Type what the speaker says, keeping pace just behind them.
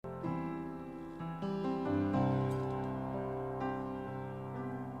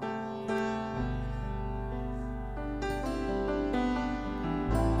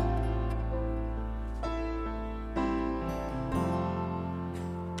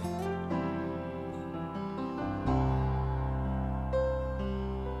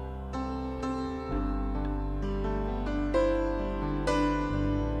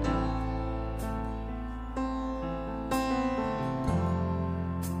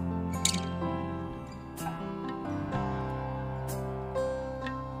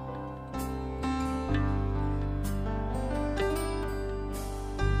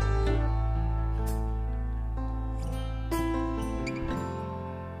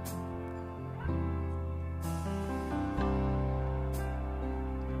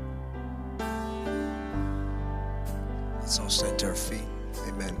Let's all stand to our feet.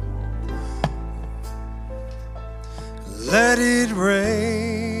 Amen. Let it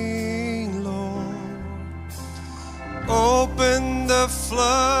rain, Lord. Open the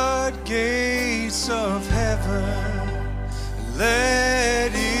floodgates of heaven.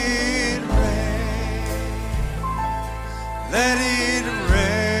 Let it rain. Let it rain.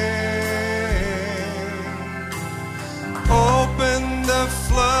 Open the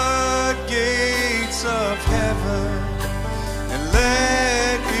floodgates of heaven. And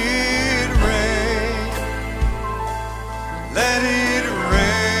let it rain. Let it rain.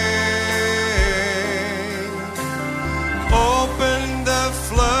 Open the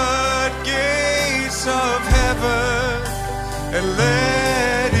floodgates of heaven and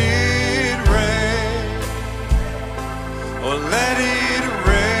let it rain. Oh, let it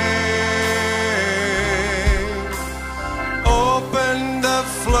rain. Open the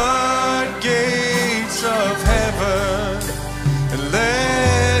floodgates of heaven and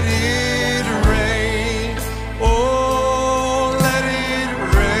let it rain. Oh, let it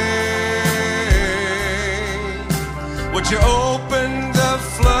rain. Would you open the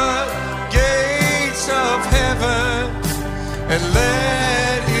floodgates of heaven and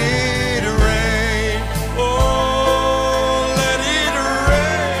let it rain? Oh, let it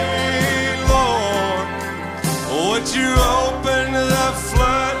rain, Lord. Would you open the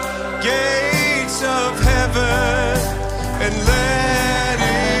floodgates of heaven and let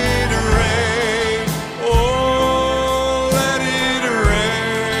it rain? Oh, let it rain.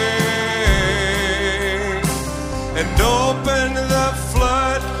 And open the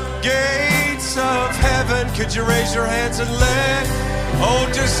floodgates of heaven. Could you raise your hands and let? Oh,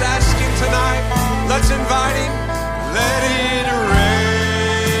 just ask him tonight. Let's invite him. Let it rain.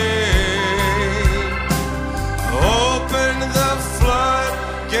 Open the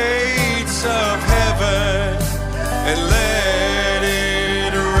floodgates of heaven and let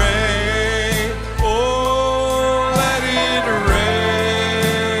it rain. Oh, let it rain.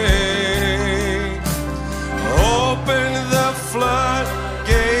 Open the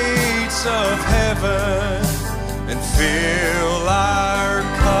floodgates of heaven and fill our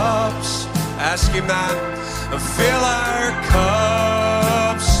cups. Ask him that. Fill our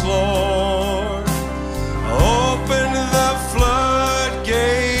cups, Lord. Open the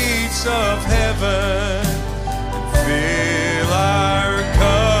floodgates of heaven and fill our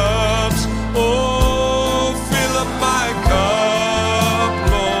cups. Oh, fill up my cup,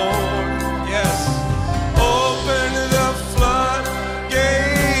 Lord. Yes. Open the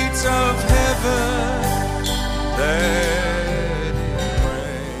floodgates of heaven. Let it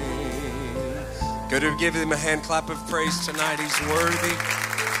rain. Good to give him a hand clap of praise tonight. He's worthy.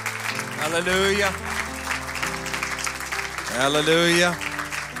 Hallelujah. Hallelujah.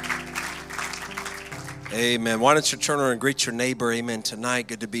 Amen. Why don't you turn around and greet your neighbor? Amen. Tonight,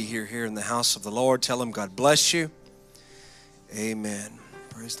 good to be here in the house of the Lord. Tell him God bless you. Amen.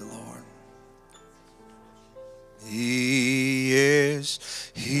 Praise the Lord. He is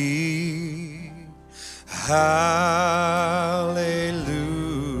here. Hallelujah.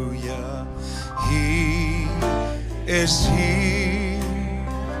 He is here.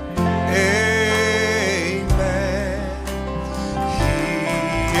 Amen. He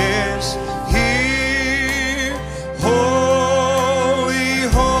is here. Holy,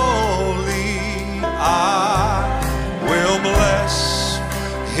 holy. I will bless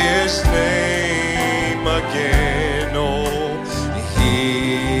his name again. Oh,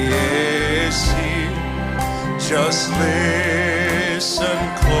 he is here. Just listen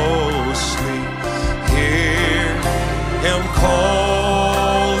closely. Hear him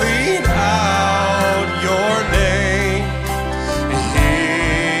calling out your name. He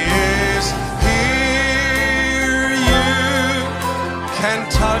is here. You can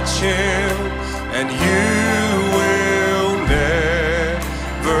touch him and you will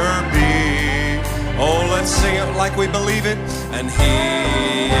never be. Oh, let's sing it like we believe it. And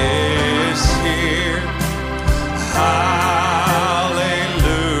he is here.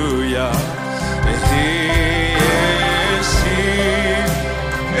 Hallelujah. He is here.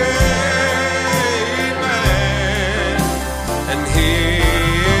 Amen. And he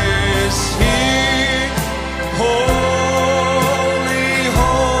is here. Holy,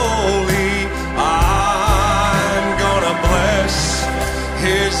 holy. I'm gonna bless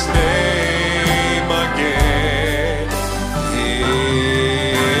his name again. He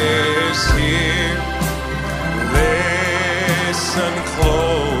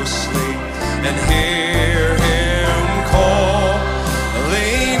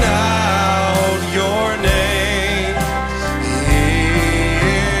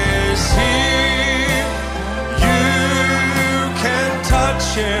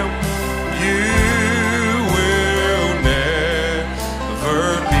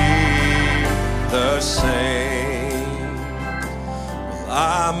same. Well,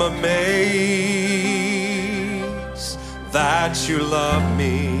 I'm amazed that you love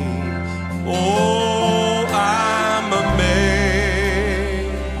me. Oh, I'm amazed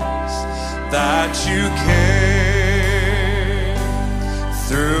that you care.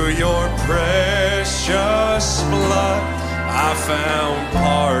 Through your precious blood I found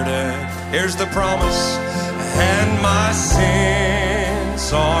pardon. Here's the promise. And my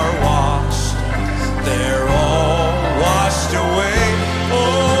sins are washed. They're all washed away.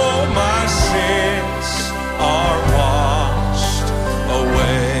 Oh, my sins are washed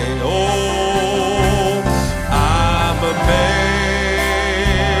away. Oh, I'm amazed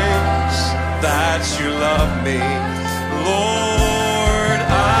that you love me. Lord,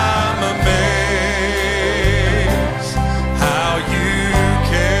 I'm amazed how you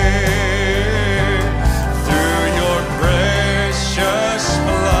care. Through your precious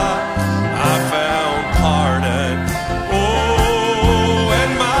blood I found pardon. Oh,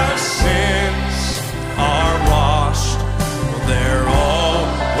 and my sins are washed. Well, they're all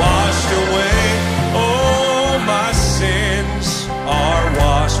washed away. Oh, my sins are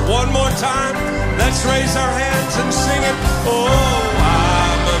washed. One more time. Let's raise our hands and sing it. Oh,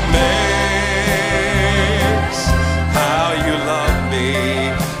 I'm amazed how you love me.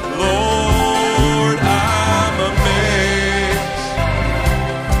 Lord, I'm amazed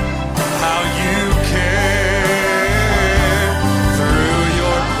how you care. Through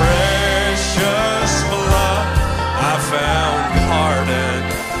your precious blood I found pardon.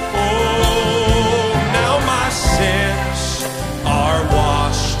 Oh, now my sins are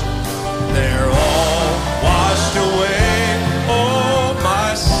washed. They're all washed away. Oh,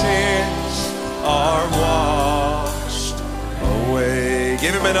 my sins are washed away.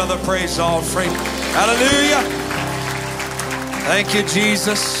 Give him another praise offering. Hallelujah. Thank you,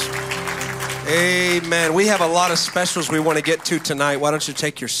 Jesus. Amen. We have a lot of specials we want to get to tonight. Why don't you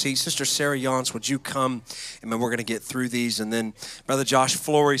take your seat? Sister Sarah Yance, would you come? Amen. We're going to get through these. And then Brother Josh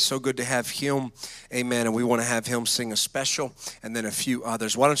Flory, so good to have him. Amen. And we want to have him sing a special and then a few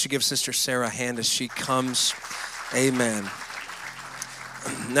others. Why don't you give Sister Sarah a hand as she comes? Amen.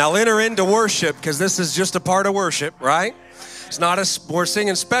 Now enter into worship, because this is just a part of worship, right? It's not we're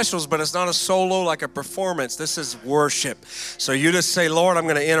singing specials, but it's not a solo like a performance. This is worship. So you just say, Lord, I'm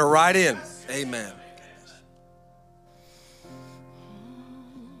going to enter right in. Amen.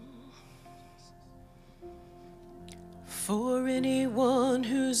 For anyone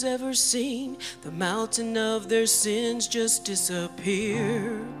who's ever seen the mountain of their sins just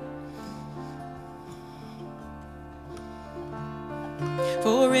disappear.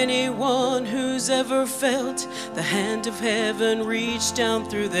 For anyone who's ever felt the hand of heaven reach down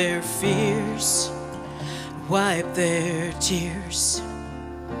through their fears, wipe their tears.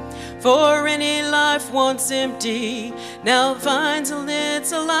 For any life once empty now finds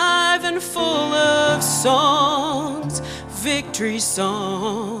it's alive and full of songs, victory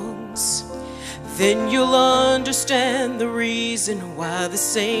songs. Then you'll understand the reason why the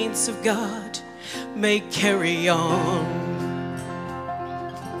saints of God may carry on.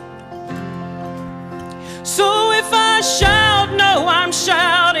 So if I shout, no, I'm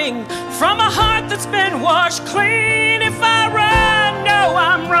shouting from a heart that's been washed clean. If I run, no,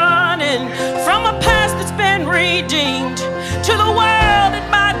 I'm running from a past that's been redeemed. To the world it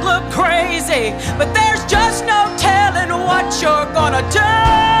might look crazy, but there's just no telling what you're gonna do.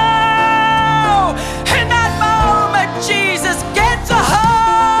 In that moment, Jesus gets a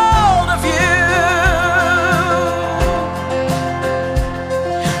hold of you.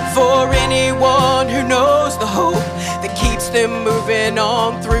 For anyone who knows the hope that keeps them moving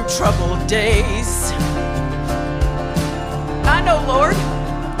on through troubled days, I know, Lord.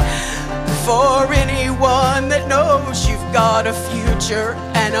 For anyone that knows you've got a future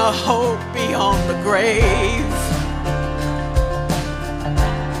and a hope beyond the grave.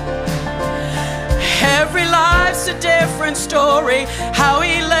 Every life's a different story, how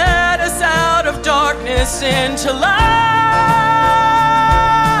he led us out of darkness into light.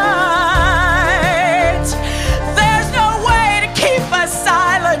 There's no way to keep us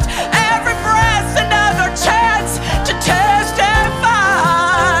silent. Every breath's another chance to testify.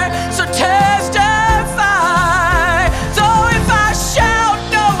 So testify. So if I shout,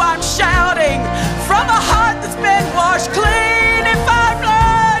 no, I'm shouting from a heart that's been washed clean. If I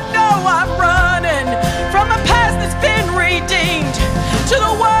run, no, I'm running from a past that's been redeemed. To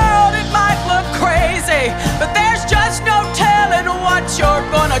the world it might look crazy, but there's just no telling what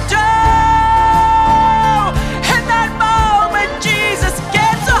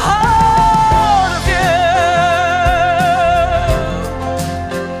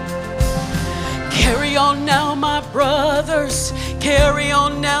my brothers. Carry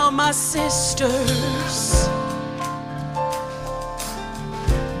on now, my sisters.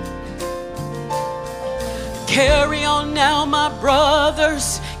 Carry on now, my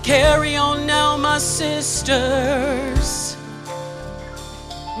brothers. Carry on now, my sisters.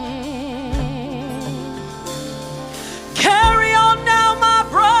 Carry on now, my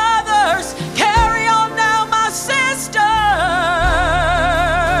brothers. Carry on now, my sisters.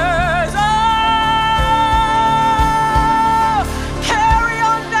 Oh, carry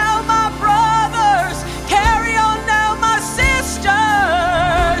on now, my brothers. Carry on now, my sisters.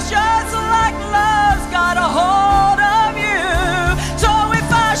 Just like love's got a hold of you. So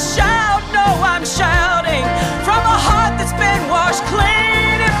if I shout, no, I'm shouting from a heart that's been washed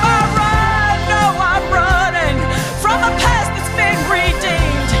clean. If I run, no, I'm running from a past that's been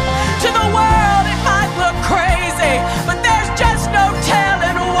redeemed. To the world it might look crazy, but there's just no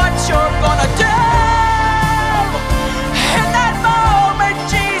telling what you're gonna do. In that moment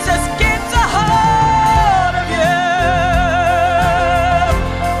Jesus gets a hold of you.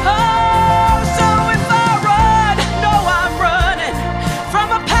 Oh, so if I run, no, I'm running from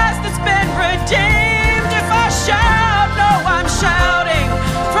a past that's been redeemed. If I shout, no, I'm shouting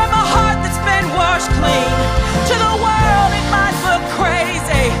from a heart that's been washed clean. To the world it might look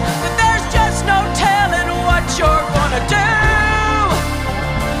crazy, but there's just no telling what you're gonna do.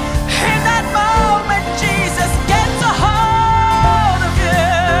 In that moment Jesus gets a hold of you.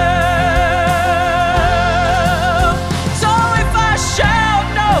 So if I shout,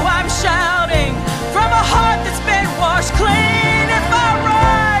 no, I'm shouting from a heart that's been washed clean. If I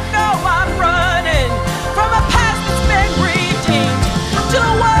run, no, I'm running from a past that's been redeemed. To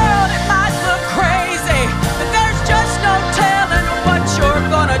the world it might look crazy, but there's just no telling what you're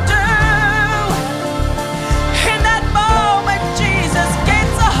gonna do. In that moment Jesus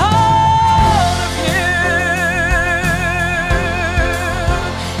gets a hold of you.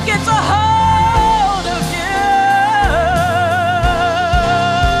 Gets a hold of you.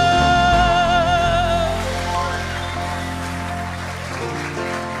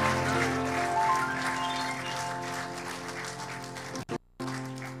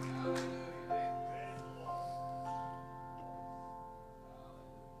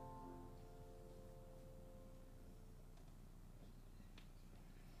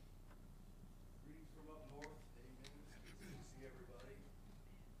 Greetings from up north. Amen. It's good to see everybody.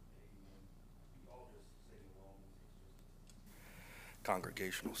 Amen. You all just sing along.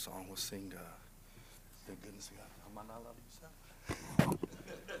 Congregational song. We'll sing, thank goodness God. Am I not allowed to use that?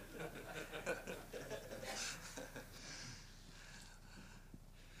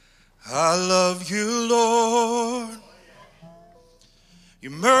 I love you, Lord.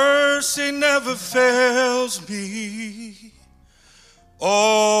 Your mercy never fails me.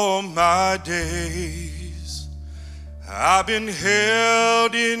 All my days I've been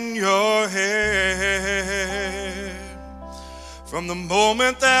held in your hand. From the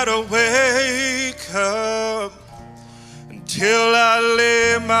moment that I wake up until I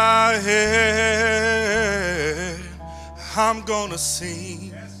lay my head, I'm gonna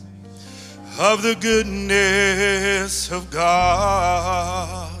sing of the goodness of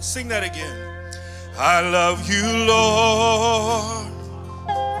God. Sing that again. I love you, Lord,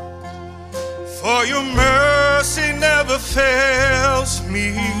 for your mercy never fails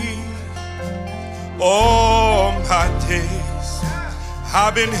me. All my days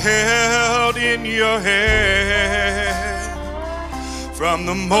I've been held in your hand. From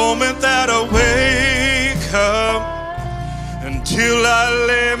the moment that I wake up until I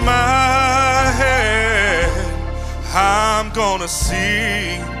lay my head, I'm gonna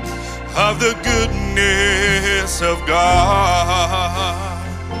sing of the goodness of God.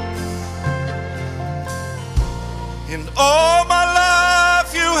 In all my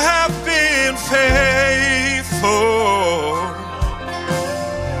life you have been faithful.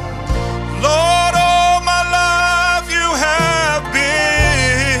 Lord, all my life you have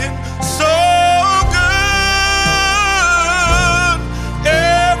been so good.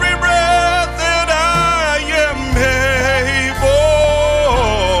 Every breath that I am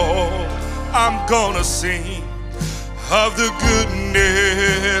able, I'm gonna sing of the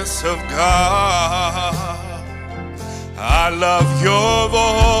goodness of God. I love your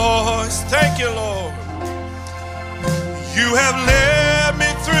voice. Thank you, Lord. You have led me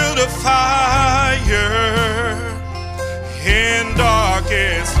through the fire in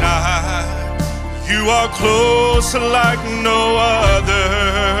darkest night. You are close like no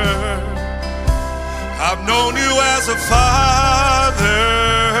other. I've known you as a father.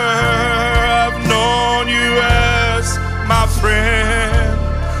 I've known you as my friend.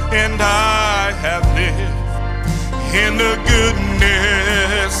 And I have lived in the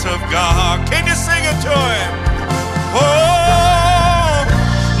goodness of God. Can you sing it to him? Oh,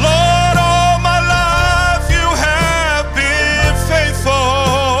 Lord, all my life you have been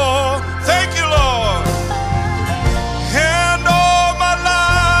faithful. Thank you, Lord. And all my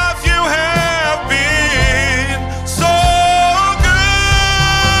life you have been so good.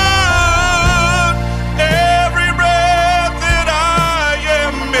 Every breath that I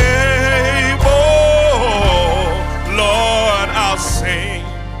am able, Lord, I'll sing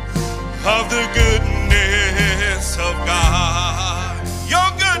of the goodness of God.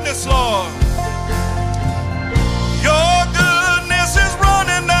 Your goodness, Lord. Your goodness is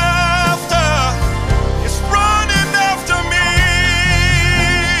running after, it's running after me.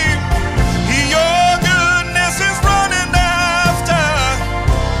 Your goodness is running after.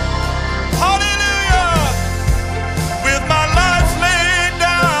 Hallelujah. With my life laid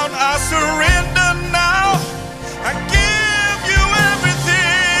down, I surrender now. I give you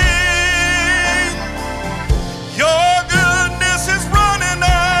everything. Your goodness is running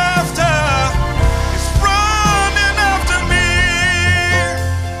after, it's running after me.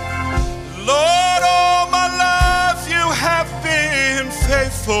 Lord, all my life you have been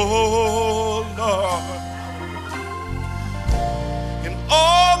faithful, Lord. And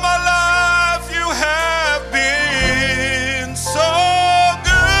all my life you have been so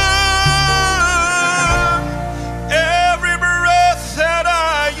good. Every breath that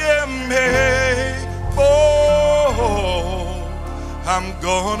I am able, I'm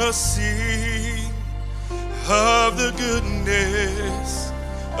gonna sing of the goodness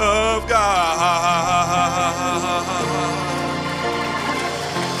of God.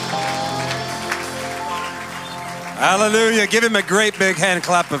 Hallelujah. Give him a great big hand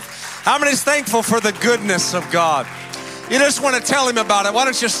clap of how many's thankful for the goodness of God? You just want to tell him about it. Why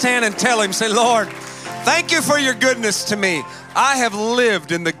don't you stand and tell him, say, Lord, thank you for your goodness to me. I have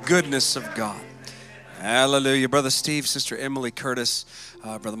lived in the goodness of God. Hallelujah. Brother Steve, Sister Emily, Curtis,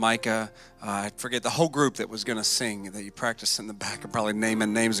 Brother Micah, I forget the whole group that was going to sing that you practiced in the back. I'm probably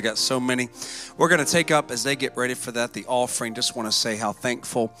naming names. I got so many. We're going to take up, as they get ready for that, the offering. Just want to say how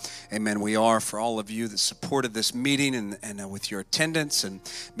thankful, amen, we are for all of you that supported this meeting and with your attendance. And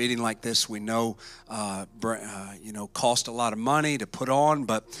meeting like this, we know, cost a lot of money to put on,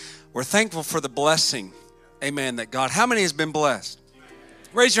 but we're thankful for the blessing, amen, that God, how many has been blessed?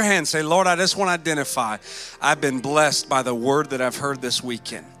 Raise your hand. Say, Lord, I just want to identify. I've been blessed by the word that I've heard this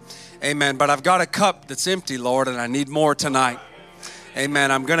weekend. Amen. But I've got a cup that's empty, Lord, and I need more tonight.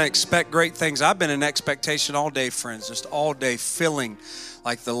 Amen. I'm going to expect great things. I've been in expectation all day, friends, just all day, feeling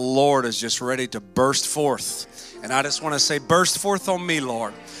like the Lord is just ready to burst forth. And I just want to say, burst forth on me,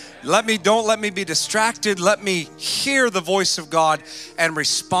 Lord. Don't let me be distracted. Let me hear the voice of God and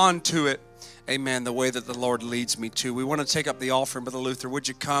respond to it. Amen, the way that the Lord leads me to. We want to take up the offering. Brother Luther, would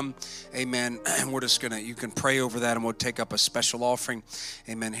you come? Amen. And we're just going to, you can pray over that and we'll take up a special offering.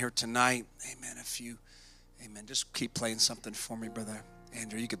 Amen, here tonight. Amen, amen, just keep playing something for me, Brother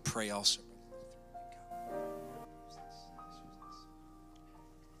Andrew. You could pray also.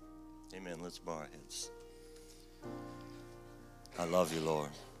 Amen, let's bow our heads. I love you, Lord.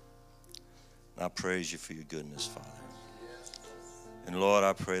 I praise you for your goodness, Father. And Lord,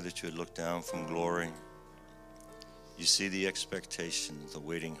 I pray that you would look down from glory. You see the expectation, the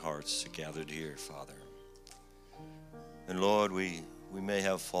waiting hearts gathered here, Father. And Lord, we may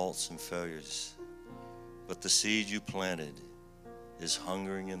have faults and failures, but the seed you planted is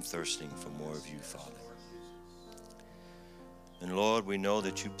hungering and thirsting for more of you, Father. And Lord, we know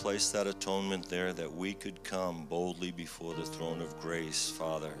that you placed that atonement there that we could come boldly before the throne of grace,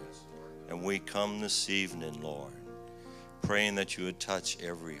 Father. And we come this evening, Lord, praying that you would touch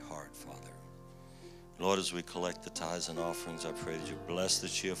every heart, Father. Lord, as we collect the tithes and offerings, I pray that you bless the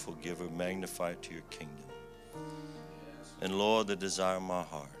cheerful giver, magnify it to your kingdom. And Lord, the desire of my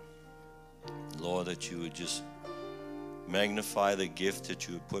heart, Lord, that you would just magnify the gift that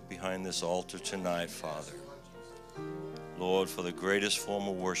you would put behind this altar tonight, Father. Lord, for the greatest form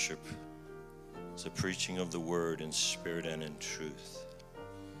of worship is the preaching of the word in spirit and in truth.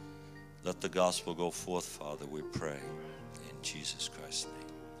 Let the gospel go forth, Father, we pray. In Jesus Christ's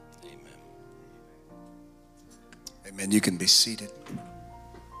name, amen. Amen. You can be seated. Can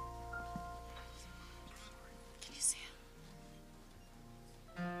you see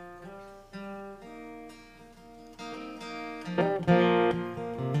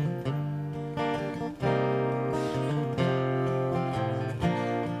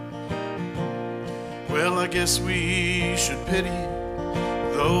Well, I guess we should pity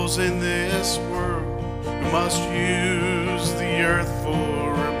those in this world who must use the earth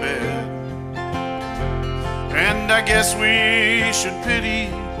for a bed. And And I guess we should pity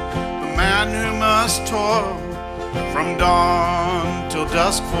the man who must toil from dawn till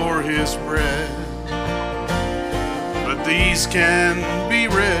dusk for his bread. But these can be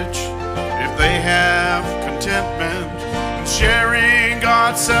rich if they have contentment in sharing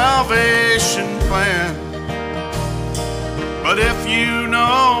God's salvation plan. But if you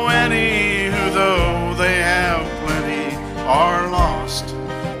know any who, though they have plenty, are lost,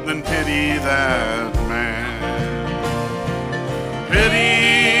 then pity that man.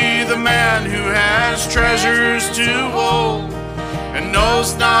 Pity the man who has treasures to hold and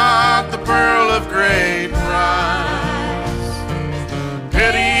knows not the pearl of great price.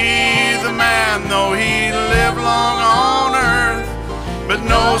 Pity the man though he live long on earth, but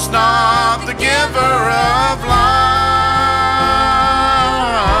knows not the giver of life.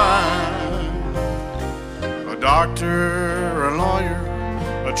 A doctor, a lawyer,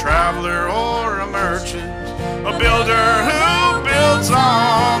 a traveler or a merchant, a builder who builds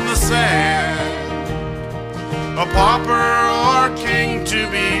on the sand, a pauper or king, to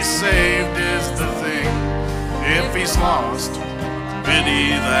be saved is the thing. If he's lost, pity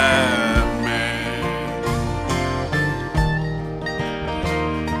that man.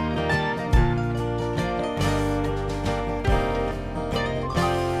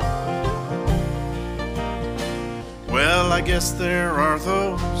 Well, I guess there are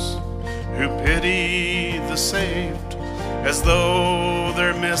those who pity the saved as though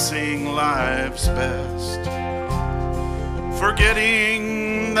they're missing life's best,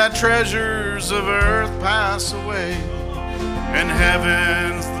 forgetting that treasures of earth pass away and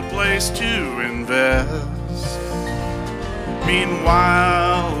heaven's the place to invest.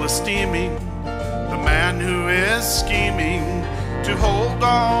 Meanwhile, esteeming the man who is scheming to hold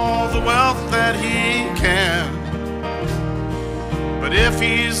all the wealth that he can. But if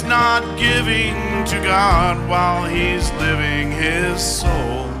he's not giving to God while he's living his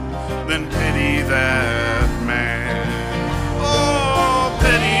soul, then pity that man. Oh,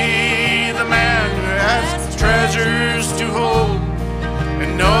 pity the man who has treasures to hold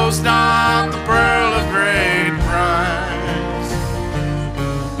and knows not the pearl of great price.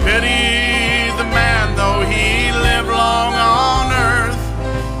 Pity the man though he live long on earth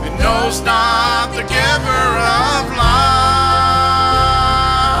and knows not the giver of life.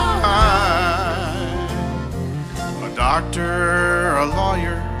 Doctor, a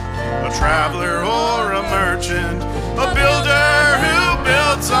lawyer, a traveler or a merchant, a builder who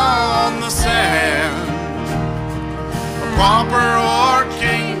builds on the sand, a pauper or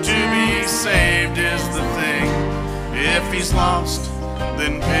king, to be saved is the thing. If he's lost,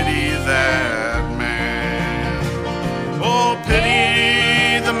 then pity that man. Oh,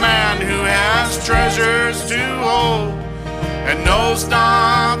 pity the man who has treasures to hold and knows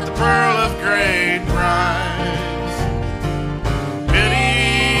not the pearl of great price.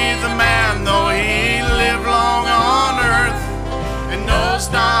 Though he live long on earth and knows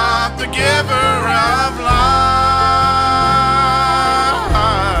not the giver of life.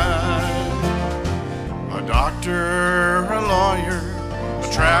 A doctor, a lawyer, a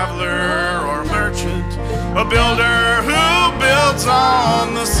traveler or merchant, a builder who builds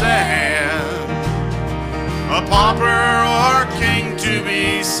on the sand, a pauper or king, to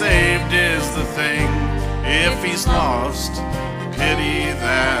be saved is the thing. If he's lost, pity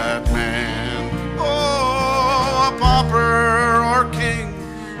that man. Oh, a pauper or king,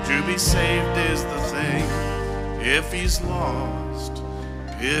 to be saved is the thing. If he's lost,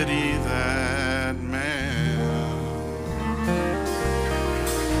 pity that man.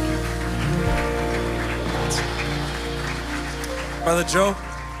 Brother Joe,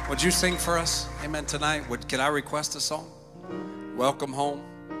 would you sing for us? Amen. Tonight, can I request a song? Welcome Home.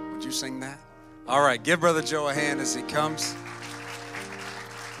 Would you sing that? All right, give Brother Joe a hand as he comes.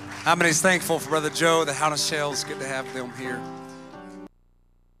 How many's thankful for Brother Joe, the House Shells? Good to have them here.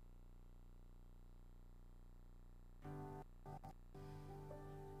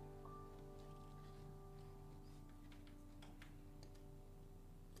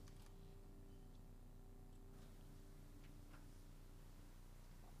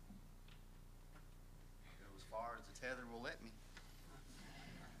 Go as far as the tether will let me.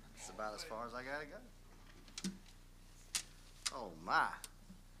 It's about as far as I gotta go. Oh my.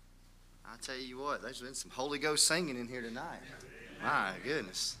 I tell you what, there's been some Holy Ghost singing in here tonight. My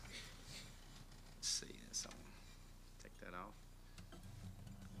goodness. Let's see this on. Take that off.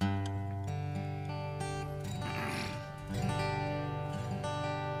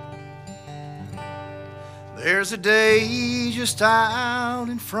 There's a day just out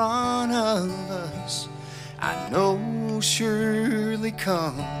in front of us, I know surely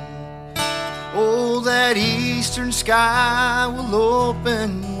come. Oh, that eastern sky will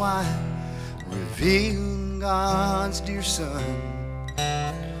open wide, revealing God's dear Son.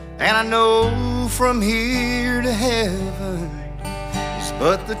 And I know from here to heaven is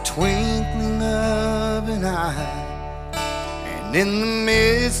but the twinkling of an eye. And in the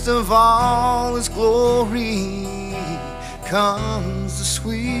midst of all His glory comes the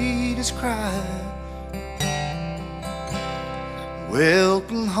sweetest cry.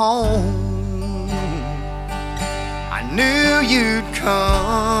 Welcome home. I knew you'd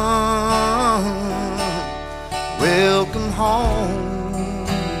come. Welcome home.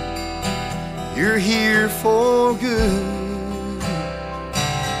 You're here for good.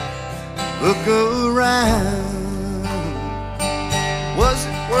 Look around. Was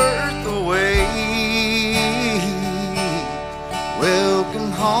it worth the wait?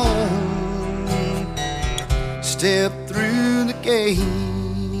 Welcome home. Step through the gate.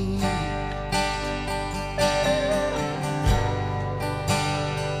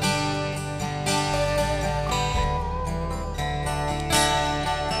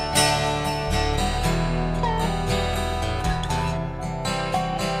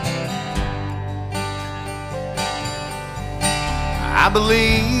 I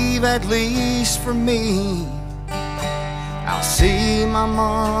believe, at least for me, I'll see my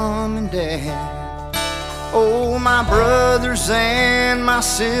mom and dad. Oh, my brothers and my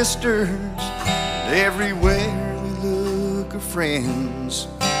sisters, and everywhere we look are friends.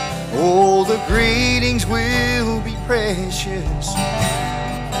 Oh, the greetings will be precious,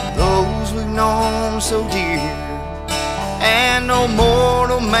 those we've known so dear. And no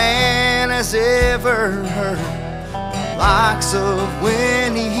mortal man has ever heard the likes of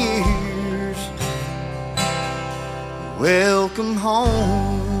when he hears, welcome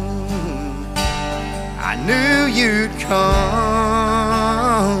home. I knew you'd come.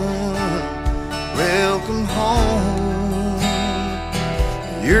 Welcome home.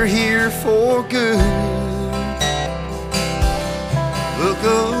 You're here for good. Look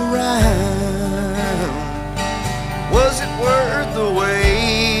around. Was it worth the wait?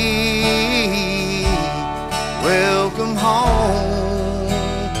 Welcome home.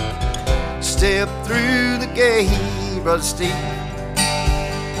 Step through the gate, Brother Steve.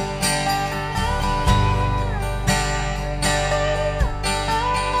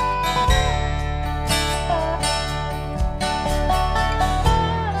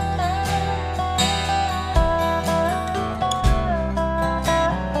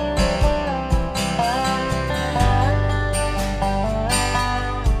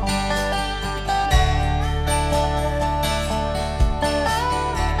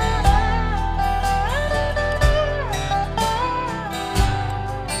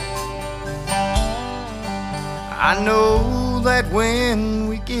 I know that when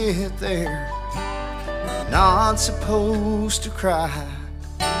we get there, we're not supposed to cry.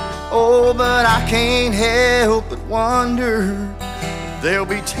 Oh, but I can't help but wonder if there'll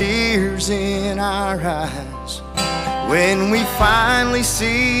be tears in our eyes when we finally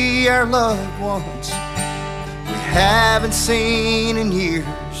see our loved ones we haven't seen in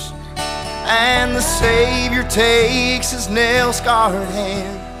years. And the Savior takes His nail-scarred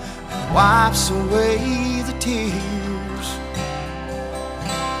hand and wipes away the tears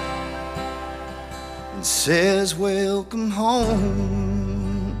and says, welcome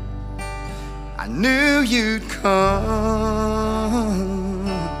home. I knew you'd come.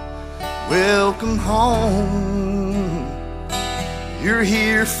 Welcome home. You're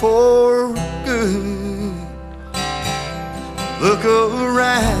here for good. Look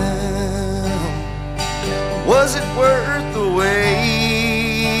around. Was it worth the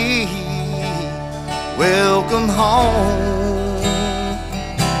wait? Welcome home.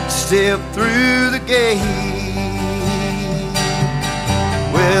 Step through the gate.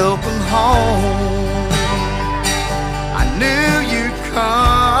 Welcome home. I knew you'd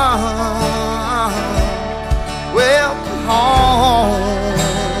come. Welcome home.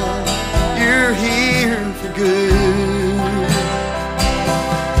 You're here for good.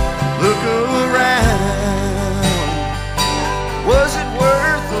 Look around. Was it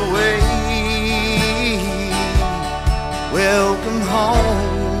worth the wait? Welcome home.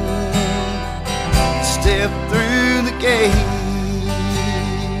 Step through the gate.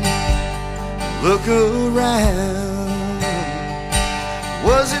 Look around.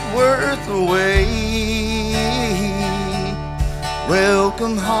 Was it worth the wait?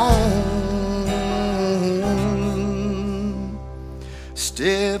 Welcome home.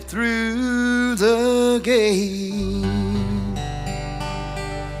 Step through the gate.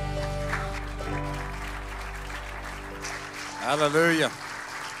 Hallelujah.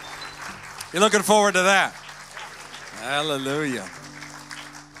 You're looking forward to that? Hallelujah.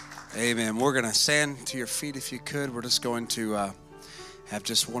 Amen. We're going to stand to your feet if you could. We're just going to have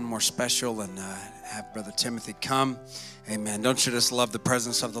just one more special and have Brother Timothy come. Amen. Don't you just love the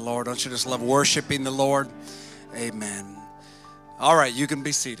presence of the Lord? Don't you just love worshiping the Lord? Amen. All right, you can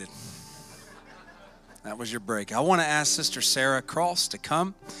be seated. That was your break. I want to ask Sister Sarah Cross to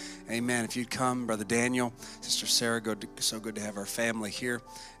come. Amen. If you'd come, Brother Daniel, Sister Sarah, so good to have our family here.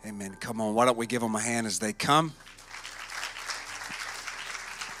 Amen. Come on, why don't we give them a hand as they come?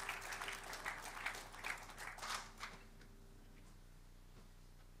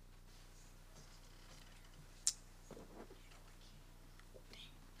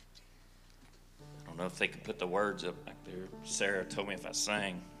 I don't know if they could put the words up back there. Sarah told me if I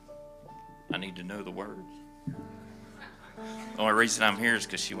sang, I need to know the words. The only reason I'm here is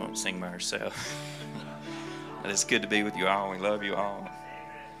because she won't sing by herself. But it's good to be with you all. We love you all.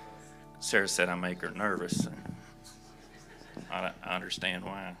 Sarah said I make her nervous. I understand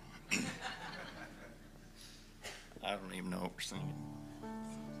why. I don't even know what we're singing.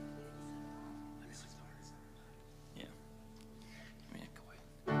 Yeah.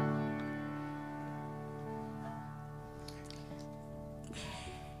 Go ahead.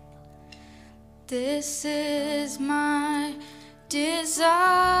 This is my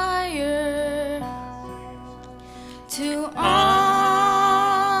desire to honor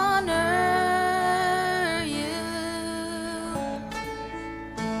you,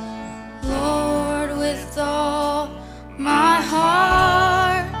 Lord, with all my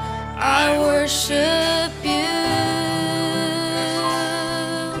heart I worship you.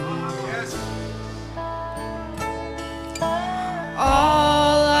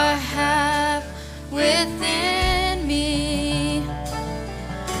 All I have within me,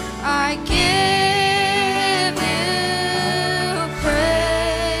 I give you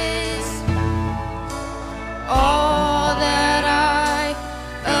praise. All that I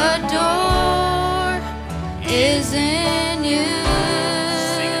adore is in you.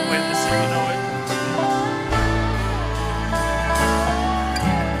 Sing it with us if you know it.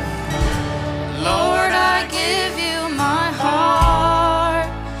 Lord, I give you my heart,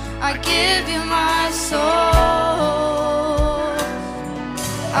 I give you my soul.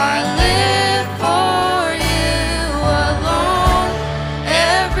 I live for you alone.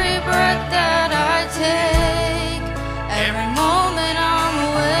 Every breath that I take, every moment I'm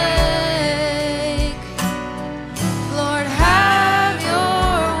awake. Lord, have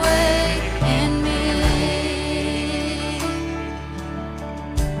your way in me.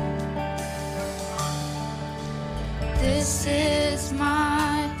 This is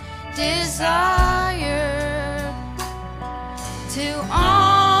my desire to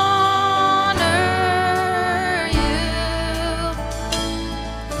honor you,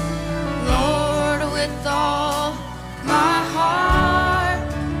 Lord, with all my heart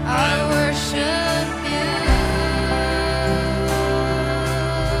I worship you.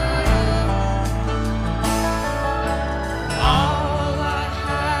 All I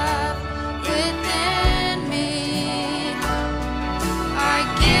have within me, I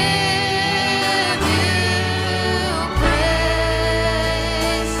give you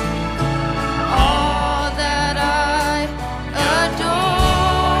praise. All that I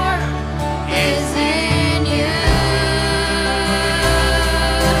adore is in you.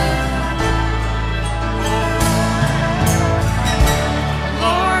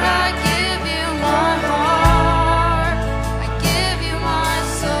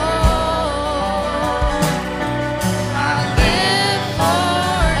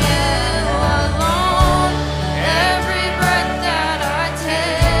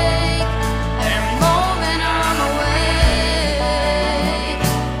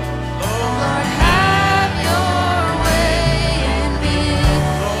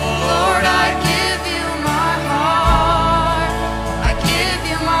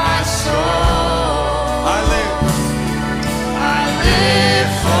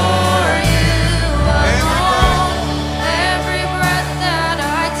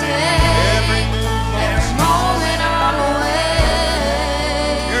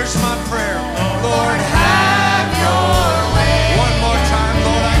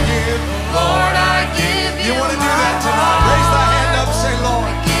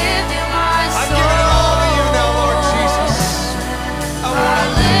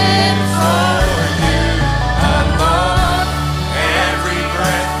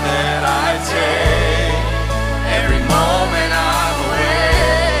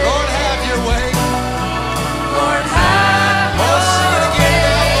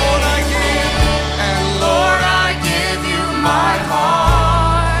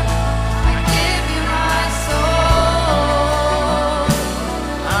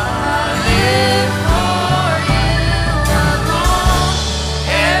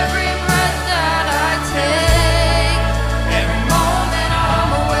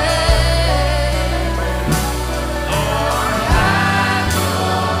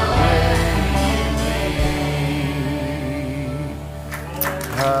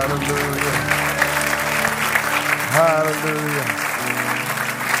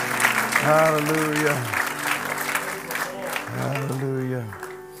 Hallelujah. Hallelujah.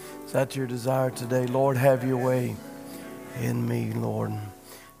 Is that your desire today? Lord, have your way in me, Lord.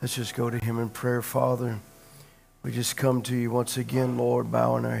 Let's just go to him in prayer. Father, we just come to you once again, Lord,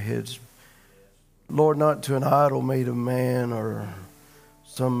 bowing our heads. Lord, not to an idol made of man or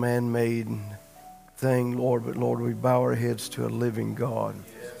some man-made thing, Lord, but Lord, we bow our heads to a living God.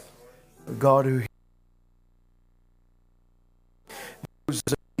 A God who knows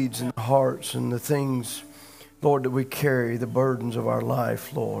the needs and the hearts and the things, Lord, that we carry, the burdens of our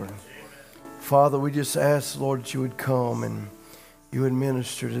life, Lord. Father, we just ask, Lord, that you would come and you would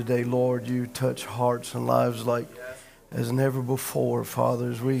minister today, Lord. You touch hearts and lives like as never before,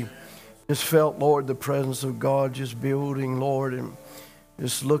 Father, as we just felt, Lord, the presence of God just building, Lord, and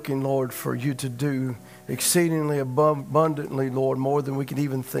just looking, Lord, for you to do exceedingly abundantly, Lord, more than we could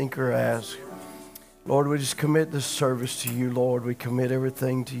even think or ask. Lord, we just commit this service to you, Lord. We commit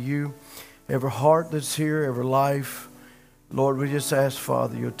everything to you, every heart that's here, every life. Lord, we just ask,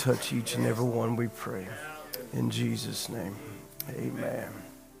 Father, you'll touch each and every one, we pray. In Jesus' name, amen.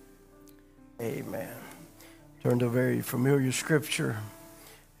 Amen. Turn to a very familiar scripture.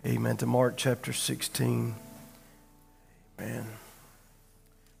 Amen. To Mark chapter 16. Amen.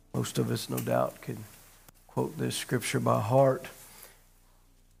 Most of us, no doubt, could quote this scripture by heart.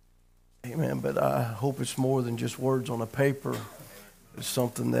 Amen. But I hope it's more than just words on a paper. It's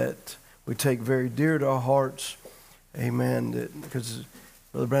something that we take very dear to our hearts. Amen. Because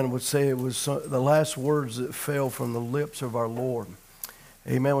Brother Brandon would say it was the last words that fell from the lips of our Lord.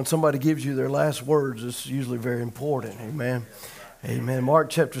 Amen. When somebody gives you their last words, it's usually very important. Amen. Amen.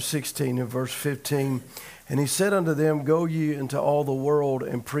 Mark chapter 16 and verse 15. And he said unto them, Go ye into all the world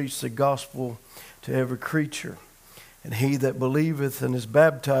and preach the gospel to every creature. And he that believeth and is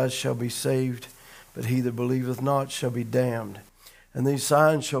baptized shall be saved, but he that believeth not shall be damned. And these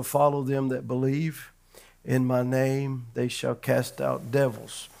signs shall follow them that believe. In my name they shall cast out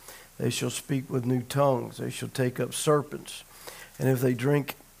devils. They shall speak with new tongues. They shall take up serpents. And if they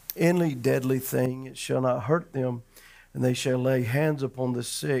drink any deadly thing, it shall not hurt them. And they shall lay hands upon the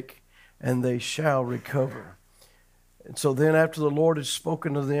sick, and they shall recover. And so then after the Lord had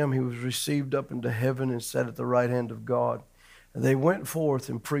spoken to them, he was received up into heaven and sat at the right hand of God. And they went forth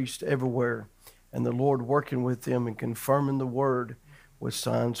and preached everywhere, and the Lord working with them and confirming the word with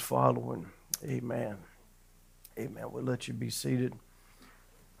signs following. Amen. Amen. We'll let you be seated.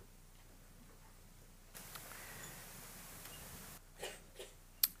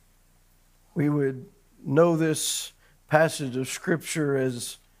 We would know this passage of Scripture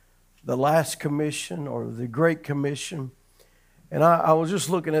as the last commission or the Great Commission. And I was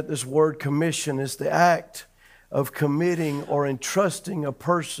just looking at this word commission. It's the act of committing or entrusting a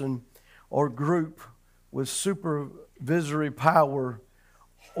person or group with supervisory power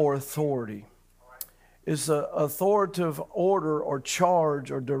or authority. It's an authoritative order or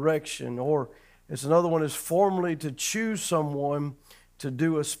charge or direction. Or it's another one is formally to choose someone to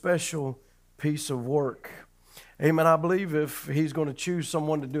do a special piece of work. Amen. I believe if he's going to choose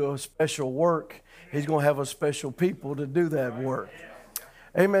someone to do a special work, he's going to have a special people to do that work.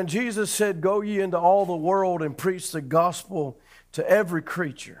 Amen. Jesus said, Go ye into all the world and preach the gospel to every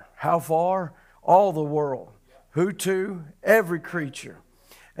creature. How far? All the world. Who to? Every creature.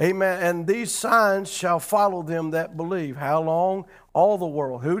 Amen. And these signs shall follow them that believe. How long? All the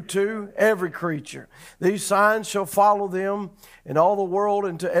world. Who to? Every creature. These signs shall follow them in all the world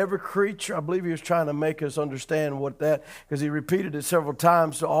and to every creature. I believe he was trying to make us understand what that, because he repeated it several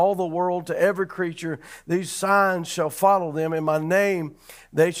times. To all the world, to every creature, these signs shall follow them. In my name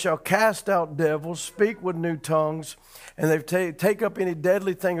they shall cast out devils, speak with new tongues, and they take up any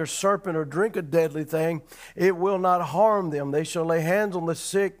deadly thing or serpent or drink a deadly thing, it will not harm them. They shall lay hands on the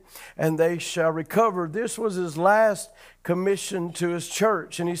sick, and they shall recover. This was his last commission to his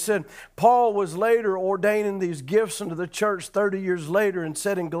church. And he said, Paul was later ordaining these gifts unto the church 30 years later and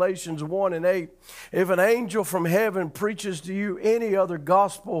said in Galatians 1:8, if an angel from heaven preaches to you any other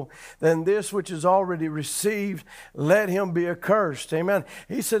gospel than this which is already received, let him be accursed. Amen.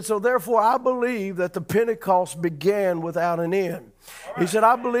 He said, so therefore I believe that the Pentecost began without an end. He said,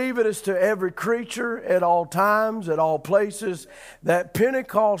 I believe it is to every creature at all times, at all places, that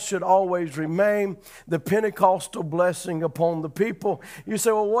Pentecost should always remain the Pentecostal blessing upon the people. You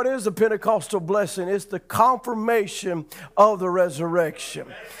say, well, what is the Pentecostal blessing? It's the confirmation of the resurrection.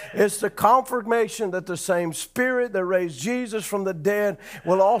 It's the confirmation that the same Spirit that raised Jesus from the dead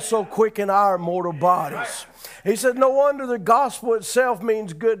will also quicken our mortal bodies. He said, no wonder the gospel itself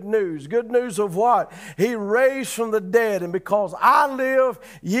means good news. Good news of what? He raised from the dead. And because I I live,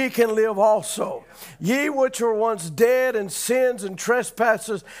 ye can live also. Ye which were once dead in sins and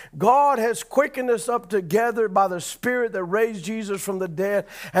trespasses, God has quickened us up together by the Spirit that raised Jesus from the dead.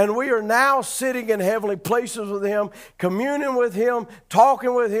 And we are now sitting in heavenly places with Him, communing with Him,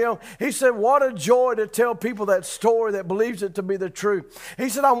 talking with Him. He said, what a joy to tell people that story that believes it to be the truth. He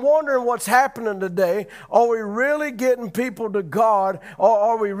said, I'm wondering what's happening today. Are we really getting people to God, or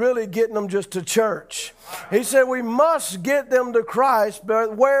are we really getting them just to church? He said, we must get them to Christ,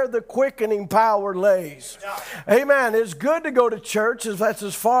 but where the quickening power lays. Amen. It's good to go to church, if that's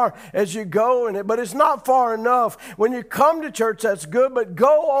as far as you go, but it's not far enough. When you come to church, that's good, but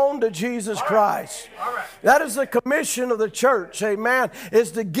go on to Jesus Christ. That is the commission of the church, amen,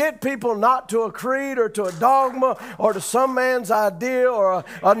 is to get people not to a creed or to a dogma or to some man's idea or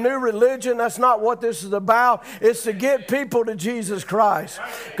a new religion. That's not what this is about. It's to get people to Jesus Christ.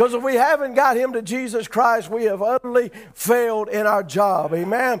 Because if we haven't got him to Jesus Christ, we have utterly failed in our job.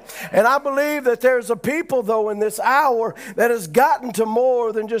 Amen. And I believe that there's a people, though, in this hour that has gotten to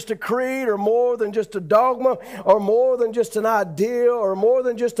more than just a creed or more than just a dogma or more than just an idea or more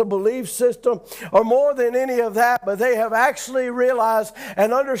than just a belief system or more than any of that, but they have actually realized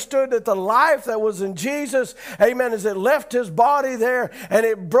and understood that the life that was in Jesus, amen, as it left his body there and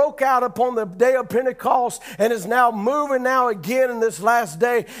it broke out upon the day of Pentecost and is now moving now again in this last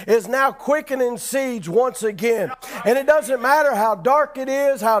day, is now quickening seeds once again. And it doesn't matter how dark it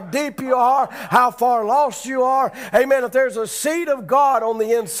is, how deep you are, how far lost you are. Amen. If there's a seed of God on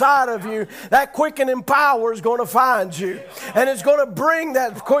the inside of you, that quickening power is going to find you. And it's going to bring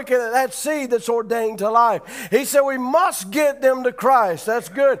that seed that's ordained to life. He said we must get them to Christ. That's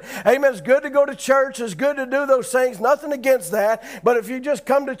good. Amen. It's good to go to church. It's good to do those things. Nothing against that. But if you just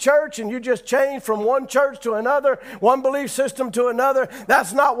come to church and you just change from one church to another, one belief system to another,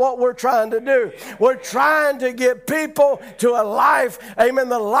 that's not what we're trying to do. We're trying to get people to a life, amen,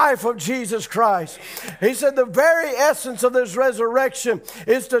 the life of Jesus Christ. He said the very essence of this resurrection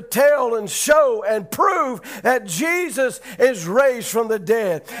is to tell and show and prove that Jesus is raised from the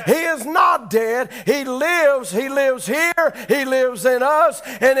dead. He is not dead. He lives. He lives here. He lives in us.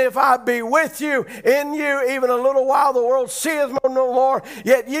 And if I be with you, in you, even a little while, the world seeth me no more,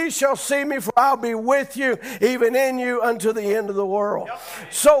 yet ye shall see me, for I'll be with you, even in you, unto the end of the world.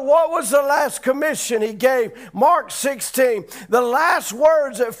 So what was the last commission he gave? Mark 16, the last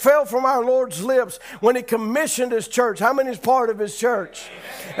words that fell from our Lord's lips when he commissioned his church. How many is part of his church?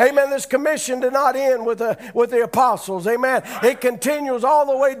 Amen. This commission did not end with the apostles. Amen. It continues all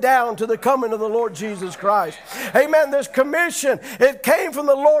the way down to the coming of the Lord Jesus Christ. Amen. This commission, it came from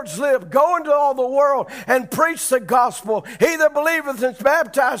the Lord's lips. Go into all the world and preach the gospel. He that believeth and is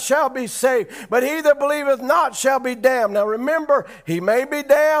baptized shall be saved, but he that believeth not shall be damned. Now remember, he may be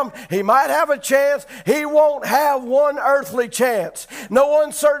damned. He might have a chance. He won't have one earthly chance. No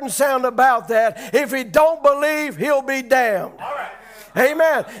uncertain sound about that. If he don't believe, he'll be damned. All right.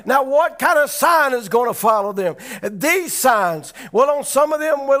 Amen. Now, what kind of sign is going to follow them? These signs. Well, on some of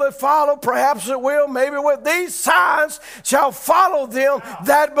them will it follow? Perhaps it will. Maybe with these signs shall follow them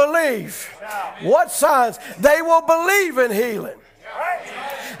that believe. What signs? They will believe in healing.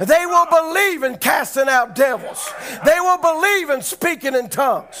 They will believe in casting out devils. They will believe in speaking in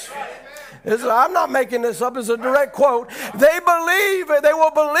tongues. I'm not making this up. It's a direct quote. They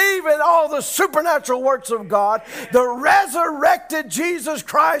will believe in all the supernatural works of God, the resurrected Jesus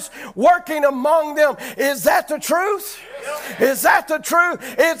Christ working among them. Is that the truth? Is that the truth?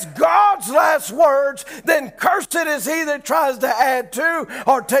 It's God's last words. Then cursed is he that tries to add to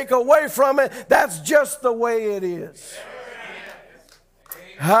or take away from it. That's just the way it is.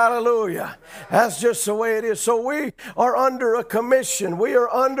 Hallelujah. That's just the way it is. So we are under a commission. We are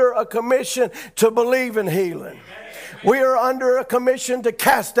under a commission to believe in healing. We are under a commission to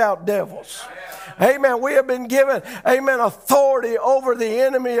cast out devils. Amen. We have been given, amen, authority over the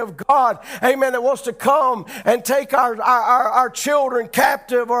enemy of God. Amen. That wants to come and take our children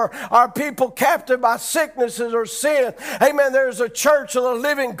captive or our people captive by sicknesses or sin. Amen. There's a church of the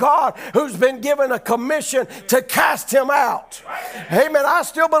living God who's been given a commission to cast him out. Amen. I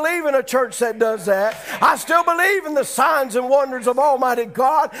still believe in a church that does that. I still believe in the signs and wonders of Almighty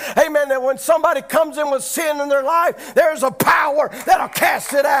God. Amen. That when somebody comes in with sin in their life, there's a power that'll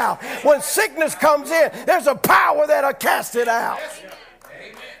cast it out. When sickness comes in, there's a power that'll cast it out.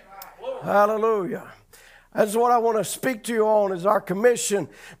 Hallelujah. That's what I want to speak to you on is our commission.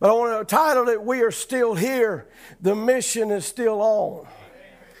 But I want to title it, We Are Still Here. The mission is still on.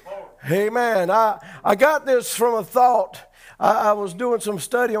 Amen. I got this from a thought. I was doing some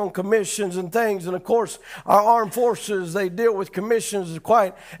study on commissions and things, and of course, our armed forces, they deal with commissions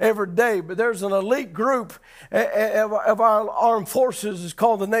quite every day, but there's an elite group of our armed forces. It's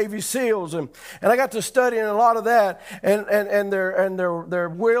called the Navy SEALs, and I got to studying a lot of that, and their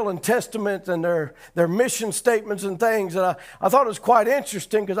will and testament and their mission statements and things, and I thought it was quite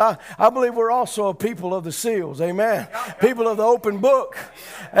interesting, because I believe we're also a people of the SEALs, amen, people of the open book,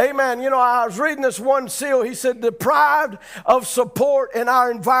 amen. You know, I was reading this one SEAL. He said, deprived of support in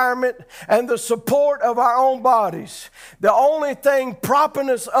our environment and the support of our own bodies, the only thing propping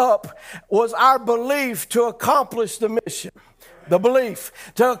us up was our belief to accomplish the mission. The belief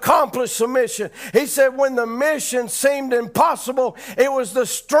to accomplish the mission. He said when the mission seemed impossible, it was the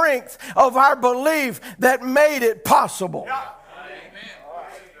strength of our belief that made it possible.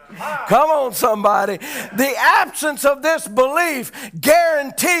 Come on, somebody. The absence of this belief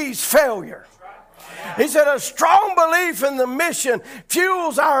guarantees failure. He said a strong belief in the mission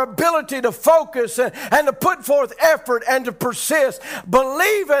fuels our ability to focus and to put forth effort and to persist.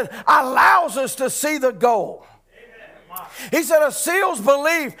 Believing allows us to see the goal. He said a SEAL's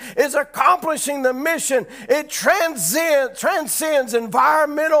belief is accomplishing the mission. It transcends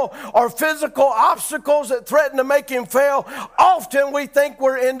environmental or physical obstacles that threaten to make him fail. Often we think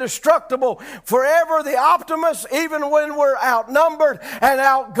we're indestructible. Forever the optimist, even when we're outnumbered and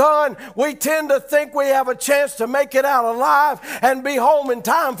outgunned, we tend to think we have a chance to make it out alive and be home in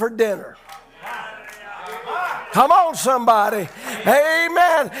time for dinner. Come on, somebody.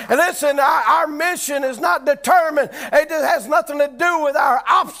 Amen. And listen, our mission is not determined. It has nothing to do with our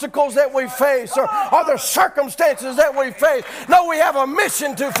obstacles that we face or the circumstances that we face. No, we have a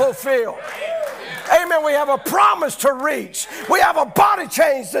mission to fulfill. Amen. We have a promise to reach. We have a body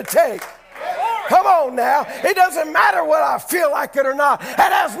change to take. Come on now. It doesn't matter whether I feel like it or not. It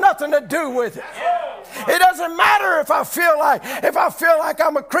has nothing to do with it. It doesn't matter if I feel like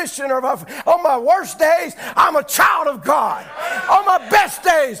I'm a Christian, or if on my worst days, I'm a child of God. On my best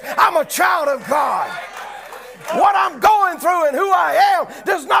days, I'm a child of God. What I'm going through and who I am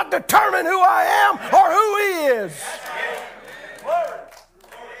does not determine who I am or who He is.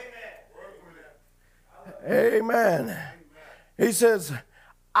 Amen. He says,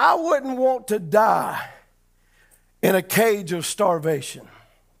 I wouldn't want to die in a cage of starvation.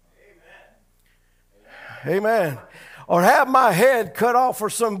 Amen. Or have my head cut off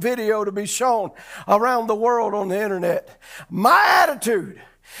for some video to be shown around the world on the internet. My attitude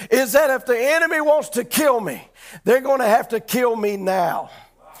is that if the enemy wants to kill me, they're going to have to kill me now.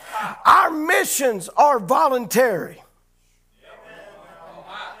 Our missions are voluntary.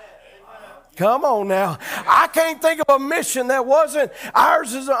 Come on now. I can't think of a mission that wasn't.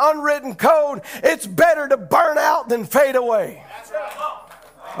 Ours is an unwritten code. It's better to burn out than fade away.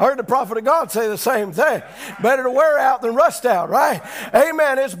 I heard the prophet of God say the same thing. Better to wear out than rust out, right?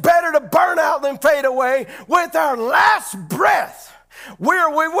 Amen. It's better to burn out than fade away. With our last breath, we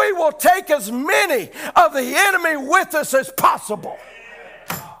will take as many of the enemy with us as possible.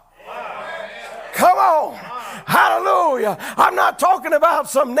 Come on. Hallelujah. I'm not talking about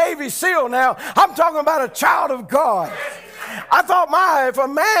some Navy SEAL now. I'm talking about a child of God. I thought, if a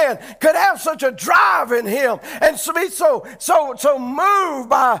man could have such a drive in him and be so moved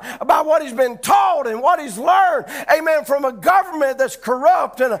by what he's been taught and what he's learned, amen, from a government that's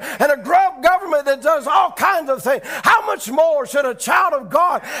corrupt and a government that does all kinds of things, how much more should a child of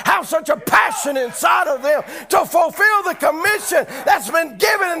God have such a passion inside of them to fulfill the commission that's been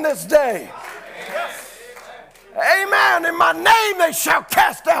given in this day? Amen. In my name they shall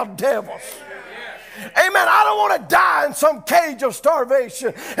cast out devils. Amen. I don't want to die in some cage of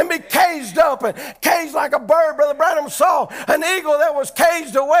starvation and be caged up and caged like a bird. Brother Branham saw an eagle that was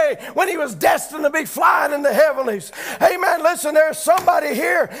caged away when he was destined to be flying in the heavenlies. Amen. Listen, there's somebody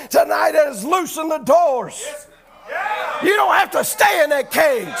here tonight that has loosened the doors. You don't have to stay in that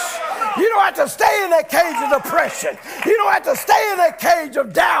cage. You don't have to stay in that cage of depression. You don't have to stay in that cage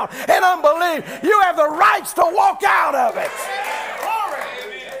of doubt and unbelief. You have the rights to walk out of it.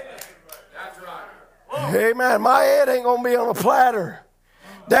 Amen. My head ain't going to be on a platter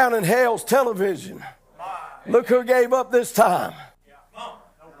down in hell's television. Look who gave up this time.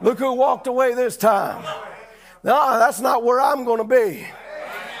 Look who walked away this time. No, that's not where I'm going to be.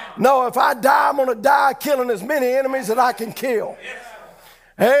 No, if I die, I'm going to die killing as many enemies that I can kill.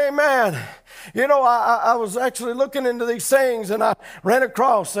 Amen. You know, I was actually looking into these things, and I ran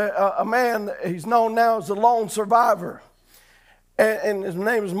across a man. He's known now as the lone survivor. And his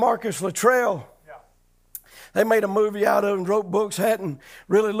name is Marcus Luttrell. They made a movie out of him, wrote books, hadn't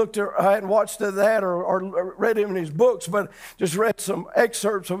really hadn't watched that or read him in his books, but just read some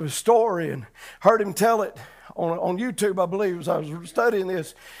excerpts of his story and heard him tell it on YouTube, I believe, as I was studying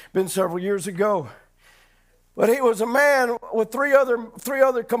this, been several years ago. But he was a man with three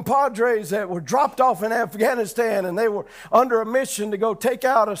other compadres that were dropped off in Afghanistan, and they were under a mission to go take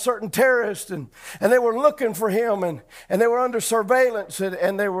out a certain terrorist, and they were looking for him, and they were under surveillance,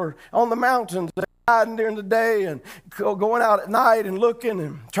 and they were on the mountains, hiding during the day and going out at night and looking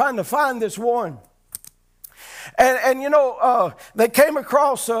and trying to find this one. And you know, they came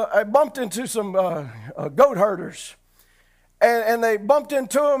across, bumped into some goat herders. And they bumped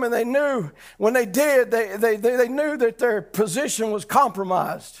into them, and they knew, when they did, they knew that their position was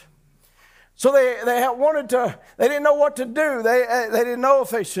compromised. So they didn't know what to do. They didn't know if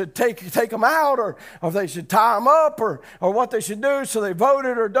they should take them out or if they should tie them up or what they should do. So they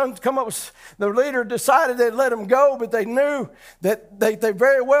voted or come up with, the leader decided they'd let them go, but they knew that they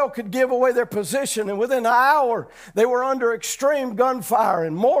very well could give away their position. And within an hour, they were under extreme gunfire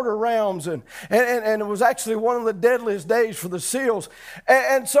and mortar rounds. And it was actually one of the deadliest days for the SEALs.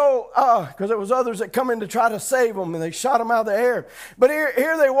 And so, because there was others that come in to try to save them, and they shot them out of the air. But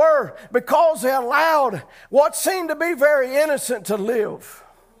here they were, because they allowed what seemed to be very innocent to live.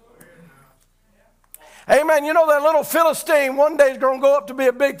 Amen. You know, that little Philistine one day is going to go up to be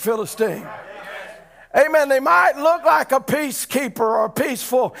a big Philistine. Amen. They might look like a peacekeeper or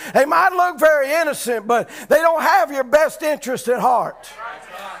peaceful. They might look very innocent, but they don't have your best interest at heart.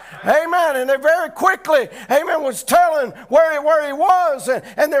 Amen. And they very quickly, amen, was telling where he was,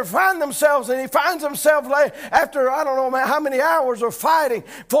 and they find themselves, and he finds himself after, I don't know how many hours of fighting,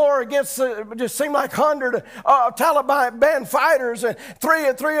 against, just seemed like 100 Taliban fighters, and three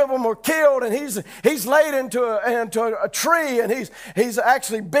of them were killed, and he's laid into a tree, and he's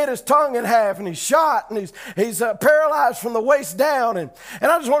actually bit his tongue in half, and he's shot, and he's paralyzed from the waist down, and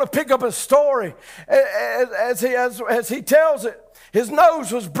I just want to pick up a story as he tells it. His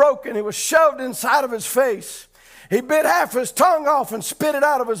nose was broken. It was shoved inside of his face. He bit half his tongue off and spit it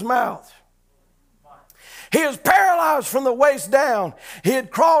out of his mouth. He was paralyzed from the waist down. He had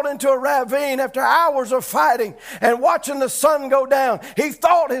crawled into a ravine after hours of fighting and watching the sun go down. He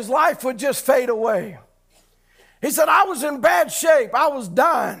thought his life would just fade away. He said, I was in bad shape. I was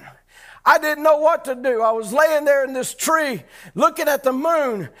dying. I didn't know what to do. I was laying there in this tree looking at the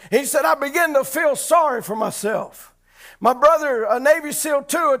moon. He said, I began to feel sorry for myself. My brother, a Navy SEAL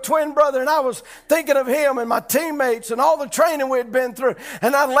too, a twin brother, and I was thinking of him and my teammates and all the training we had been through.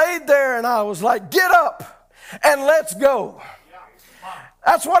 And I laid there and I was like, get up and let's go.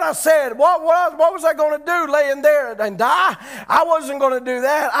 That's what I said. What was I going to do, laying there and die? I wasn't going to do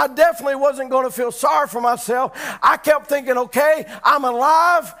that. I definitely wasn't going to feel sorry for myself. I kept thinking, okay, I'm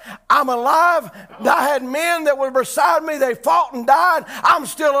alive. I had men that were beside me. They fought and died. I'm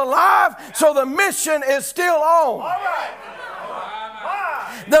still alive. So the mission is still on. All right.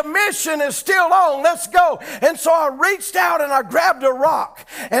 The mission is still on. Let's go. And so I reached out and I grabbed a rock.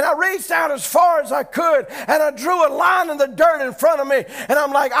 And I reached out as far as I could. And I drew a line in the dirt in front of me. And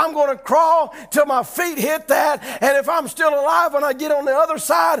I'm like, I'm going to crawl till my feet hit that. And if I'm still alive when I get on the other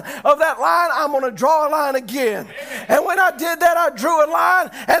side of that line, I'm going to draw a line again. And when I did that, I drew a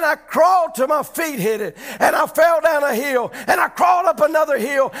line and I crawled till my feet hit it. And I fell down a hill. And I crawled up another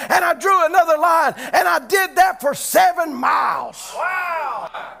hill. And I drew another line. And I did that for 7 miles. Wow.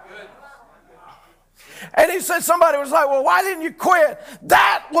 And he said, somebody was like, well, why didn't you quit?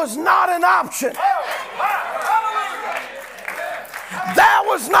 That was not an option. That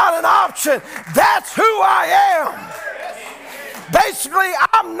was not an option. That's who I am. Basically,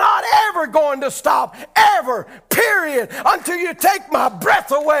 I'm not ever going to stop, ever, period, until you take my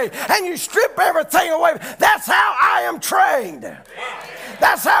breath away and you strip everything away. That's how I am trained.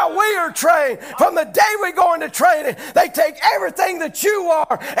 That's how we are trained. From the day we go into training, they take everything that you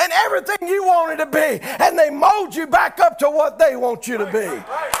are and everything you wanted to be, and they mold you back up to what they want you to be.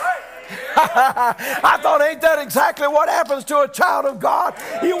 I thought, ain't that exactly what happens to a child of God?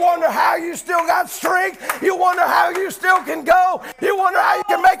 You wonder how you still got strength. You wonder how you still can go. You wonder how you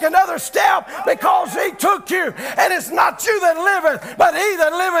can make another step, because he took you. And it's not you that liveth, but he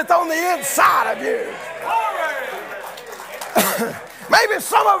that liveth on the inside of you. Maybe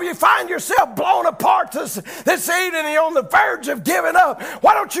some of you find yourself blown apart this evening and you're on the verge of giving up.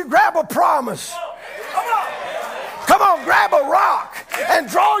 Why don't you grab a promise? Come on, grab a rock and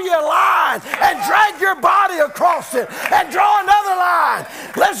draw you a line and drag your body across it and draw another line.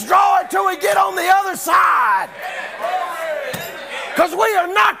 Let's draw it till we get on the other side. Because we are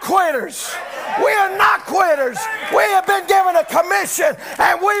not quitters. We are not quitters. We have been given a commission,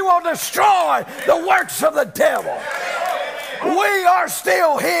 and we will destroy the works of the devil. We are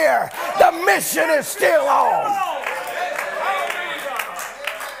still here. The mission is still on.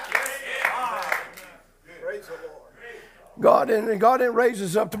 God didn't raise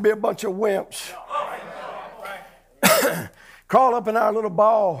us up to be a bunch of wimps. Crawl up in our little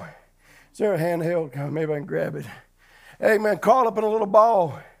ball. Is there a handheld? Maybe I can grab it. Amen. Crawl up in a little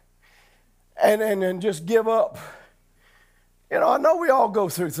ball and just give up. You know, I know we all go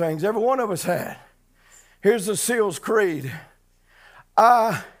through things. Every one of us had. Here's the SEAL's creed.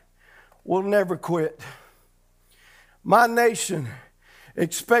 I will never quit. My nation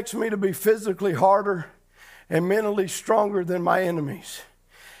expects me to be physically harder and mentally stronger than my enemies.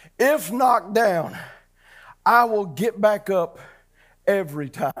 If knocked down, I will get back up every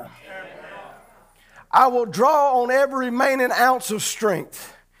time. I will draw on every remaining ounce of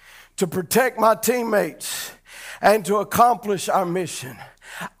strength to protect my teammates and to accomplish our mission.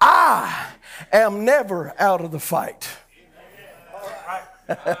 I am never out of the fight.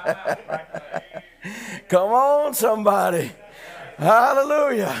 Come on, somebody.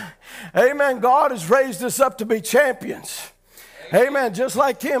 Hallelujah. Amen. God has raised us up to be champions. Amen. Just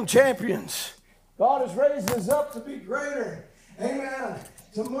like him, champions. God has raised us up to be greater. Amen.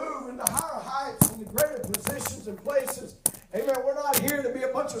 To move into higher heights and to greater positions and places. Amen. We're not here to be a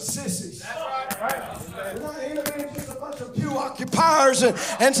bunch of sissies. That's right. We're not here to be just a bunch of pew occupiers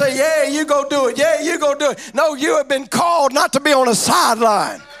and say, yeah, you go do it. Yeah, you go do it. No, you have been called not to be on a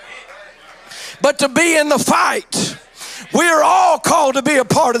sideline, but to be in the fight. We are all called to be a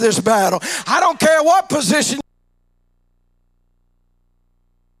part of this battle. I don't care what position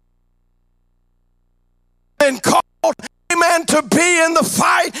you've been called, amen, to be in the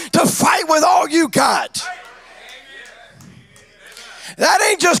fight, to fight with all you got. That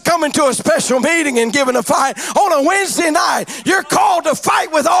ain't just coming to a special meeting and giving a fight. On a Wednesday night, you're called to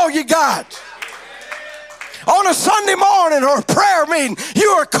fight with all you got. On a Sunday morning or a prayer meeting, you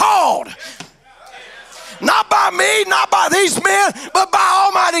are called. Not by me, not by these men, but by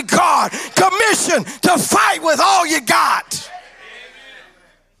Almighty God. Commissioned to fight with all you got.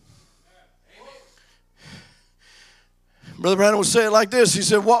 Brother Brandon would say it like this. He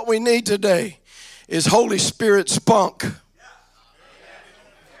said, what we need today is Holy Spirit spunk.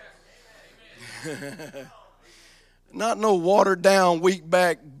 Not no watered down, weak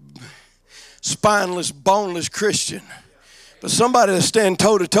back, spineless, boneless Christian. But somebody to stand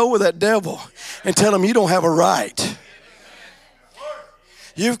toe to toe with that devil and tell him you don't have a right.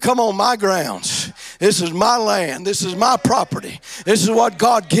 You've come on my grounds. This is my land. This is my property. This is what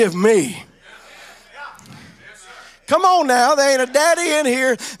God give me. Come on now, there ain't a daddy in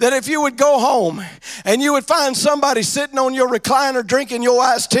here that if you would go home and you would find somebody sitting on your recliner drinking your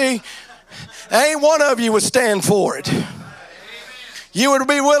iced tea, ain't one of you would stand for it. You would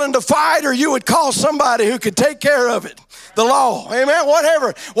be willing to fight, or you would call somebody who could take care of it. The law, amen,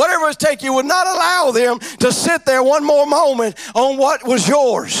 whatever it take, you would not allow them to sit there one more moment on what was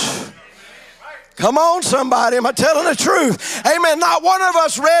yours. Come on, somebody, am I telling the truth? Amen, not one of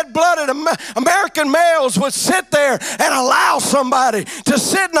us red-blooded American males would sit there and allow somebody to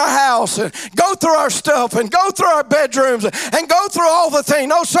sit in our house and go through our stuff and go through our bedrooms and go through all the things.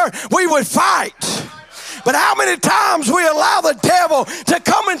 No, sir, we would fight. But how many times we allow the devil to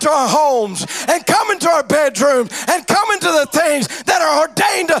come into our homes and come into our bedrooms and come into the things that are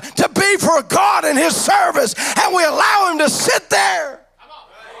ordained to be for God and his service, and we allow him to sit there.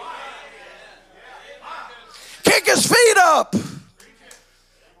 Kick his feet up.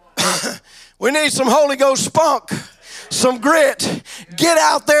 We need some Holy Ghost spunk, some grit. Get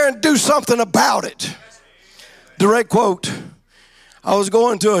out there and do something about it. Direct quote. I was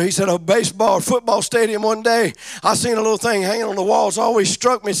going to, he said, a baseball or football stadium one day. I seen a little thing hanging on the walls. Always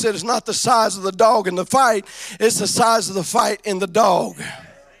struck me. Said it's not the size of the dog in the fight. It's the size of the fight in the dog.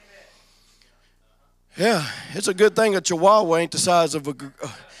 Yeah, it's a good thing a Chihuahua ain't the size of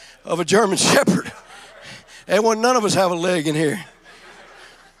a German Shepherd. And when none of us have a leg in here.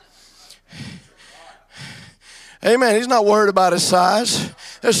 Amen. He's not worried about his size.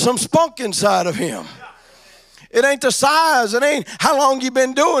 There's some spunk inside of him. It ain't the size. It ain't how long you've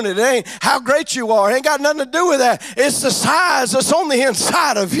been doing it. It ain't how great you are. It ain't got nothing to do with that. It's the size that's on the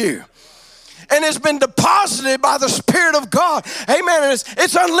inside of you. And it's been deposited by the Spirit of God. Amen. And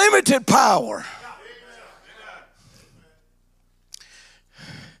it's unlimited power.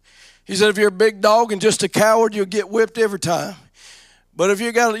 He said if you're a big dog and just a coward, you'll get whipped every time. But if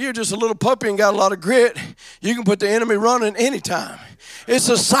you're just a little puppy and got a lot of grit, you can put the enemy running anytime. It's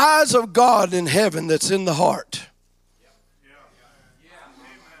the size of God in heaven that's in the heart.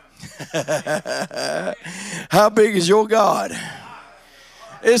 How big is your God?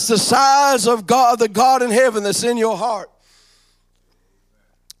 It's the size of God, the God in heaven that's in your heart.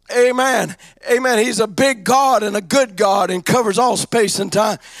 Amen. Amen. He's a big God and a good God and covers all space and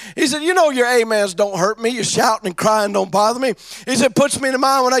time. He said, you know, your amens don't hurt me. Your shouting and crying don't bother me. He said, puts me to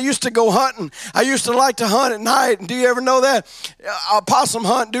mind when I used to go hunting. I used to like to hunt at night. And do you ever know that? A possum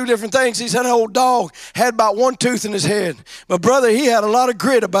hunt, do different things. He said, an old dog had about one tooth in his head. But brother, he had a lot of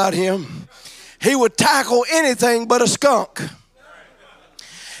grit about him. He would tackle anything but a skunk.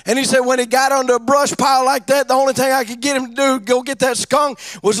 And he said when he got under a brush pile like that, the only thing I could get him to do, go get that skunk,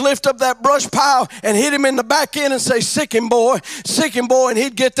 was lift up that brush pile and hit him in the back end and say, sick him, boy, and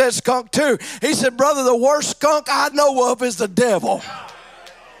he'd get that skunk too. He said, brother, the worst skunk I know of is the devil.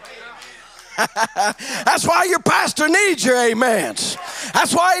 That's why your pastor needs your amens.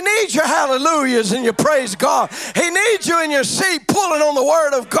 That's why he needs your hallelujahs and your praise God. He needs you in your seat pulling on the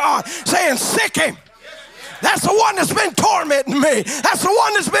word of God, saying, sick him. That's the one that's been tormenting me. That's the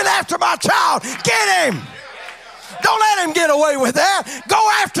one that's been after my child. Get him. Don't let him get away with that. Go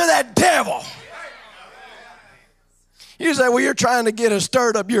after that devil. You say, well, you're trying to get us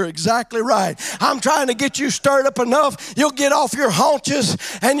stirred up. You're exactly right. I'm trying to get you stirred up enough, you'll get off your haunches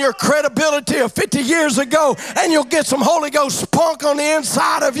and your credibility of 50 years ago, and you'll get some Holy Ghost spunk on the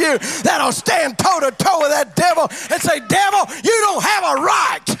inside of you that'll stand toe-to-toe with that devil and say, devil, you don't have a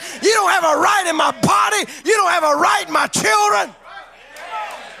right. You don't have a right in my body. You don't have a right in my children.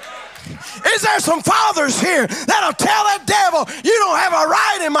 Is there some fathers here that'll tell that devil, you don't have a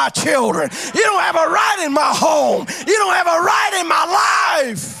right in my children. You don't have a right in my home. You don't have a right in my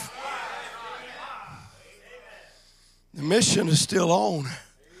life. The mission is still on.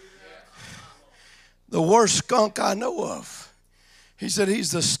 The worst skunk I know of. He said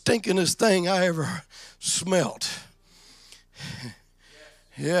he's the stinkingest thing I ever smelt.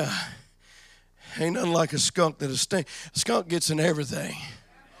 Yeah. Ain't nothing like a skunk that'll stink. A skunk gets in everything.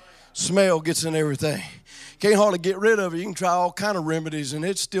 Smell gets in everything. Can't hardly get rid of it. You can try all kind of remedies and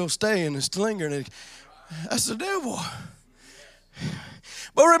it's still staying, it's lingering. That's the devil.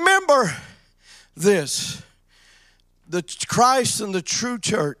 But remember this. The Christ and the true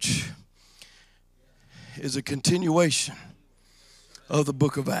church is a continuation of the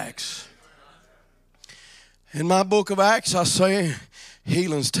book of Acts. In my book of Acts, I say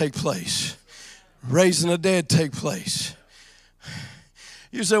healings take place. Raising the dead take place.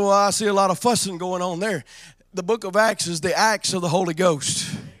 You say, well, I see a lot of fussing going on there. The book of Acts is the acts of the Holy Ghost.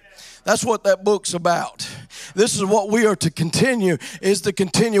 That's what that book's about. This is what we are to continue, is the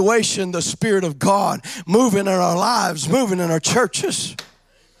continuation, the Spirit of God moving in our lives, moving in our churches.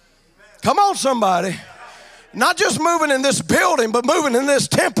 Come on, somebody. Not just moving in this building, but moving in this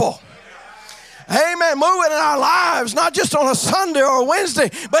temple. Amen. Moving in our lives, not just on a Sunday or a Wednesday,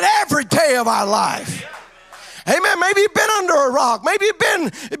 but every day of our life. Amen. Maybe you've been under a rock. Maybe you've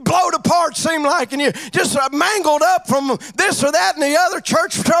been blowed apart, seem like, and you just mangled up from this or that and the other,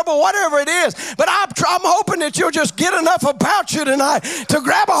 church trouble, whatever it is. But I'm hoping that you'll just get enough about you tonight to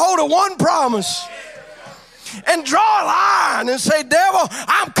grab a hold of one promise and draw a line and say, devil,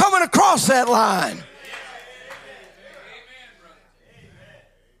 I'm coming across that line.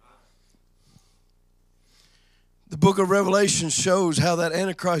 The book of Revelation shows how that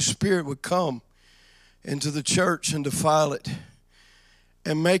Antichrist spirit would come into the church and defile it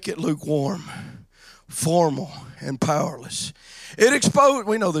and make it lukewarm, formal, and powerless.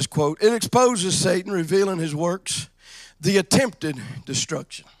 We know this quote, it exposes Satan, revealing his works, the attempted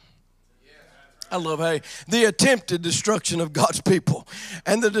destruction. I love the attempted destruction of God's people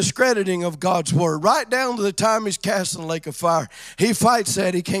and the discrediting of God's word, right down to the time he's cast in the lake of fire. He fights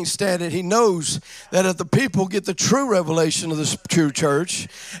that. He can't stand it. He knows that if the people get the true revelation of the true church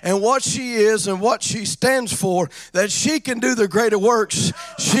and what she is and what she stands for, that she can do the greater works,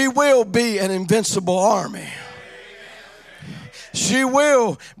 she will be an invincible army. She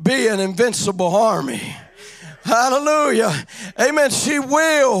will be an invincible army. Hallelujah. Amen. She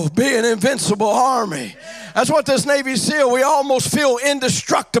will be an invincible army. That's what this Navy SEAL, we almost feel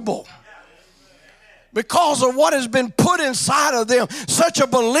indestructible because of what has been put inside of them. Such a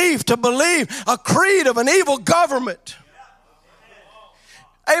belief, to believe a creed of an evil government.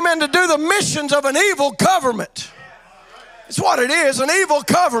 Amen. To do the missions of an evil government. It's what it is, an evil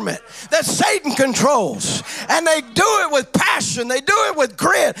government that Satan controls. And they do it with passion. They do it with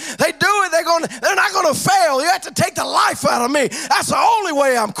grit. They do it, they're not going to fail. You have to take the life out of me. That's the only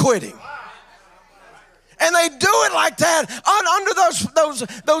way I'm quitting. And they do it like that under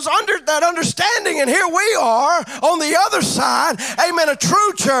that understanding. And here we are on the other side. Amen. A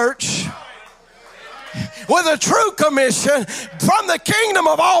true church with a true commission from the kingdom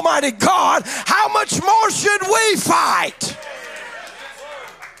of Almighty God. How much more should we fight?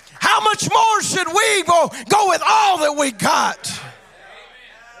 How much more should we go with all that we got?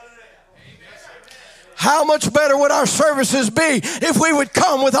 How much better would our services be if we would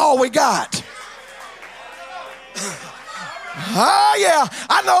come with all we got? Oh, yeah,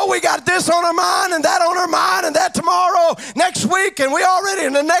 I know we got this on our mind and that on our mind and that tomorrow, next week, and we already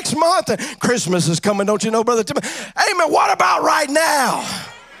in the next month. And Christmas is coming, don't you know, Brother Tim? Amen. What about right now?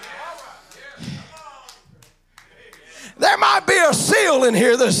 There might be a seal in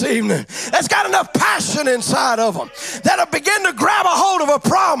here this evening that's got enough passion inside of them that'll begin to grab a hold of a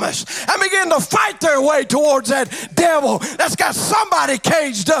promise and begin to fight their way towards that devil that's got somebody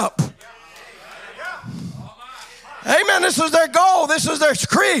caged up. Amen. This is their goal. This is their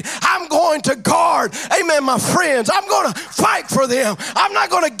creed. I'm going to guard, amen, my friends. I'm going to fight for them. I'm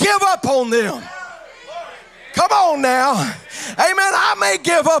not going to give up on them. Come on now. Amen. I may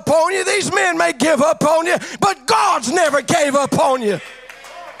give up on you. These men may give up on you, but God's never gave up on you.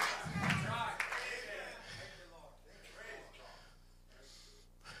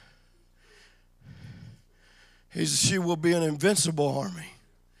 She will be an invincible army.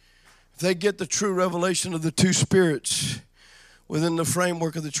 If they get the true revelation of the two spirits within the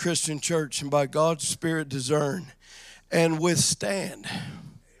framework of the Christian church and by God's Spirit discern and withstand.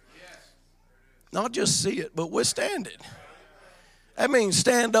 Not just see it, but withstand it. That means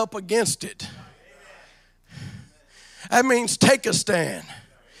stand up against it. That means take a stand.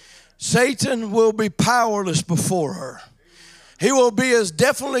 Satan will be powerless before her. He will be as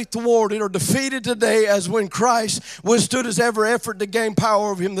definitely thwarted or defeated today as when Christ withstood his every effort to gain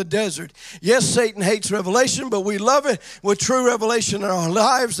power over him in the desert. Yes, Satan hates revelation, but we love it with true revelation in our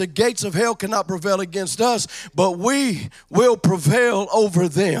lives. The gates of hell cannot prevail against us, but we will prevail over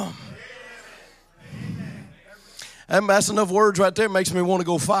them. And that's enough words right there. Makes me want to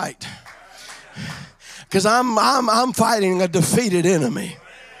go fight. Because I'm fighting a defeated enemy.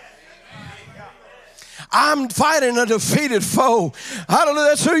 I'm fighting a defeated foe. Hallelujah.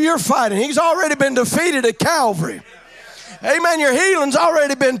 That's who you're fighting. He's already been defeated at Calvary. Amen. Your healing's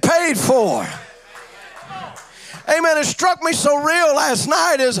already been paid for. Amen. It struck me so real last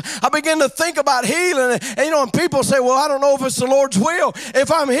night as I began to think about healing. And people say, well, I don't know if it's the Lord's will. If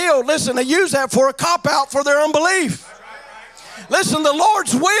I'm healed, listen, they use that for a cop-out for their unbelief. Listen, the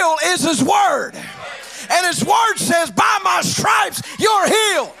Lord's will is his word. And his word says, by my stripes, you're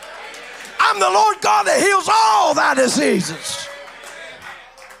healed. I'm the Lord God that heals all thy diseases.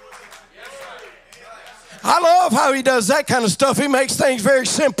 I love how he does that kind of stuff. He makes things very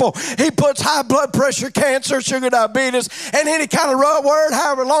simple. He puts high blood pressure, cancer, sugar diabetes, and any kind of word,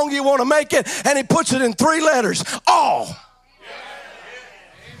 however long you want to make it, and he puts it in 3 letters. All.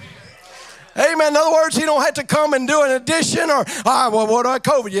 Amen. In other words, he don't have to come and do an addition or, well, what do I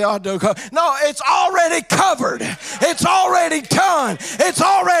COVID? Yeah, I do COVID. No, it's already covered. It's already done. It's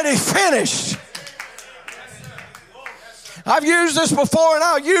already finished. I've used this before and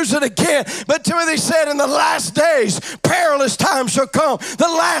I'll use it again. But Timothy said in the last days, perilous times shall come. The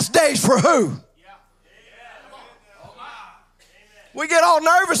last days for who? We get all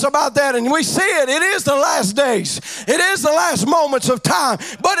nervous about that and we see it. It is the last days. It is the last moments of time.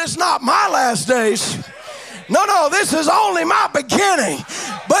 But it's not my last days. No, this is only my beginning.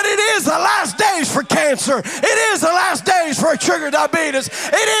 But it is the last days for cancer. It is the last days for sugar diabetes.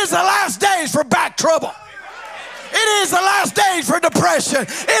 It is the last days for back trouble. It is the last days for depression.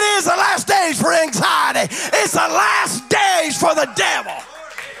 It is the last days for anxiety. It's the last days for the devil.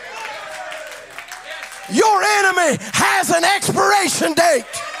 Your enemy has an expiration date.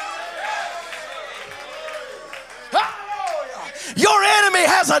 Your enemy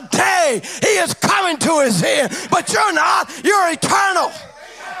has a day. He is coming to his end. But you're not. You're eternal.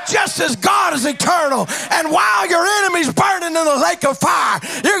 Just as God is eternal. And while your enemy's burning in the lake of fire,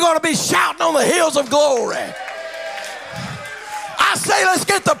 you're going to be shouting on the hills of glory. I say, let's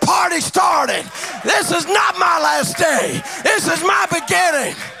get the party started. This is not my last day. This is my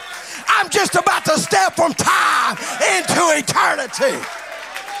beginning. I'm just about to step from time into eternity.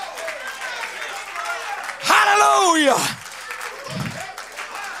 Hallelujah.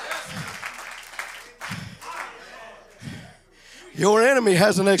 Your enemy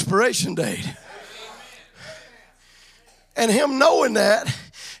has an expiration date. And him knowing that,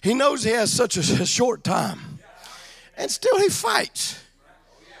 he knows he has such a short time. And still he fights.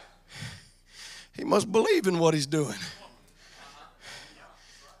 He must believe in what he's doing.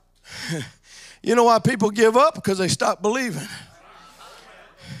 You know why people give up? Because they stop believing.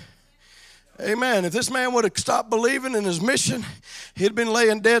 Amen. If this man would have stopped believing in his mission, he'd been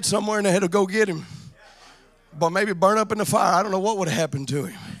laying dead somewhere and they had to go get him. But maybe burn up in the fire. I don't know what would have happened to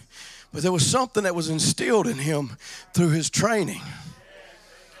him. But there was something that was instilled in him through his training,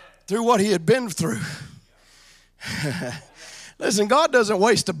 through what he had been through. Listen, God doesn't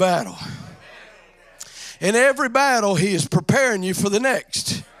waste a battle. In every battle, he is preparing you for the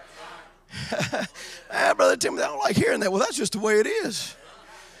next. Brother Timothy, I don't like hearing that. Well, that's just the way it is.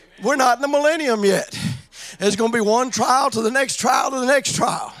 We're not in the millennium yet. There's going to be one trial to the next trial to the next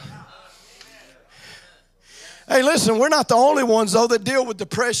trial. Hey, listen, we're not the only ones, though, that deal with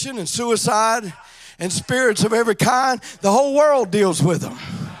depression and suicide and spirits of every kind. The whole world deals with them.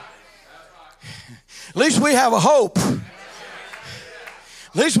 At least we have a hope.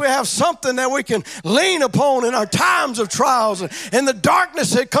 At least we have something that we can lean upon in our times of trials and in the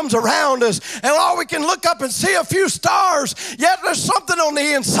darkness that comes around us. And all we can look up and see a few stars, yet there's something on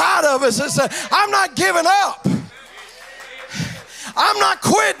the inside of us that says, I'm not giving up. I'm not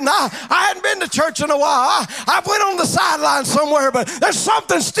quitting. I hadn't been to church in a while. I went on the sideline somewhere, but there's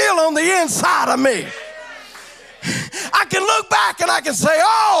something still on the inside of me. I can look back and I can say,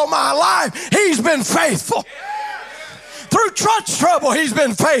 all my life, he's been faithful. Through church trouble, he's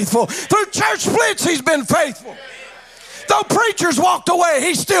been faithful. Through church splits, he's been faithful. Though preachers walked away,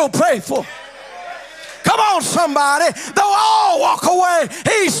 he's still faithful. Come on, somebody. Though all walk away,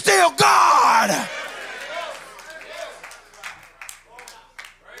 he's still God.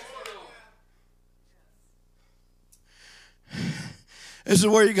 This is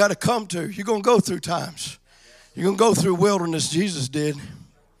where you got to come to. You're going to go through times. You're going to go through wilderness. Jesus did.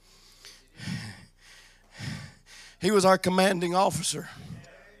 He was our commanding officer.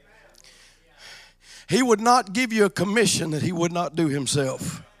 He would not give you a commission that he would not do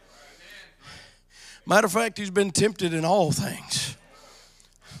himself. Matter of fact, he's been tempted in all things.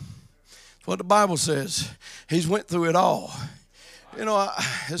 That's what the Bible says. He's went through it all. You know,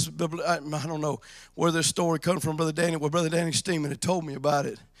 I don't know where this story comes from, Brother Danny. Well, Brother Danny Steeman had told me about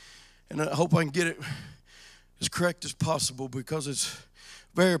it. And I hope I can get it as correct as possible because it's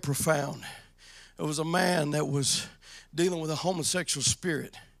very profound. It was a man that was dealing with a homosexual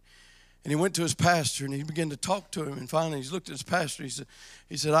spirit. And he went to his pastor and he began to talk to him. And finally, he looked at his pastor.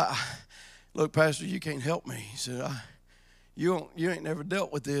 He said, look, Pastor, you can't help me. He said, you ain't never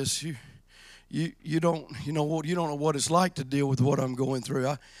dealt with this. You don't know what it's like to deal with what I'm going through.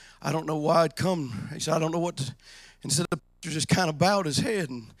 I don't know why I'd come. He said, I don't know what to. And so the pastor just kind of bowed his head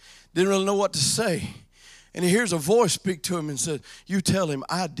and didn't really know what to say. And he hears a voice speak to him and said, you tell him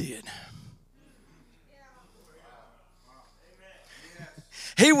I did.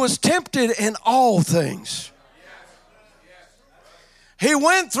 He was tempted in all things. He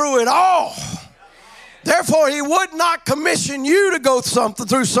went through it all. Therefore, he would not commission you to go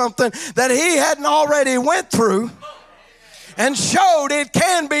through something that he hadn't already went through and showed it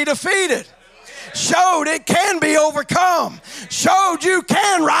can be defeated, showed it can be overcome, showed you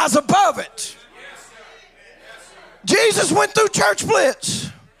can rise above it. Jesus went through church splits.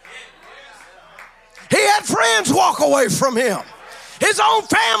 He had friends walk away from him. His own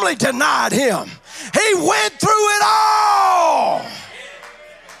family denied him. He went through it all.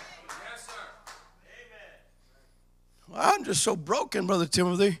 I'm just so broken, Brother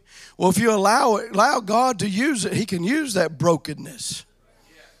Timothy. Well, if you allow God to use it, he can use that brokenness.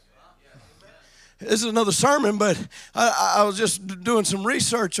 This is another sermon, but I was just doing some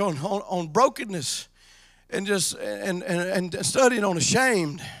research on brokenness and studying on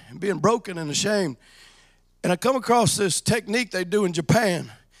ashamed and being broken and ashamed. And I come across this technique they do in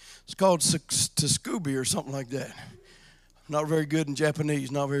Japan. It's called Tsukubi or something like that. I'm not very good in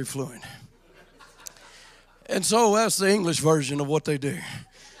Japanese, not very fluent. And so that's the English version of what they do.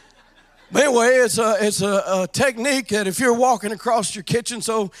 But anyway, it's a technique that if you're walking across your kitchen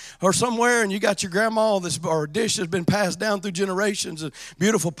or somewhere and you got your grandma or a dish that's been passed down through generations of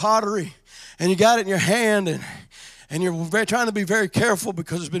beautiful pottery, and you got it in your hand and you're trying to be very careful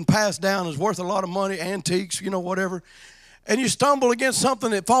because it's been passed down, it's worth a lot of money, antiques, whatever. And you stumble against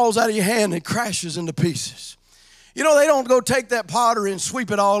something that falls out of your hand and crashes into pieces. They don't go take that pottery and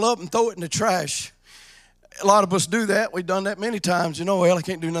sweep it all up and throw it in the trash. A lot of us do that. We've done that many times. Well, I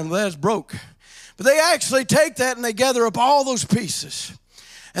can't do none of that. It's broke. But they actually take that and they gather up all those pieces.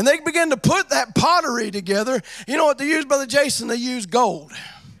 And they begin to put that pottery together. You know what they use, Brother Jason? They use gold.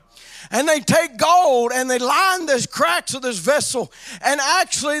 And they take gold and they line the cracks of this vessel. And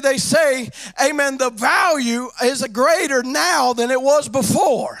actually they say, amen, the value is greater now than it was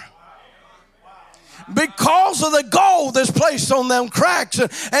before. Because of the gold that's placed on them cracks.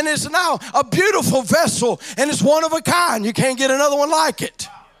 And it's now a beautiful vessel. And it's one of a kind. You can't get another one like it.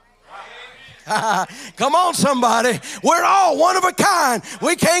 Come on, somebody. We're all one of a kind.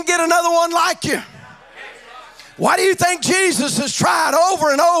 We can't get another one like you. Why do you think Jesus has tried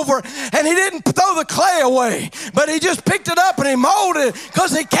over and over and he didn't throw the clay away, but he just picked it up and he molded it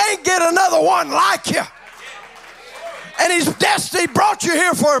because he can't get another one like you? And His destiny brought you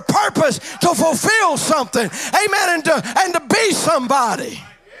here for a purpose to fulfill something. Amen. And to be somebody.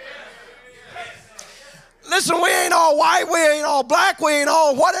 Listen, we ain't all white, we ain't all black, we ain't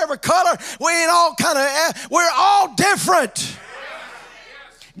all whatever color, we ain't all we're all different.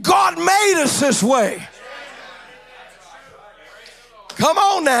 God made us this way. Come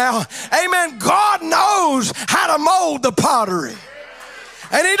on now. Amen. God knows how to mold the pottery.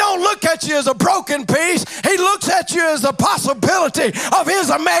 And He don't look at you as a broken piece. He looks at you as the possibility of His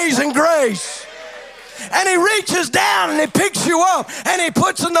amazing grace. And He reaches down and He picks you up and He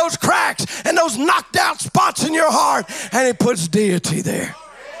puts in those cracks and those knocked out spots in your heart and He puts deity there.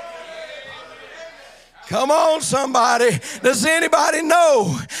 Come on, somebody. Does anybody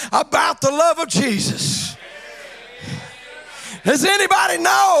know about the love of Jesus? Does anybody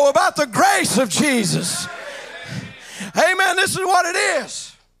know about the grace of Jesus? Amen. This is what it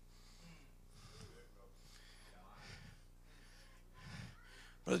is.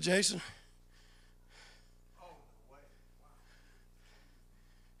 Brother Jason,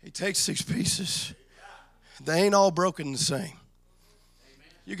 he takes 6 pieces. They ain't all broken the same.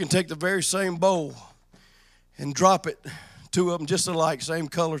 You can take the very same bowl and drop it, 2 of them just alike, same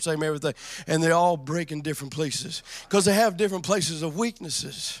color, same everything, and they all break in different places because they have different places of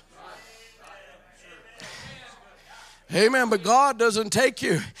weaknesses. Amen. But God doesn't take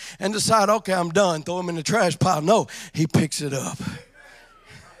you and decide, okay, I'm done, throw them in the trash pile. No, He picks it up.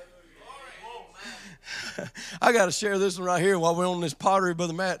 I got to share this one right here while we're on this pottery.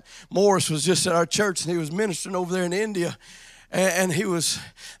 Brother Matt Morris was just at our church, and he was ministering over there in India. And they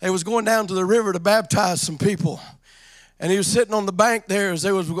was going down to the river to baptize some people. And he was sitting on the bank there as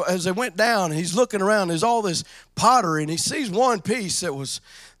they went down, and he's looking around. There's all this pottery, and he sees one piece that was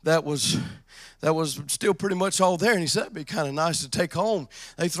still pretty much all there. And he said, that'd be kind of nice to take home.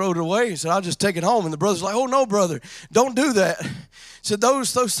 They throw it away. He said, I'll just take it home. And the brother's like, oh, no, brother, don't do that. He said,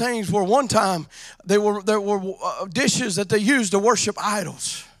 those things were one time, there were dishes that they used to worship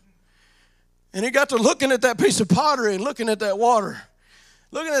idols. And he got to looking at that piece of pottery and looking at that water.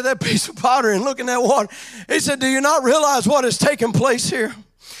 Looking at that piece of pottery and looking at that water. He said, do you not realize what is taking place here?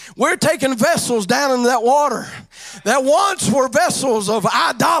 We're taking vessels down in that water that once were vessels of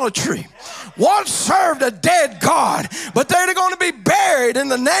idolatry, once served a dead God, but they're going to be buried in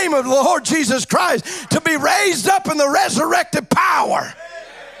the name of the Lord Jesus Christ to be raised up in the resurrected power.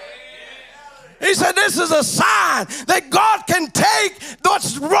 He said this is a sign that God can take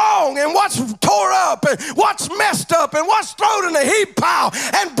what's wrong and what's tore up and what's messed up and what's thrown in the heap pile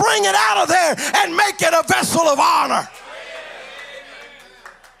and bring it out of there and make it a vessel of honor.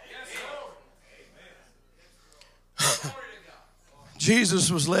 Jesus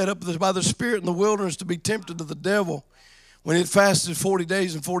was led up by the Spirit in the wilderness to be tempted of the devil when he had fasted 40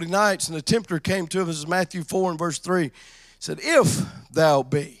 days and 40 nights. And the tempter came to him, this is Matthew 4 and verse 3. He said, if thou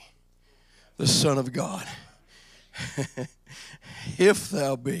be the Son of God, if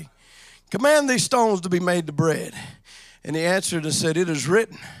thou be, command these stones to be made to bread. And he answered and said, it is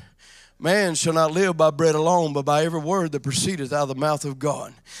written, man shall not live by bread alone, but by every word that proceedeth out of the mouth of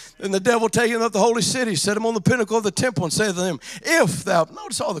God. Then the devil taking up the holy city, set him on the pinnacle of the temple, and said to them, if thou,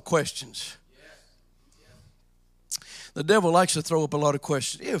 notice all the questions. The devil likes to throw up a lot of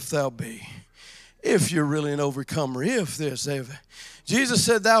questions. If thou be, if you're really an overcomer, if this, if. Jesus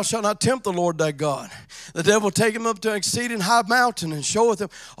said, thou shalt not tempt the Lord thy God. The devil take him up to an exceeding high mountain and showeth him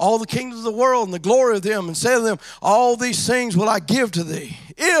all the kingdoms of the world and the glory of them, and saith to them, all these things will I give to thee,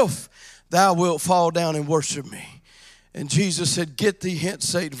 if thou wilt fall down and worship me. And Jesus said, get thee hence,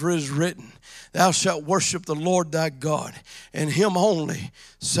 Satan, for it is written, thou shalt worship the Lord thy God, and him only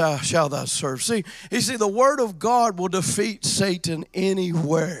shalt thou serve. See, you see, the word of God will defeat Satan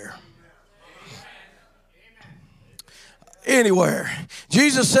anywhere. Anywhere.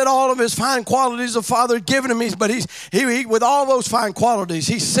 Jesus said all of his fine qualities the Father had given him, but he with all those fine qualities,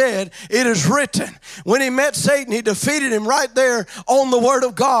 he said, it is written. When he met Satan, he defeated him right there on the Word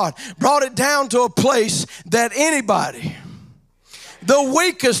of God, brought it down to a place that anybody, the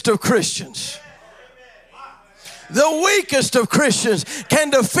weakest of Christians, can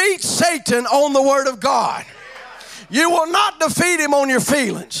defeat Satan on the Word of God. You will not defeat him on your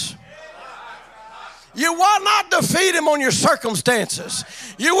feelings. You will not defeat him on your circumstances.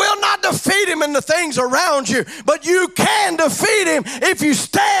 You will not defeat him in the things around you, but you can defeat him if you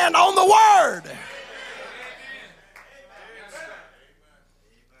stand on the Word.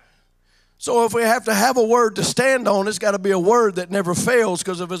 So if we have to have a word to stand on, it's got to be a word that never fails,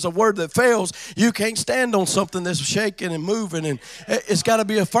 because if it's a word that fails, you can't stand on something that's shaking and moving, and it's got to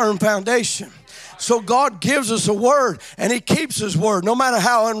be a firm foundation. So God gives us a word, and He keeps His word. No matter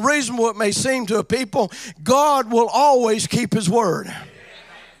how unreasonable it may seem to a people, God will always keep His word.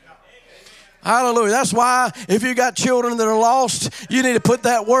 Hallelujah. That's why if you got children that are lost, you need to put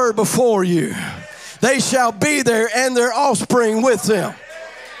that word before you. They shall be there and their offspring with them.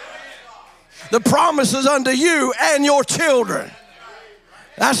 The promise is unto you and your children.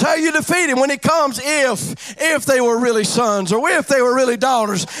 That's how you defeat him when he comes. If they were really sons, or if they were really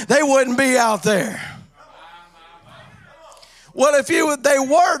daughters, they wouldn't be out there. Well, if they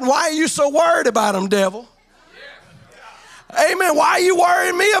weren't, why are you so worried about them, devil? Amen. Why are you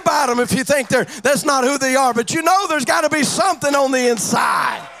worrying me about them if you think that's not who they are? But you know there's got to be something on the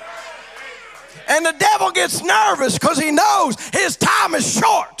inside. And the devil gets nervous because he knows his time is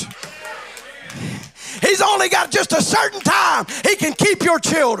short. He's only got just a certain time he can keep your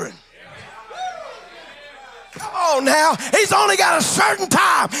children. Come on now. He's only got a certain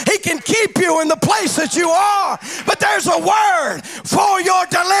time he can keep you in the place that you are. But there's a word for your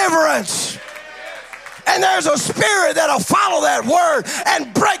deliverance. And there's a spirit that'll follow that word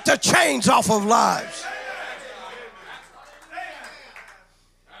and break the chains off of lives.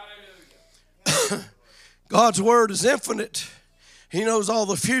 God's word is infinite. He knows all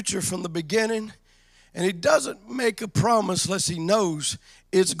the future from the beginning. And he doesn't make a promise unless he knows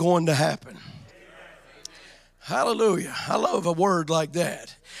it's going to happen. Hallelujah. I love a word like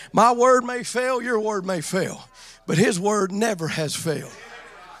that. My word may fail, your word may fail, but his word never has failed.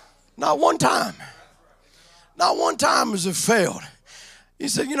 Not one time. Not one time has it failed. He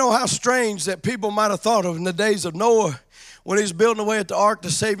said, you know how strange that people might have thought of in the days of Noah when he was building away at the ark to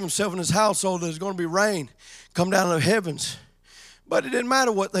save himself and his household, there's going to be rain come down to the heavens. But it didn't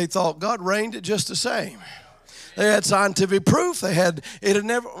matter what they thought. God rained it just the same. They had scientific proof. It had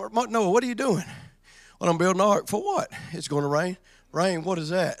never. Noah, what are you doing? Well, I'm building an ark. For what? It's going to rain. Rain, what is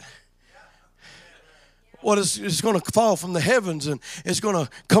that? What is it's going to fall from the heavens, and it's going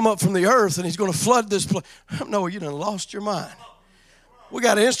to come up from the earth, and he's going to flood this place. Noah, you done lost your mind. We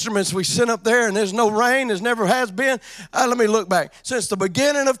got instruments we sent up there, and there's no rain. There's never has been. Let me look back. Since the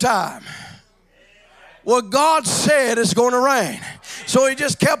beginning of time, what God said is going to rain. So he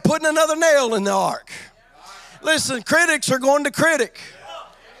just kept putting another nail in the ark. Listen, critics are going to critic.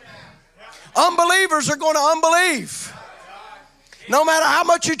 Unbelievers are going to unbelieve. No matter how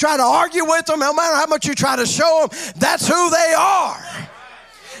much you try to argue with them, no matter how much you try to show them, that's who they are.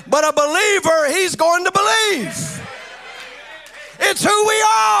 But a believer, he's going to believe. It's who we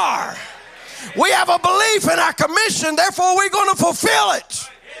are. We have a belief in our commission, therefore we're going to fulfill it.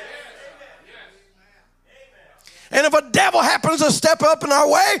 And if a devil happens to step up in our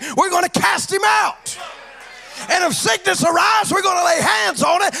way, we're going to cast him out. And if sickness arrives, we're going to lay hands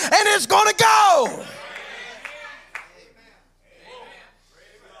on it, and it's going to go.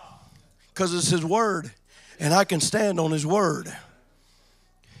 Because it's his word, and I can stand on his word.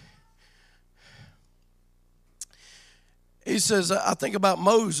 He says, I think about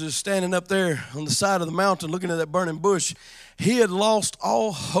Moses standing up there on the side of the mountain looking at that burning bush. He had lost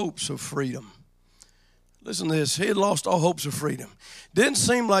all hopes of freedom. Listen to this. He had lost all hopes of freedom. Didn't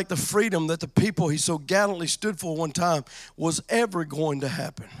seem like the freedom that the people he so gallantly stood for one time was ever going to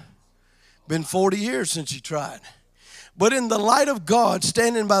happen. Been 40 years since he tried. But in the light of God,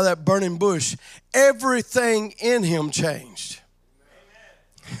 standing by that burning bush, everything in him changed.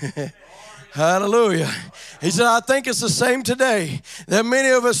 Hallelujah. He said, I think it's the same today, that many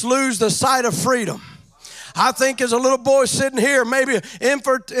of us lose the sight of freedom. I think as a little boy sitting here, maybe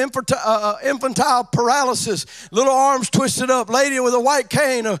infantile paralysis, little arms twisted up, lady with a white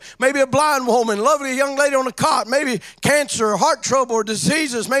cane, or maybe a blind woman, lovely young lady on a cot, maybe cancer or heart trouble or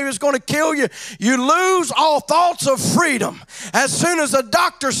diseases, maybe it's going to kill you. You lose all thoughts of freedom as soon as the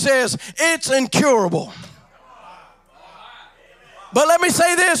doctor says it's incurable. But let me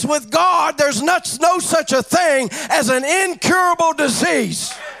say this, with God, there's no such a thing as an incurable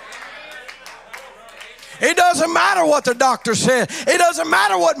disease. It doesn't matter what the doctor said. It doesn't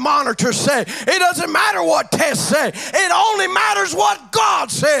matter what monitors say. It doesn't matter what tests say. It only matters what God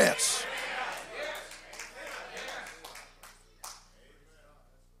says.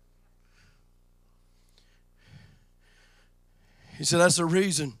 He said, that's the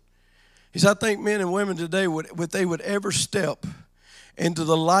reason. He said, I think men and women today would ever step into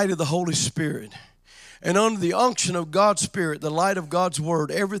the light of the Holy Spirit and under the unction of God's Spirit, the light of God's Word,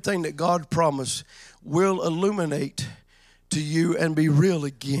 everything that God promised will illuminate to you and be real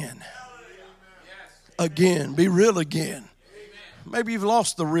again. Again, be real again. Maybe you've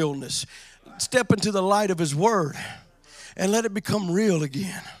lost the realness. Step into the light of His Word and let it become real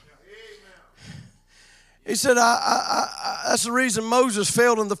again. He said, that's the reason Moses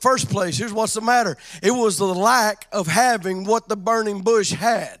failed in the first place. Here's what's the matter. It was the lack of having what the burning bush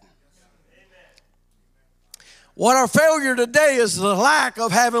had. What our failure today is the lack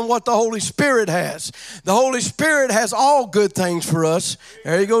of having what the Holy Spirit has. The Holy Spirit has all good things for us.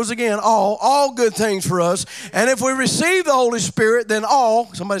 There he goes again, all good things for us. And if we receive the Holy Spirit, then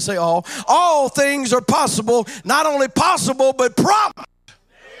somebody say all things are possible. Not only possible, but promised.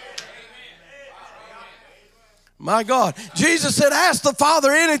 My God. Jesus said, ask the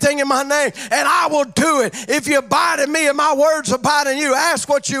Father anything in my name, and I will do it. If you abide in me and my words abide in you, ask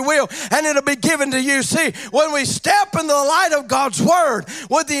what you will, and it'll be given to you. See, when we step into the light of God's Word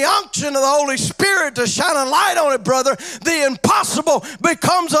with the unction of the Holy Spirit to shine a light on it, brother, the impossible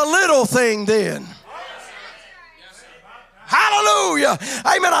becomes a little thing then. Hallelujah.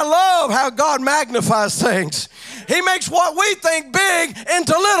 Amen. I love how God magnifies things. He makes what we think big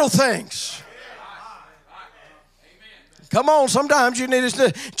into little things. Come on, sometimes you need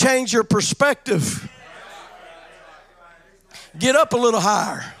to change your perspective. Get up a little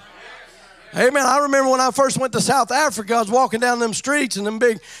higher. Amen. I remember when I first went to South Africa, I was walking down them streets and them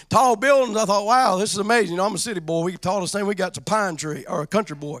big, tall buildings. I thought, wow, this is amazing. You know, I'm a city boy. The tallest thing we got is a pine tree, or a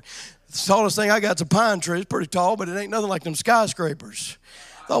country boy. The tallest thing I got is a pine tree. It's pretty tall, but it ain't nothing like them skyscrapers.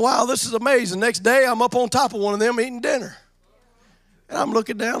 I thought, wow, this is amazing. Next day, I'm up on top of one of them eating dinner. And I'm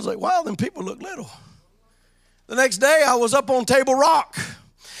looking down, I was like, wow, them people look little. The next day, I was up on Table Rock,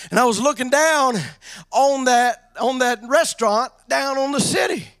 and I was looking down on that restaurant down on the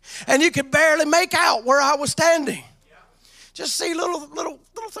city, and you could barely make out where I was standing. Just see little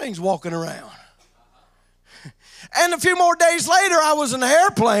things walking around. And a few more days later, I was in an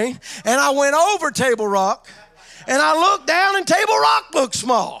airplane, and I went over Table Rock, and I looked down, and Table Rock looked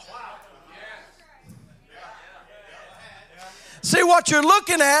small. See, what you're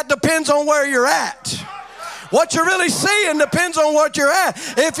looking at depends on where you're at. What you're really seeing depends on what you're at.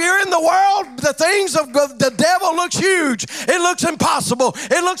 If you're in the world, the things of the devil looks huge. It looks impossible.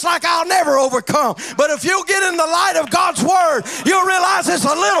 It looks like I'll never overcome. But if you'll get in the light of God's Word, you'll realize it's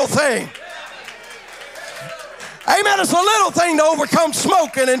a little thing. Amen. It's a little thing to overcome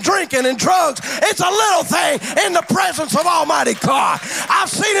smoking and drinking and drugs. It's a little thing in the presence of Almighty God. I've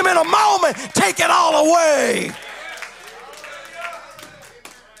seen Him in a moment take it all away.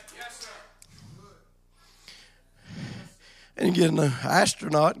 And you get an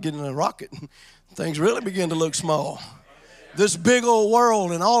astronaut, get in a rocket, and things really begin to look small. This big old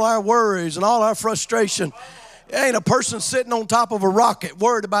world and all our worries and all our frustration, there ain't a person sitting on top of a rocket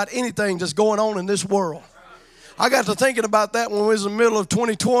worried about anything that's going on in this world. I got to thinking about that when we was in the middle of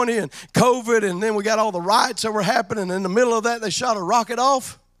 2020 and COVID, and then we got all the riots that were happening. In the middle of that, they shot a rocket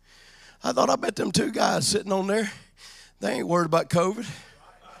off. I thought, I bet them two guys sitting on there, they ain't worried about COVID.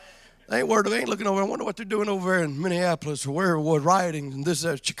 They ain't worried. They ain't looking over. I wonder what they're doing over there in Minneapolis or wherever it was, rioting, and this,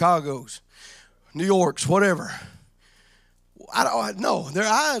 Chicago's, New York's, whatever. I don't know. Their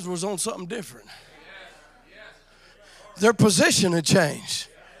eyes was on something different. Their position had changed.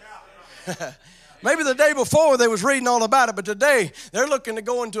 Maybe the day before they was reading all about it, but today they're looking to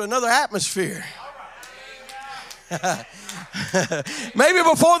go into another atmosphere. Maybe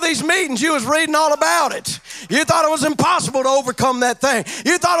before these meetings you was reading all about it. You thought it was impossible to overcome that thing.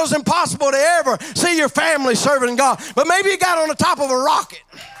 You thought it was impossible to ever see your family serving God. But maybe you got on the top of a rocket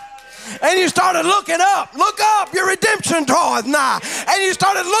and you started looking up. Look up, your redemption draweth nigh. And you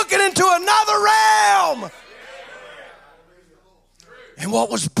started looking into another realm. And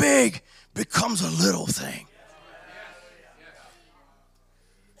what was big becomes a little thing.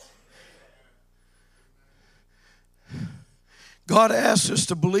 God asks us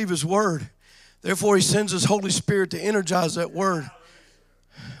to believe His Word. Therefore, He sends His Holy Spirit to energize that Word.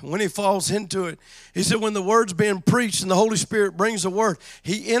 When He falls into it, He said when the Word's being preached and the Holy Spirit brings the Word,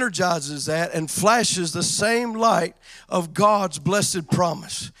 He energizes that and flashes the same light of God's blessed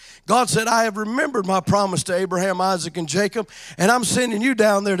promise. God said, I have remembered my promise to Abraham, Isaac, and Jacob, and I'm sending you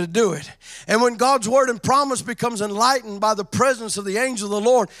down there to do it. And when God's Word and promise becomes enlightened by the presence of the angel of the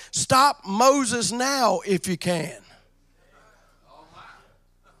Lord, stop Moses now if you can.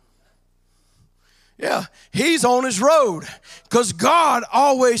 Yeah, he's on his road because God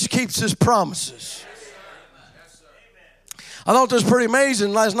always keeps His promises. I thought this was pretty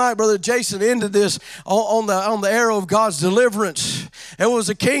amazing. Last night, Brother Jason ended this on the arrow of God's deliverance. It was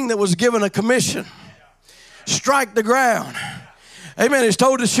a king that was given a commission. Strike the ground. Amen. He was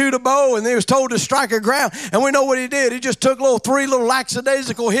told to shoot a bow, and he was told to strike a ground. And we know what he did. He just took three little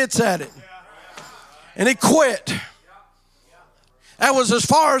lackadaisical hits at it. And he quit. That was as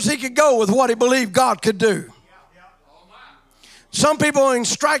far as he could go with what he believed God could do. Some people can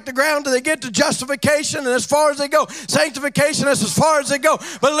strike the ground till they get to justification, and as far as they go. Sanctification, that's as far as they go.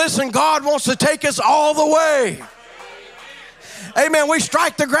 But listen, God wants to take us all the way. Amen. We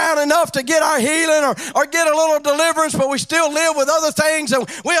strike the ground enough to get our healing or get a little deliverance, but we still live with other things, and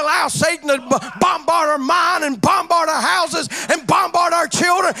we allow Satan to bombard our mind and bombard our houses and bombard our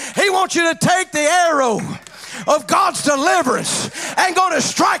children. He wants you to take the arrow of God's deliverance and go to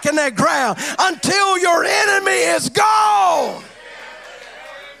striking that ground until your enemy is gone.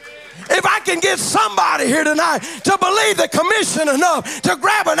 If I can get somebody here tonight to believe the commission enough to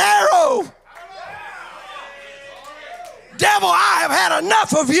grab an arrow. Devil, I have had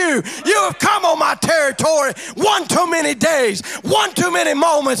enough of you. You have come on my territory one too many days, one too many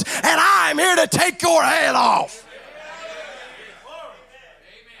moments, and I am here to take your head off.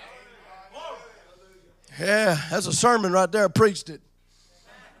 Yeah, that's a sermon right there. I preached it.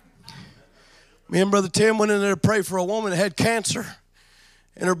 Me and Brother Tim went in there to pray for a woman that had cancer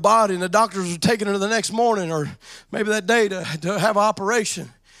in her body, and the doctors were taking her the next morning or maybe that day to have an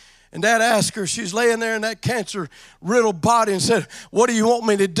operation. And Dad asked her, she's laying there in that cancer-riddled body, and said, what do you want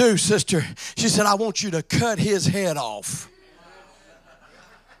me to do, sister? She said, I want you to cut his head off.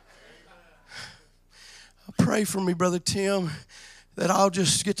 Pray for me, Brother Tim, that I'll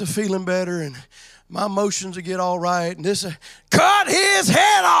just get to feeling better and my emotions will get all right. And this, cut his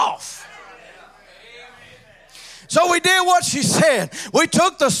head off. So we did what she said. We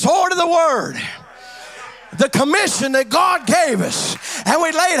took the sword of the word, the commission that God gave us, and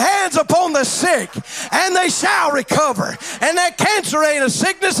we laid hands upon the sick, and they shall recover. And that cancer ain't a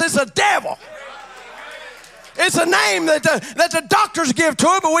sickness, it's a devil. It's a name that the doctors give to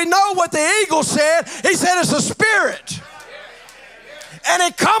it, but we know what the eagle said. He said it's a spirit. And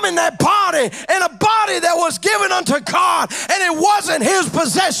it come in that body, in a body that was given unto God, and it wasn't his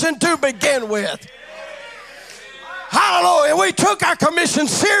possession to begin with. Hallelujah. We took our commission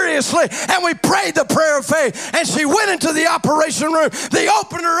seriously and we prayed the prayer of faith. And she went into the operation room. They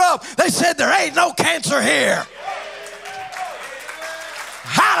opened her up. They said, there ain't no cancer here.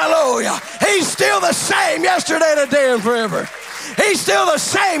 Hallelujah. He's still the same yesterday, today, and forever. He's still the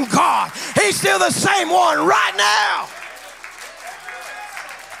same God. He's still the same one right now.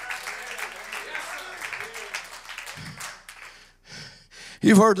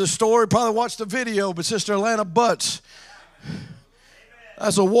 You've heard the story, probably watched the video, but Sister Alana Butts,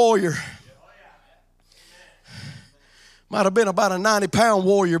 that's a warrior. Might have been about a 90-pound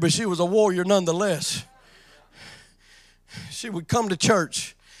warrior, but she was a warrior nonetheless. She would come to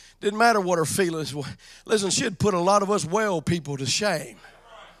church. Didn't matter what her feelings were. Listen, she'd put a lot of us well people to shame.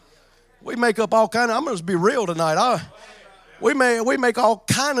 We make up all kind of, I'm going to be real tonight. We make all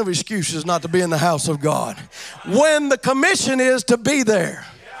kind of excuses not to be in the house of God when the commission is to be there.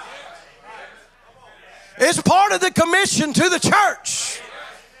 It's part of the commission to the church.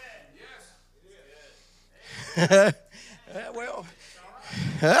 Well,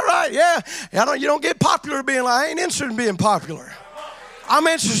 all right, yeah. You don't get popular being like, I ain't interested in being popular. I'm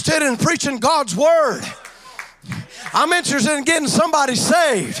interested in preaching God's word. I'm interested in getting somebody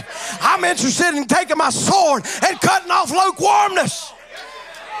saved. I'm interested in taking my sword and cutting off lukewarmness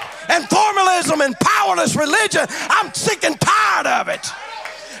and formalism and powerless religion. I'm sick and tired of it.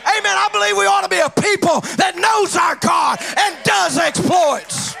 Amen. I believe we ought to be a people that knows our God and does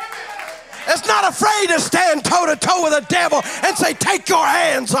exploits. It's not afraid to stand toe-to-toe with the devil and say, take your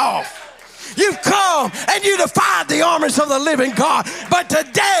hands off. You've come and you defied the armies of the living God, but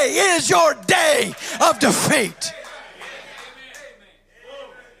today is your day of defeat.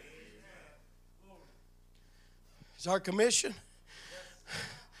 It's our commission.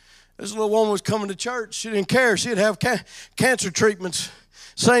 This little woman was coming to church. She didn't care. She'd have cancer treatments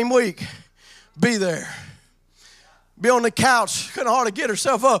same week. Be there. Be on the couch. Couldn't hardly get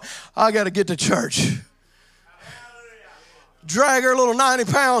herself up. I got to get to church. Drag her little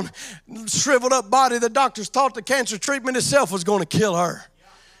 90-pound shriveled up body. The doctors thought the cancer treatment itself was going to kill her.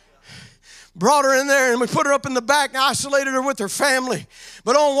 Brought her in there and we put her up in the back and isolated her with her family.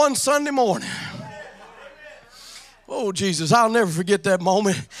 But on one Sunday morning, oh, Jesus, I'll never forget that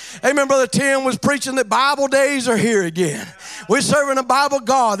moment. Amen. Brother Tim was preaching that Bible days are here again. We're serving a Bible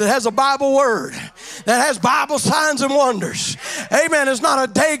God that has a Bible word, that has Bible signs and wonders. Amen. It's not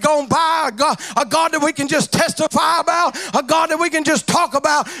a day gone by, a God that we can just testify about, a God that we can just talk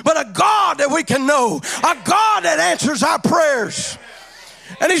about, but a God that we can know, a God that answers our prayers.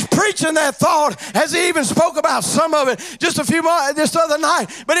 And he's preaching that thought as he even spoke about some of it just this other night.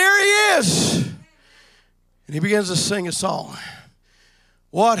 But here he is. And he begins to sing a song.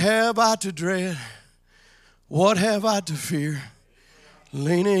 What have I to dread? What have I to fear?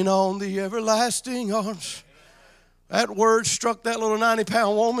 leaning on the everlasting arms. That word struck that little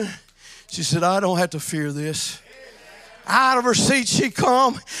 90-pound woman. She said, I don't have to fear this. Out of her seat she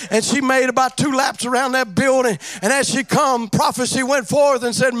come, and she made about 2 laps around that building. And as she come, prophecy went forth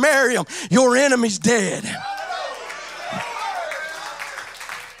and said, Miriam, your enemy's dead.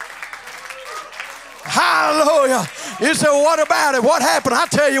 Hallelujah. You say, well, what about it? What happened? I'll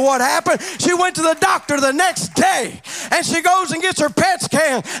tell you what happened. She went to the doctor the next day, and she goes and gets her PET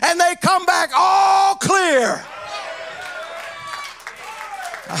scan, and they come back all clear.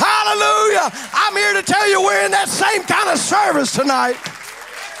 Hallelujah. I'm here to tell you we're in that same kind of service tonight.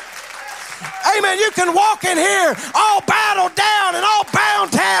 Amen. You can walk in here all battled down and all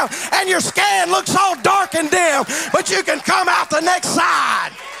bound down, and your scan looks all dark and dim, but you can come out the next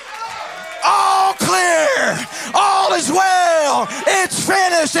side. All clear. All is well. It's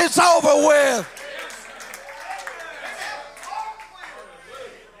finished. It's over with.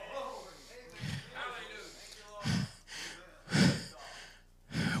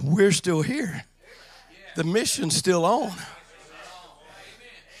 We're still here. The mission's still on.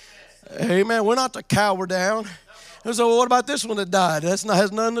 Amen. We're not to cower down. And so, what about this one that died? That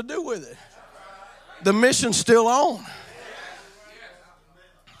has nothing to do with it. The mission's still on.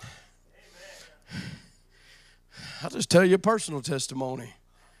 I'll just tell you a personal testimony.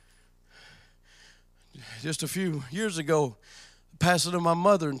 Just a few years ago, the passing of my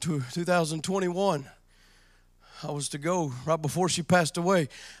mother in 2021, I was to go, right before she passed away,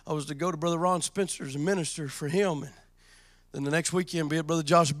 I was to go to Brother Ron Spencer's and minister for him. And then the next weekend be at Brother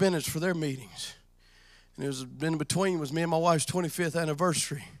Josh Bennett's for their meetings. And it was in between was me and my wife's 25th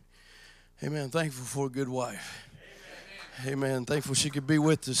anniversary. Amen. Thankful for a good wife. Amen. Thankful she could be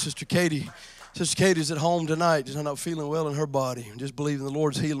with us. Sister Katie's at home tonight, just not feeling well in her body. Just believing the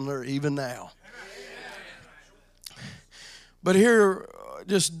Lord's healing her even now. But here,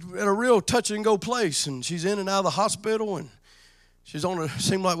 just at a real touch-and-go place, and she's in and out of the hospital, and she's on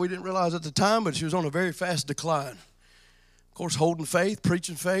seemed like we didn't realize at the time, but she was on a very fast decline. Of course, holding faith,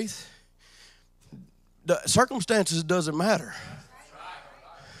 preaching faith. The circumstances doesn't matter.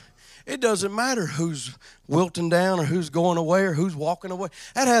 It doesn't matter who's wilting down or who's going away or who's walking away.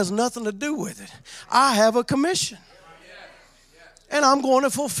 That has nothing to do with it. I have a commission, and I'm going to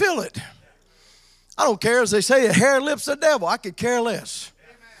fulfill it. I don't care, as they say, a hair lips the devil. I could care less.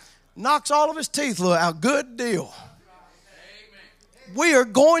 Knocks all of his teeth out. Good deal. We are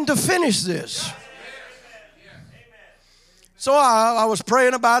going to finish this. So I was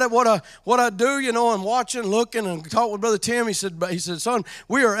praying about it, what I do, you know, and watching, looking, and talked with Brother Tim. He said, son,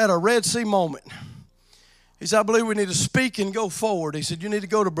 we are at a Red Sea moment. He said, I believe we need to speak and go forward. He said, you need to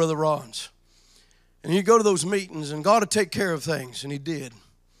go to Brother Ron's. And you go to those meetings, and God will take care of things. And he did.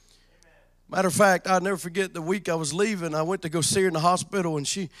 Matter of fact, I'll never forget the week I was leaving. I went to go see her in the hospital, and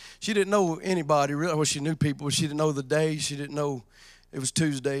she didn't know anybody. Really, well, she knew people, but she didn't know the day. She didn't know it was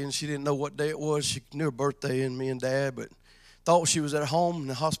Tuesday, and she didn't know what day it was. She knew her birthday and me and Dad, but thought she was at home in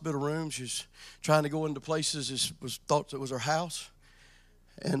the hospital room. She was trying to go into places. Thought it was her house.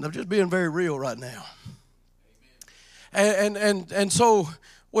 And I'm just being very real right now. And so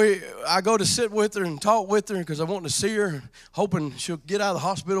I go to sit with her and talk with her because I want to see her, hoping she'll get out of the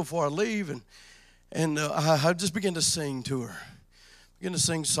hospital before I leave. And I just began to sing to her. Began to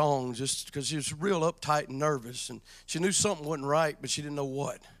sing songs just because she was real uptight and nervous. And she knew something wasn't right, but she didn't know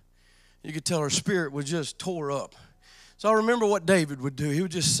what. You could tell her spirit was just tore up. So I remember what David would do. He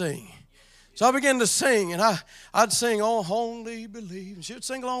would just sing. So I began to sing, and I'd sing, oh, only believe. And she would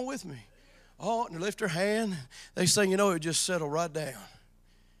sing along with me. Oh, and lift her hand. They sing, you know, it would just settle right down.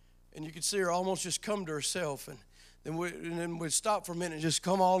 And you could see her almost just come to herself. And then we'd stop for a minute and just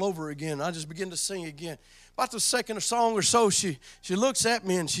come all over again. I just begin to sing again. About the second song or so, she looks at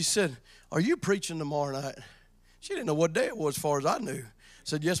me and she said, are you preaching tomorrow night? She didn't know what day it was as far as I knew. I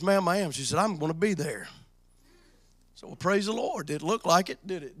said, yes, ma'am, I am. She said, I'm going to be there. So, well, praise the Lord. Did it look like it?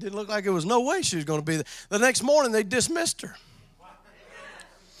 Did it? Didn't look like it was no way she was going to be there. The next morning, they dismissed her.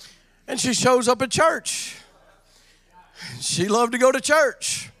 And she shows up at church. She loved to go to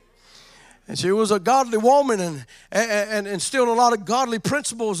church. And she was a godly woman and instilled a lot of godly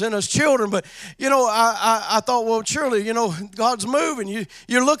principles in us children. But, you know, I thought, well, surely, you know, God's moving.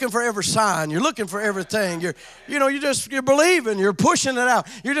 You're looking for every sign. You're looking for everything. You're believing. You're pushing it out.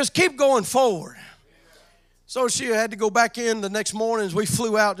 You just keep going forward. So she had to go back in the next morning as we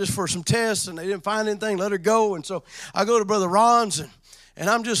flew out just for some tests, and they didn't find anything, let her go. And so I go to Brother Ron's, and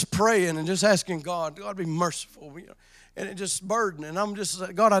I'm just praying and just asking God be merciful. You know, and it just burdened, and I'm just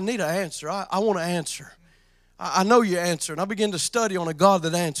like, God, I need an answer. I want to answer. I know you answer. And I begin to study on a God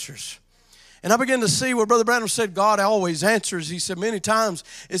that answers. And I began to see where Brother Branham said God always answers. He said many times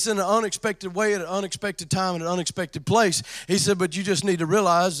it's in an unexpected way, at an unexpected time, at an unexpected place. He said, but you just need to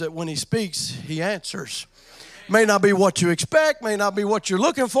realize that when he speaks, he answers. May not be what you expect, may not be what you're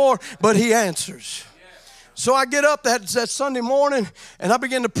looking for, but he answers. So I get up that Sunday morning, and I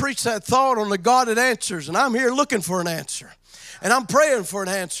begin to preach that thought on the God that answers. And I'm here looking for an answer. And I'm praying for an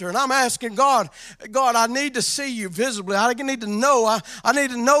answer. And I'm asking God, I need to see you visibly. I need to know. I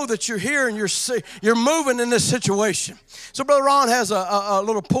need to know that you're here and you're moving in this situation. So Brother Ron has a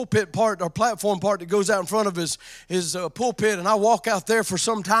little pulpit part or platform part that goes out in front of his pulpit. And I walk out there for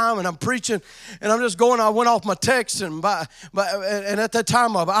some time, and I'm preaching. And I'm just going. I went off my text. And at that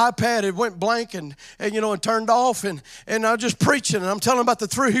time, my iPad, it went blank and turned off. And I was just preaching. And I'm telling about the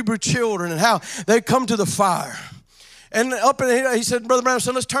 3 Hebrew children and how they come to the fire. And up in here, he said, Brother Branham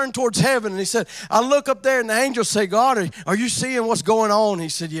said, let's turn towards heaven. And he said, I look up there, and the angels say, God, are you seeing what's going on? He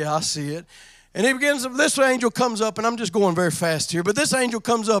said, yeah, I see it. And he begins, this angel comes up, and I'm just going very fast here, but this angel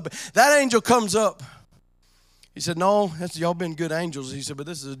comes up. That angel comes up. He said, no, y'all been good angels. He said, but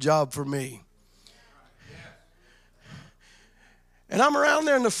this is a job for me. And I'm around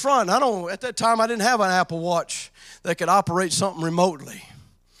there in the front. At that time, I didn't have an Apple Watch that could operate something remotely.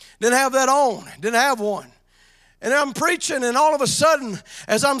 Didn't have that on. Didn't have one. And I'm preaching, and all of a sudden,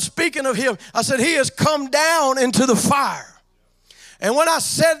 as I'm speaking of him, I said, he has come down into the fire. And when I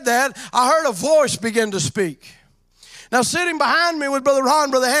said that, I heard a voice begin to speak. Now, sitting behind me was Brother Ron,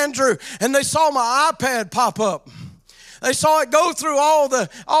 Brother Andrew, and they saw my iPad pop up. They saw it go through all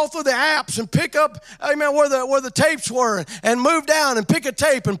through the apps and pick up, amen, where the tapes were, and move down and pick a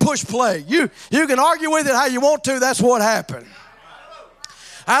tape and push play. You can argue with it how you want to. That's what happened.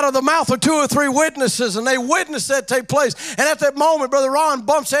 Out of the mouth of 2 or 3 witnesses, and they witnessed that take place. And at that moment, Brother Ron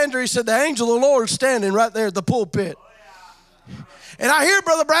bumps Andrew. He said, the angel of the Lord is standing right there at the pulpit. And I hear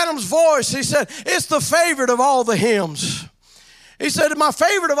Brother Branham's voice. He said, it's the favorite of all the hymns. He said, my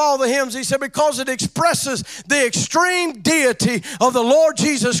favorite of all the hymns, he said, because it expresses the extreme deity of the Lord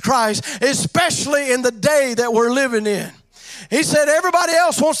Jesus Christ, especially in the day that we're living in. He said, everybody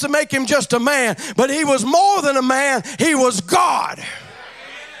else wants to make him just a man, but he was more than a man. He was God.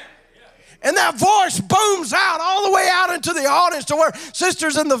 And that voice booms out all the way out into the audience to where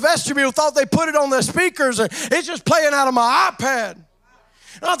sisters in the vestibule thought they put it on their speakers. And it's just playing out of my iPad.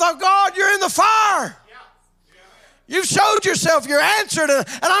 And I thought, God, you're in the fire. You've showed yourself. You're answered. And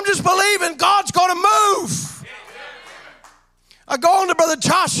I'm just believing God's going to move. I go on to Brother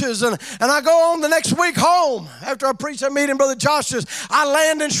Josh's, and I go on the next week home. After I preach that meeting, Brother Josh's, I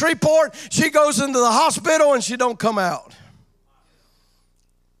land in Shreveport. She goes into the hospital, and she don't come out.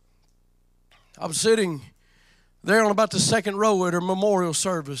 I'm sitting there on about the second row at her memorial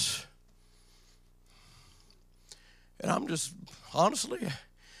service. And I'm just honestly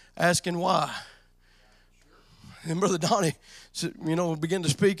asking why. And Brother Donnie, began to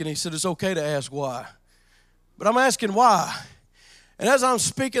speak, and he said, it's okay to ask why. But I'm asking why. And as I'm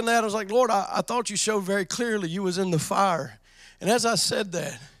speaking that, I was like, Lord, I thought you showed very clearly you was in the fire. And as I said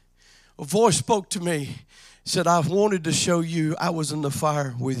that, a voice spoke to me. He said, I wanted to show you I was in the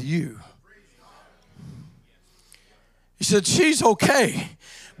fire with you. He said, she's okay,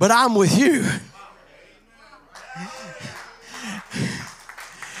 but I'm with you.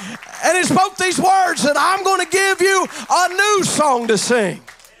 And he spoke these words that I'm going to give you a new song to sing.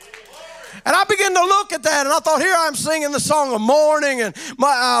 And I began to look at that, and I thought, here I'm singing the song of mourning, and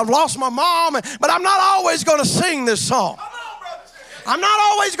I lost my mom, but I'm not always going to sing this song. I'm not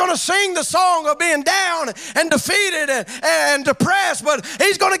always going to sing the song of being down and defeated and depressed, but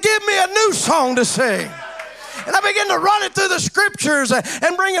he's going to give me a new song to sing. And I begin to run it through the scriptures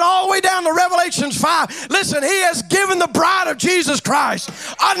and bring it all the way down to Revelations 5. Listen, he has given the bride of Jesus Christ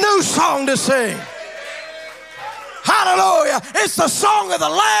a new song to sing. Hallelujah. It's the song of the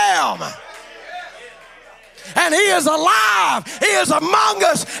Lamb. And he is alive. He is among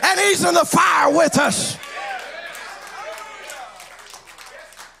us, and he's in the fire with us.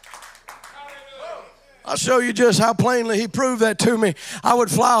 I'll show you just how plainly he proved that to me. I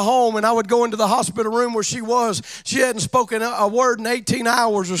would fly home, and I would go into the hospital room where she was. She hadn't spoken a word in 18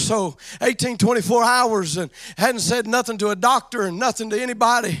 hours or so, 24 hours, and hadn't said nothing to a doctor and nothing to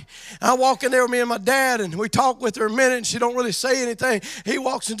anybody. And I walk in there with me and my dad, and we talk with her a minute, and she don't really say anything. He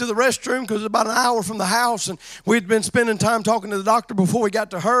walks into the restroom because it's about an hour from the house, and we'd been spending time talking to the doctor before we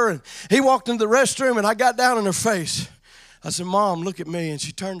got to her. And he walked into the restroom, and I got down in her face. I said, Mom, look at me. And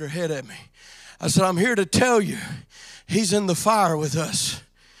she turned her head at me. I said, I'm here to tell you, he's in the fire with us.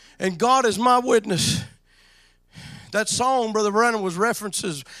 And God is my witness. That song Brother Brennan was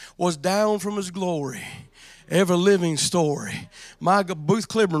references was down from his glory. ever living story. My God, Booth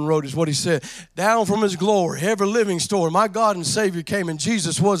Cliburn wrote is what he said. Down from his glory, ever living story. My God and Savior came, and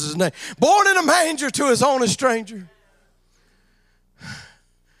Jesus was his name. Born in a manger to his own a stranger.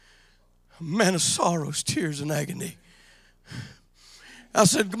 A man of sorrows, tears, and agony. I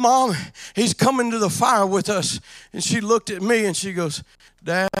said, Mom, he's coming to the fire with us. And she looked at me and she goes,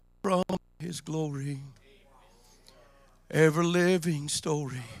 down from his glory, ever living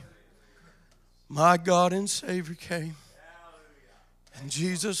story. My God and Savior came, and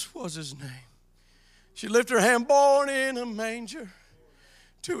Jesus was his name. She lifted her hand, born in a manger,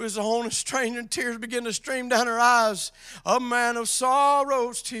 to his own a stranger, and tears began to stream down her eyes. A man of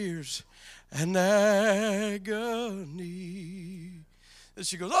sorrows, tears, and agony. And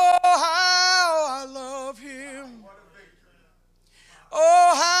she goes, oh, how I love him.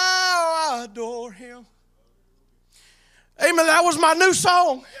 Oh, how I adore him. Amen. That was my new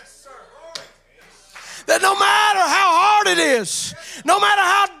song. That no matter how hard it is, no matter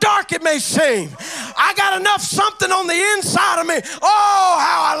how dark it may seem, I got enough something on the inside of me. Oh,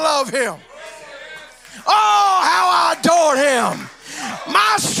 how I love him. Oh, how I adore him.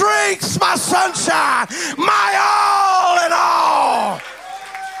 My strength, my sunshine, my all in all.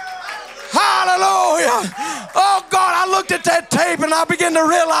 Hallelujah. Oh God, I looked at that tape and I began to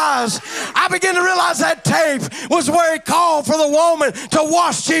realize that tape was where he called for the woman to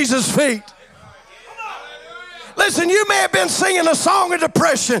wash Jesus' feet. Listen, you may have been singing a song of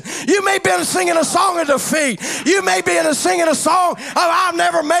depression. You may have been singing a song of defeat. You may be singing a song of I'll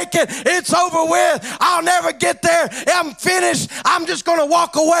never make it. It's over with. I'll never get there. I'm finished. I'm just going to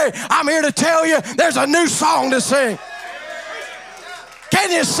walk away. I'm here to tell you there's a new song to sing.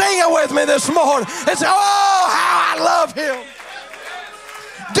 Can you sing it with me this morning and say, oh, how I love him.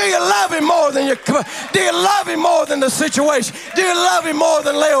 Do you love him more than do you love him more than the situation? Do you love him more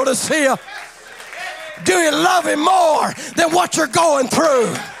than Laodicea? Do you love him more than what you're going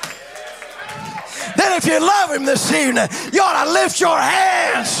through? Then if you love him this evening, you ought to lift your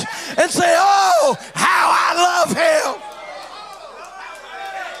hands and say, oh, how I love him.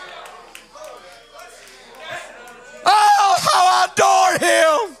 Oh, how I adore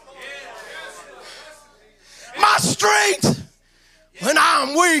him. My strength when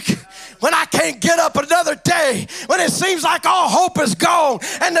I'm weak, when I can't get up another day, when it seems like all hope is gone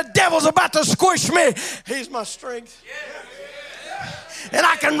and the devil's about to squish me, he's my strength. And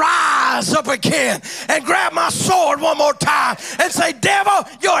I can rise up again and grab my sword one more time and say, devil,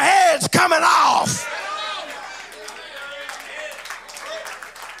 your head's coming off.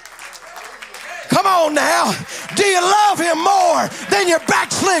 Come on now. Do you love him more than your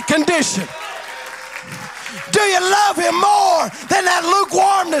backslid condition? Do you love him more than that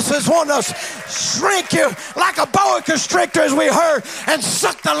lukewarmness that's wanting to shrink you like a boa constrictor, as we heard, and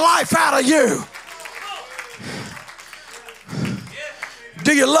suck the life out of you?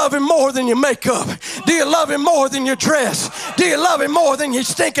 Do you love him more than your makeup? Do you love him more than your dress? Do you love him more than your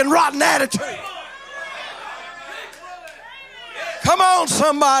stinking rotten attitude? Come on,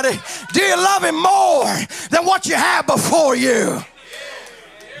 somebody. Do you love him more than what you have before you?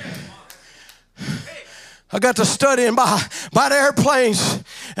 I got to studying by the airplanes.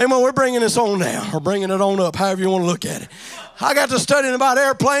 And when we're bringing this on now, or bringing it on up, however you want to look at it. I got to studying about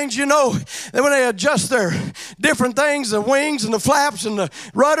airplanes. You know that when they adjust their different things, the wings and the flaps and the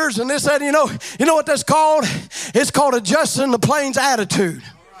rudders and this, that, you know what that's called? It's called adjusting the plane's attitude.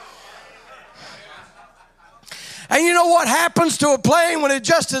 And you know what happens to a plane when it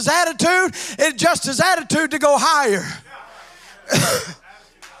adjusts its attitude? It adjusts its attitude to go higher.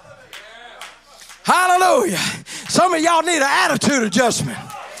 Hallelujah. Some of y'all need an attitude adjustment.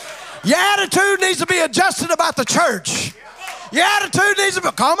 Your attitude needs to be adjusted about the church. Your attitude needs to be,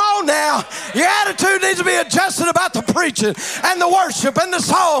 come on now. Your attitude needs to be adjusted about the preaching and the worship and the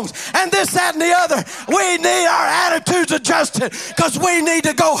songs and this, that, and the other. We need our attitudes adjusted because we need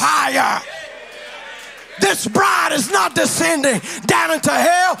to go higher. This bride is not descending down into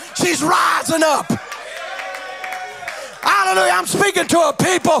hell. She's rising up. Hallelujah. I'm speaking to a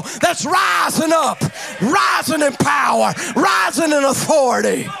people that's rising up, rising in power, rising in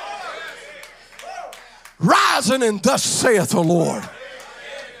authority, rising in thus saith the Lord.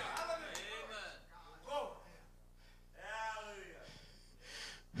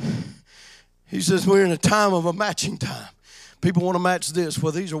 He says we're in a time of a matching time. People want to match this.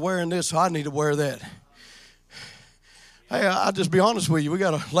 Well, these are wearing this, so I need to wear that. Hey, I'll just be honest with you. We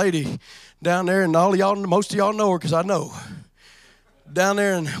got a lady down there, and all of y'all, most of y'all know her because I know. Down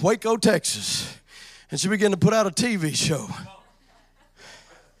there in Waco, Texas. And she began to put out a TV show.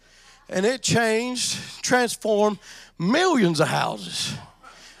 And it changed, transformed millions of houses.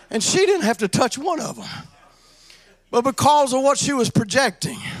 And she didn't have to touch one of them. But because of what she was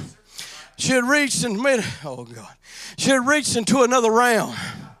projecting, she had reached she had reached into another realm.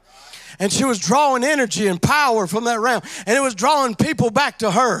 And she was drawing energy and power from that realm. And it was drawing people back to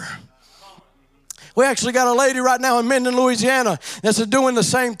her. We actually got a lady right now in Minden, Louisiana that's doing the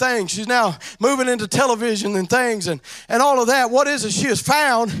same thing. She's now moving into television and things and all of that. What is it? She has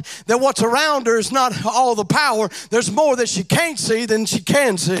found that what's around her is not all the power. There's more that she can't see than she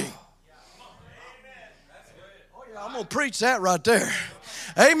can see. Oh, yeah, I'm going to preach that right there.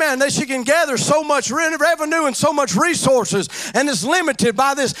 Amen. That she can gather so much revenue and so much resources, and it's limited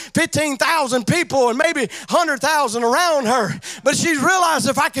by this 15,000 people and maybe 100,000 around her. But she's realized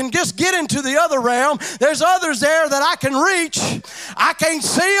if I can just get into the other realm, there's others there that I can reach. I can't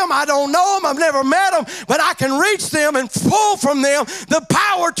see them. I don't know them. I've never met them. But I can reach them and pull from them the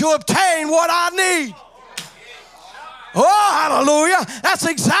power to obtain what I need. Oh, hallelujah. That's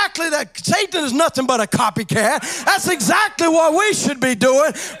exactly that. Satan is nothing but a copycat. That's exactly what we should be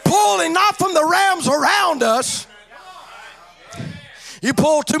doing. Pulling not from the realms around us. You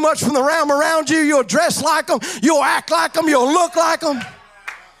pull too much from the realm around you, you'll dress like them, you'll act like them, you'll look like them.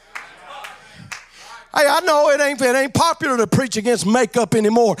 Hey, I know it ain't popular to preach against makeup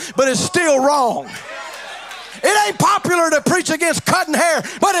anymore, but it's still wrong. It ain't popular to preach against cutting hair,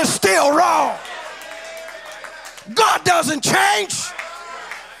 but it's still wrong. God doesn't change.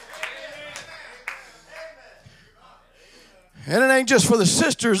 And it ain't just for the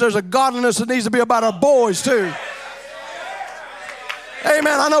sisters. There's a godliness that needs to be about our boys too.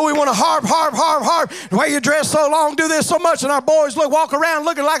 Amen. I know we want to harp. The way you dress so long, do this so much, and our boys walk around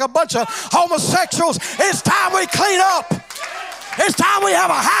looking like a bunch of homosexuals. It's time we clean up. It's time we have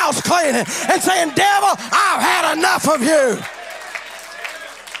a house cleaning and saying, devil, I've had enough of you.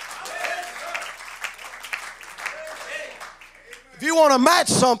 If you want to match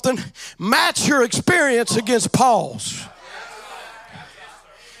something, match your experience against Paul's.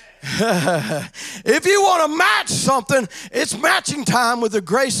 If you want to match something, it's matching time with the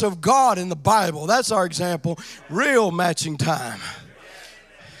grace of God in the Bible. That's our example. Real matching time.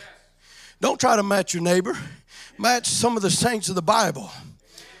 Don't try to match your neighbor. Match some of the saints of the Bible.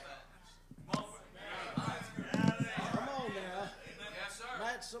 Come on now.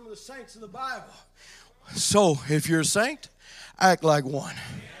 Match some of the saints of the Bible. So, if you're a saint, act like one.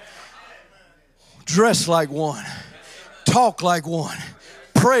 Dress like one. Talk like one.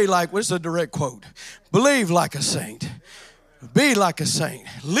 Pray like, what's a direct quote? Believe like a saint. Be like a saint.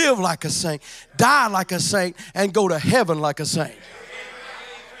 Live like a saint. Die like a saint. And go to heaven like a saint.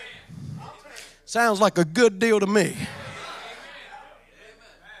 Sounds like a good deal to me.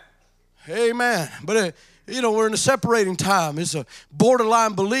 Amen. But, we're in a separating time. It's a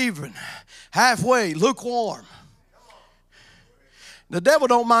borderline believing. Halfway, lukewarm. The devil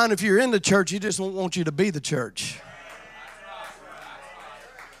don't mind if you're in the church. He just don't want you to be the church.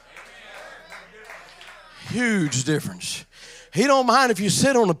 Huge difference. He don't mind if you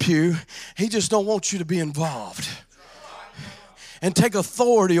sit on a pew. He just don't want you to be involved and take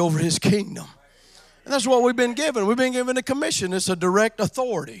authority over his kingdom. And that's what we've been given. We've been given a commission. It's a direct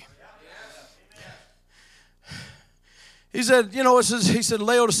authority. He said, he said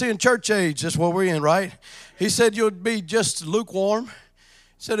Laodicean church age. That's what we're in, right? He said you'll be just lukewarm. He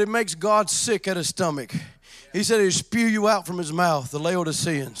said it makes God sick at his stomach. He said he'll spew you out from his mouth, the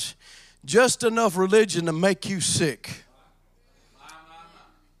Laodiceans. Just enough religion to make you sick.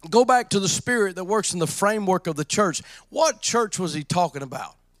 Go back to the spirit that works in the framework of the church. What church was he talking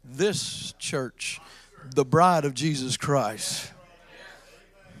about? This church, the bride of Jesus Christ.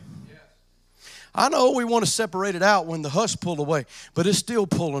 I know we want to separate it out when the hush pulled away, but it's still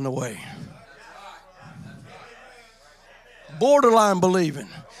pulling away. Borderline believing.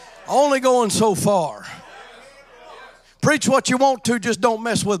 Only going so far. Preach what you want to, just don't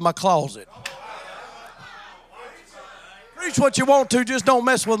mess with my closet. Preach what you want to, just don't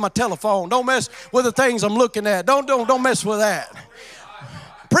mess with my telephone. Don't mess with the things I'm looking at. Don't mess with that.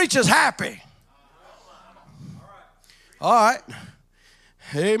 Preach is happy. All right.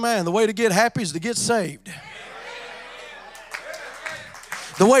 Amen. The way to get happy is to get saved.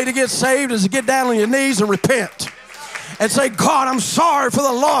 The way to get saved is to get down on your knees and repent. And say, God, I'm sorry for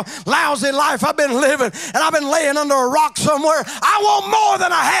the lousy life I've been living, and I've been laying under a rock somewhere. I want more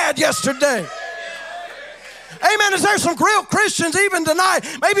than I had yesterday. Amen. Is there some real Christians even tonight?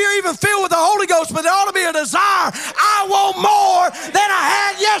 Maybe you're even filled with the Holy Ghost, but there ought to be a desire. I want more than I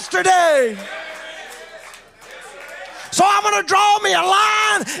had yesterday. So I'm going to draw me a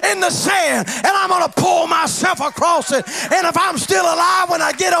line in the sand, and I'm going to pull myself across it. And if I'm still alive when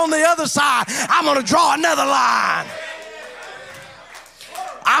I get on the other side, I'm going to draw another line.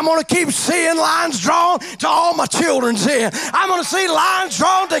 I'm going to keep seeing lines drawn to all my children's in. I'm going to see lines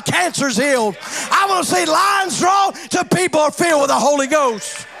drawn to cancer's healed. I'm going to see lines drawn to people who are filled with the Holy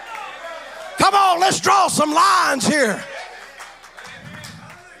Ghost. Come on, let's draw some lines here.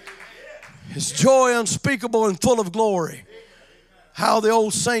 It's joy unspeakable and full of glory. How the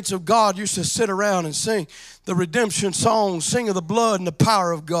old saints of God used to sit around and sing the redemption song, sing of the blood and the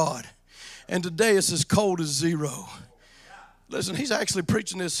power of God. And today it's as cold as zero. Listen, he's actually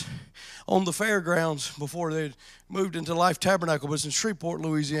preaching this on the fairgrounds before they moved into Life Tabernacle. It was in Shreveport,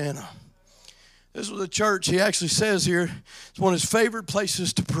 Louisiana. This was a church, he actually says here, it's one of his favorite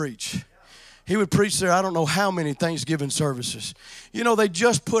places to preach. He would preach there, I don't know how many Thanksgiving services. You know, they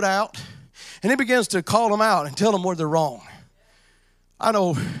just put out, and he begins to call them out and tell them where they're wrong. I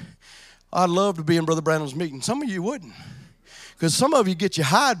know I'd love to be in Brother Brandon's meeting. Some of you wouldn't, because some of you get your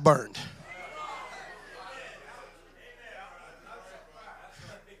hide burned.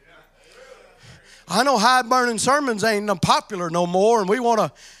 I know hide burning sermons ain't popular no more, and we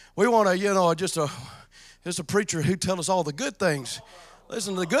want to, you know, just a preacher who tell us all the good things.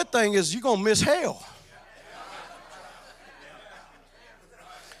 Listen, the good thing is you're gonna miss hell.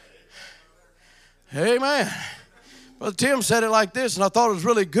 Amen. Brother Tim said it like this, and I thought it was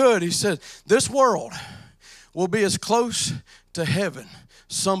really good. He said, "This world will be as close to heaven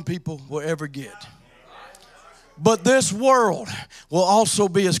some people will ever get. But this world will also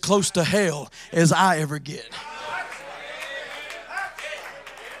be as close to hell as I ever get."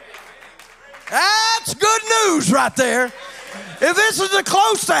 That's good news right there. If this is as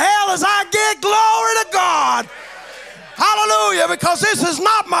close to hell as I get, glory to God. Hallelujah, because this is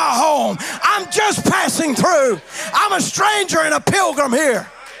not my home. I'm just passing through. I'm a stranger and a pilgrim here.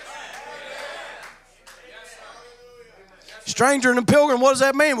 Stranger and a pilgrim, what does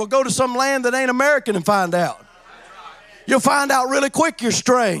that mean? We'll go to some land that ain't American and find out. You'll find out really quick you're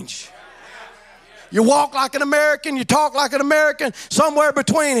strange. You walk like an American, you talk like an American. Somewhere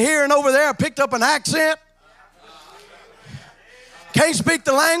between here and over there, I picked up an accent. Can't speak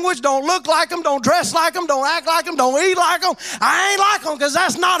the language, don't look like them, don't dress like them, don't act like them, don't eat like them. I ain't like them because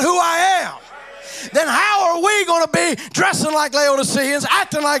that's not who I am. Then how are we going to be dressing like Laodiceans,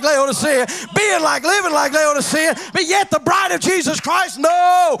 acting like Laodicea, being like, living like Laodicea, but yet the bride of Jesus Christ?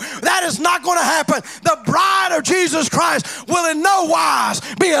 No, that is not going to happen. The bride of Jesus Christ will in no wise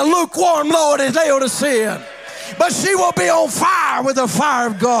be a lukewarm Laodicean, but she will be on fire with the fire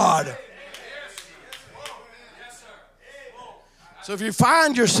of God. So if you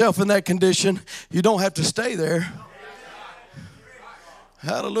find yourself in that condition, you don't have to stay there.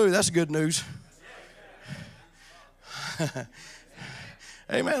 Hallelujah, that's good news.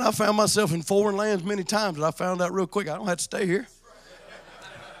 Amen. I found myself in foreign lands many times, and I found out real quick I don't have to stay here.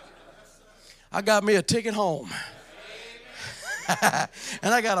 I got me a ticket home.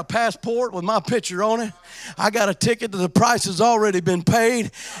 And I got a passport with my picture on it. I got a ticket that the price has already been paid,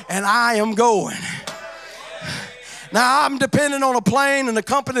 and I am going. Now, I'm depending on a plane and a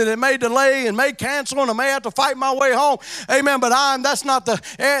company that may delay and may cancel, and I may have to fight my way home. Amen. But that's not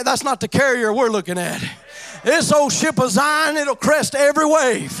the carrier we're looking at. This old ship of Zion, it'll crest every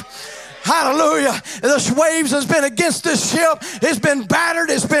wave. Hallelujah. The waves has been against this ship. It's been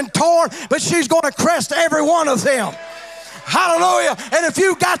battered. It's been torn. But she's going to crest every one of them. Hallelujah. And if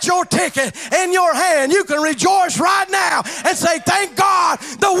you got your ticket in your hand, you can rejoice right now and say, thank God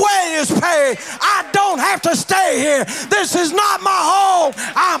the way is paid. I don't have to stay here. This is not my home.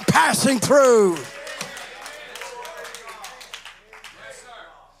 I'm passing through.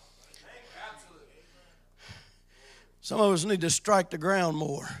 Some of us need to strike the ground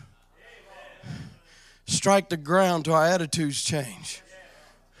more. Strike the ground till our attitudes change.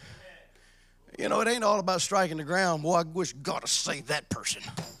 You know, it ain't all about striking the ground. Boy, I wish God would save that person.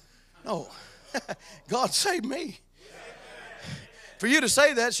 No. God saved me. For you to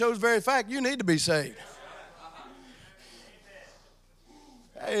say that shows very fact you need to be saved.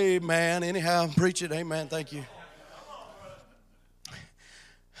 Amen. Anyhow, preach it. Amen. Thank you.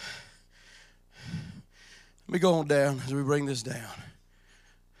 Let me go on down as we bring this down.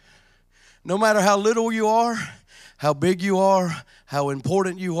 No matter how little you are, how big you are, how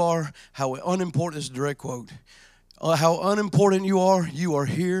important you are, how unimportant is a direct quote. How unimportant you are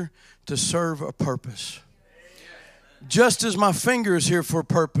here to serve a purpose. Just as my finger is here for a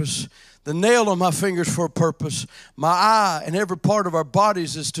purpose, the nail on my finger is for a purpose, my eye and every part of our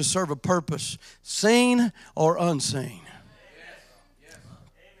bodies is to serve a purpose, seen or unseen.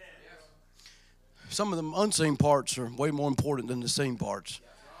 Some of them unseen parts are way more important than the seen parts.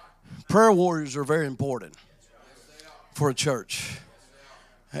 Prayer warriors are very important for a church.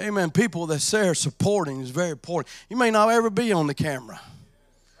 Amen. People that's there supporting is very important. You may not ever be on the camera.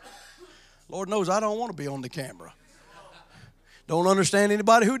 Lord knows I don't want to be on the camera. Don't understand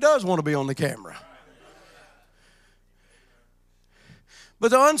anybody who does want to be on the camera.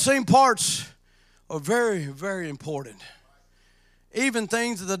 But the unseen parts are very, very important. Even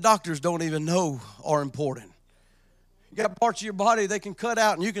things that the doctors don't even know are important. You got parts of your body they can cut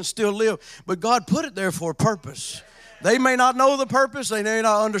out and you can still live. But God put it there for a purpose. They may not know the purpose. They may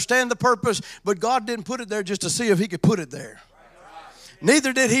not understand the purpose. But God didn't put it there just to see if He could put it there.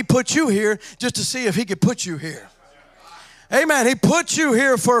 Neither did He put you here just to see if He could put you here. Amen. He put you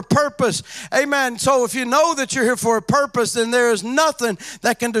here for a purpose. Amen. So if you know that you're here for a purpose, then there is nothing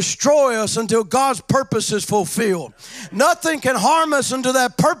that can destroy us until God's purpose is fulfilled. Nothing can harm us until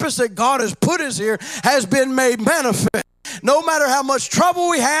that purpose that God has put us here has been made manifest. No matter how much trouble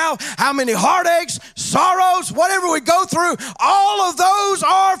we have, how many heartaches, sorrows, whatever we go through, all of those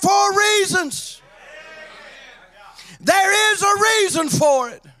are for reasons. There is a reason for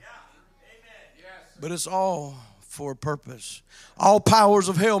it. But it's all for a purpose. All powers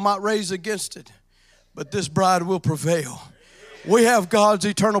of hell might raise against it, but this bride will prevail. We have God's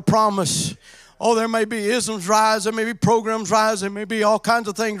eternal promise. Oh, there may be isms rise, there may be programs rise, there may be all kinds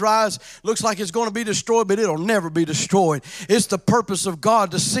of things rise. Looks like it's going to be destroyed, but it'll never be destroyed. It's the purpose of God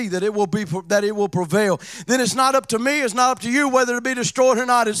to see that it will prevail. Then it's not up to me, it's not up to you whether it be destroyed or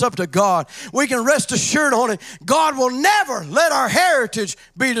not. It's up to God. We can rest assured on it. God will never let our heritage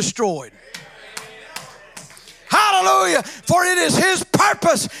be destroyed. Hallelujah. For it is His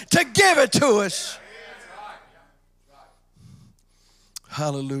purpose to give it to us.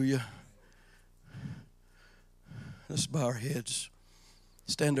 Hallelujah. Let's bow our heads.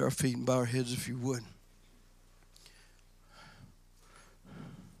 Stand to our feet and bow our heads if you would.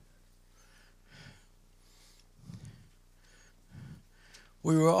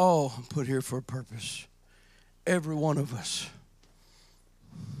 We were all put here for a purpose. Every one of us.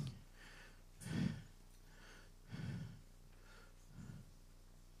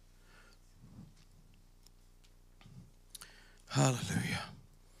 Hallelujah.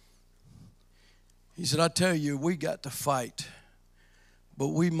 He said, I tell you, we got to fight, but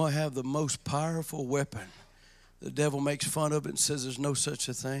we might have the most powerful weapon. The devil makes fun of it and says there's no such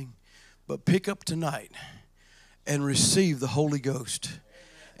a thing. But pick up tonight and receive the Holy Ghost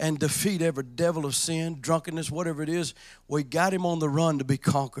and defeat every devil of sin, drunkenness, whatever it is. We got him on the run to be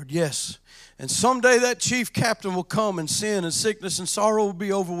conquered, yes. And someday that chief captain will come and sin and sickness and sorrow will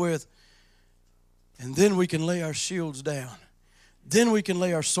be over with. And then we can lay our shields down. Then we can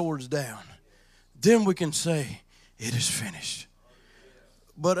lay our swords down. Then we can say, it is finished.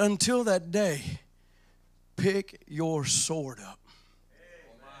 But until that day, pick your sword up.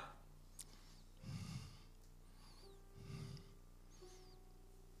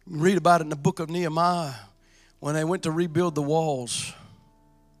 You read about it in the book of Nehemiah when they went to rebuild the walls.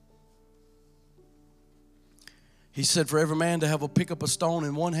 He said for every man to pick up a stone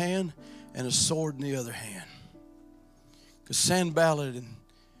in one hand and a sword in the other hand. Because Sanballat and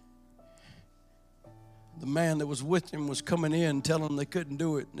the man that was with him was coming in telling them they couldn't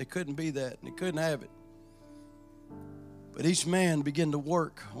do it and they couldn't be that and they couldn't have it. But each man began to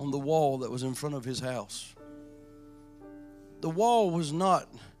work on the wall that was in front of his house. The wall was not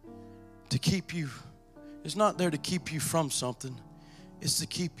to keep you, it's not there to keep you from something. It's to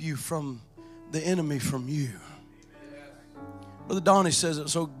keep you from the enemy from you. Brother Donnie says it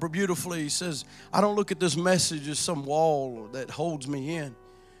so beautifully. He says, I don't look at this message as some wall that holds me in.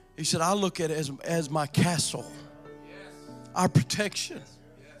 He said, I look at it as my castle, our protection.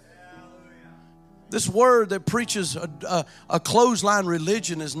 This word that preaches a clothesline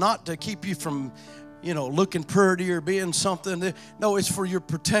religion is not to keep you from, looking pretty or being something. No, it's for your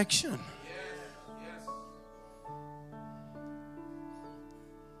protection.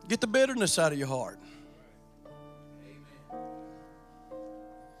 Get the bitterness out of your heart.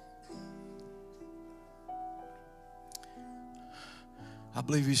 I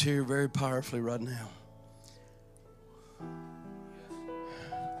believe He's here very powerfully right now.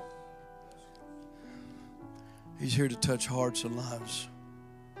 He's here to touch hearts and lives.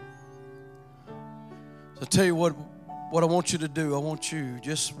 So I'll tell you what I want you to do. I want you,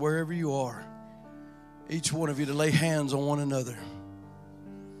 just wherever you are, each one of you to lay hands on one another.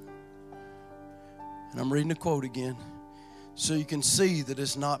 And I'm reading the quote again so you can see that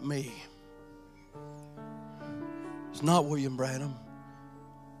it's not me. It's not William Branham.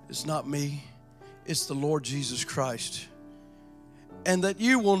 It's not me. It's the Lord Jesus Christ. And that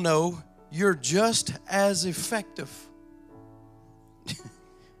you will know you're just as effective.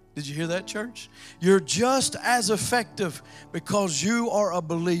 Did you hear that, church? You're just as effective because you are a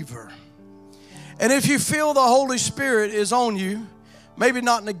believer. And if you feel the Holy Spirit is on you, maybe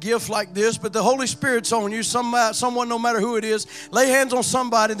not in a gift like this, but the Holy Spirit's on you, someone, no matter who it is, lay hands on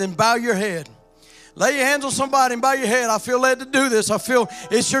somebody, then bow your head. Lay your hands on somebody and bow your head. I feel led to do this. I feel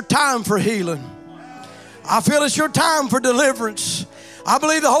it's your time for healing. I feel it's your time for deliverance. I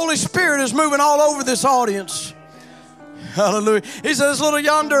believe the Holy Spirit is moving all over this audience. Hallelujah. He says,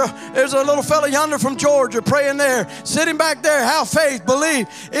 there's a little fella yonder from Georgia praying there, sitting back there. Have faith, believe.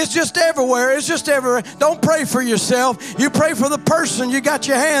 It's just everywhere. It's just everywhere. Don't pray for yourself. You pray for the person you got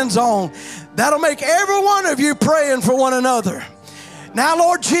your hands on. That'll make every one of you praying for one another. Now,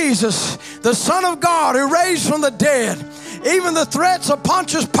 Lord Jesus, the Son of God who raised from the dead, even the threats of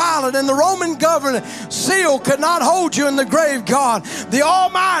Pontius Pilate and the Roman governor seal could not hold you in the grave, God. The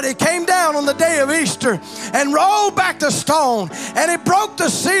Almighty came down on the day of Easter and rolled back the stone, and it broke the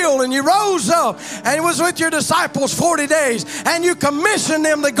seal, and you rose up and was with your disciples 40 days, and you commissioned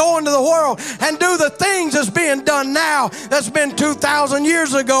them to go into the world and do the things that's being done now that's been 2,000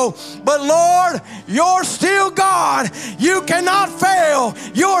 years ago. But Lord, you're still God. You cannot fail.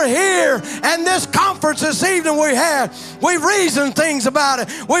 You're here. And this conference this evening we've reasoned things about it.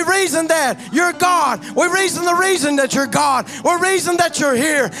 We've reasoned that you're God. We've reasoned the reason that you're God. We've reasoned that you're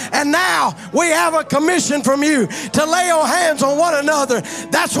here. And now we have a commission from you to lay our hands on one another.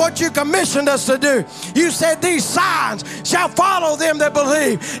 That's what you commissioned us to do. You said these signs shall follow them that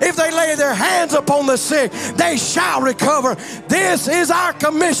believe. If they lay their hands upon the sick, they shall recover. This is our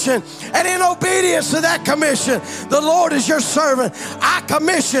commission. And in obedience to that commission, the Lord is your servant. I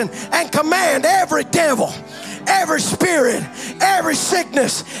commission and command every devil, every spirit, every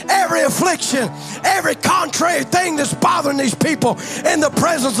sickness, every affliction, every contrary thing that's bothering these people in the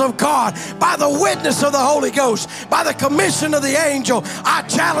presence of God, by the witness of the Holy Ghost, by the commission of the angel. I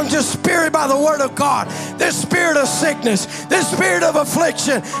challenge this spirit by the word of God, this spirit of sickness, this spirit of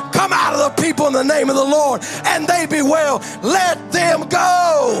affliction, come out of the people in the name of the Lord, and they be well. Let them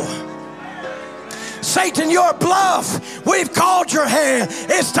go. Satan, you're bluff. We've called your hand.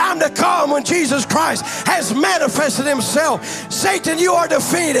 It's time to come when Jesus Christ has manifested himself. Satan, you are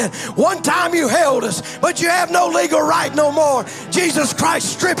defeated. One time you held us, but you have no legal right no more. Jesus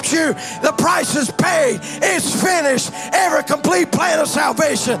Christ stripped you. The price is paid. It's finished. Every complete plan of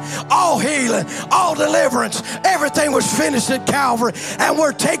salvation, all healing, all deliverance, everything was finished at Calvary, and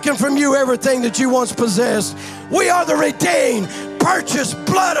we're taking from you everything that you once possessed. We are the redeemed, purchased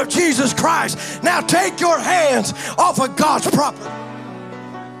blood of Jesus Christ. Now take your hands off of God's property.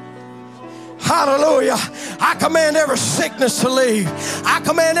 Hallelujah. I command every sickness to leave. I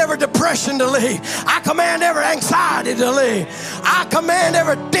command every depression to leave. I command every anxiety to leave. I command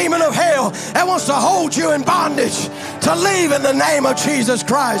every demon of hell that wants to hold you in bondage to leave in the name of Jesus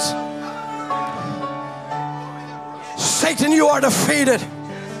Christ. Satan, you are defeated.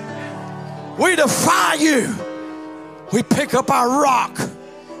 We defy you. We pick up our rock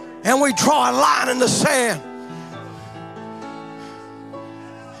and we draw a line in the sand.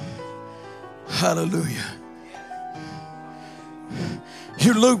 Hallelujah.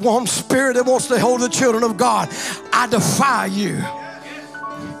 You lukewarm spirit that wants to hold the children of God, I defy you.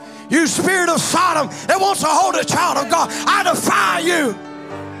 You spirit of Sodom that wants to hold a child of God, I defy you.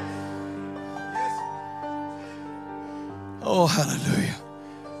 Oh, hallelujah.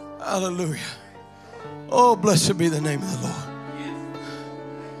 Hallelujah. Oh, blessed be the name of the Lord.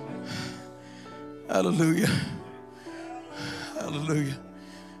 Hallelujah. Hallelujah.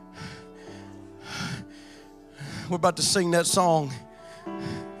 We're about to sing that song.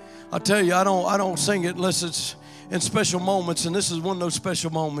 I tell you, I don't sing it unless it's in special moments, and this is one of those special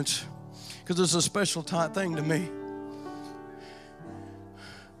moments because it's a special thing to me.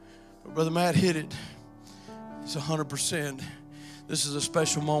 But Brother Matt hit it. It's 100%. This is a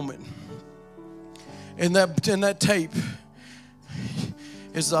special moment. In that tape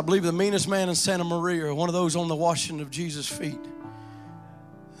is, I believe, the meanest man in Santa Maria, one of those on the washing of Jesus' feet.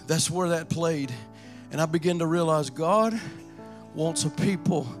 That's where that played. And I began to realize God wants a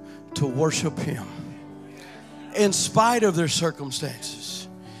people to worship him in spite of their circumstances,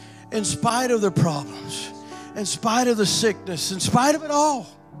 in spite of their problems, in spite of the sickness, in spite of it all.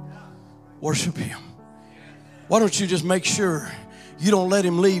 Worship him. Why don't you just make sure you don't let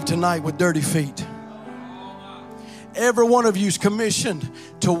him leave tonight with dirty feet? Every one of you is commissioned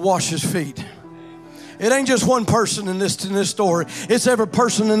to wash his feet. It ain't just one person in this story. It's every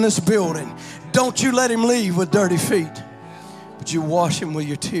person in this building. Don't you let him leave with dirty feet, but you wash him with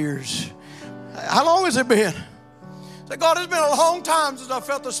your tears. How long has it been? Say, God, it's been a long time since I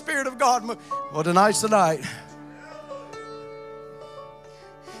felt the Spirit of God move. Well, tonight's the night.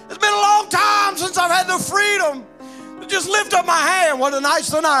 It's been a long time since I've had the freedom to just lift up my hand. Well, tonight's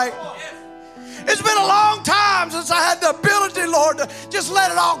the night. It's been a long time since I had the ability, Lord, to just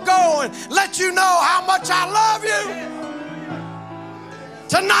let it all go and let you know how much I love you.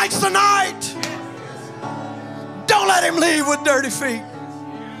 Tonight's the night. Don't let him leave with dirty feet.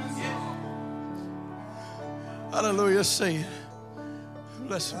 Hallelujah. Say it.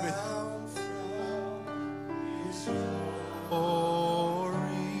 Blessed be.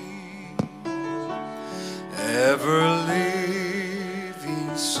 Ever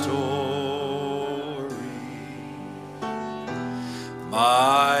living story,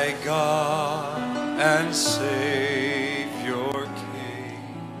 my God and Savior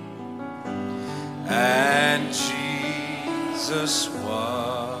came, and Jesus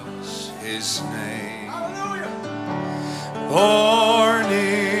was his name. Born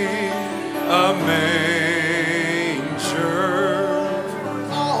in a manger,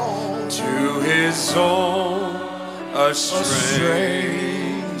 to his own a stranger,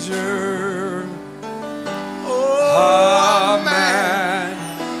 a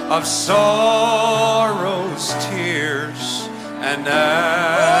man of sorrows, tears, and agony.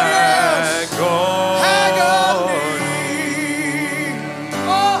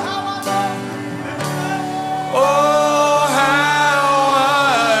 Oh, how I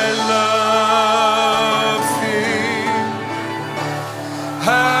love him,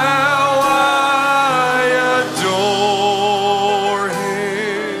 how I adore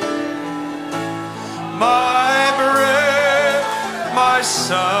him, my breath, my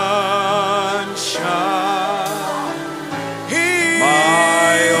sunshine, he's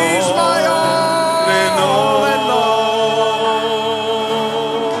my all in all.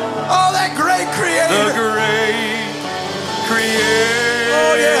 Oh, that great creator. The great creator.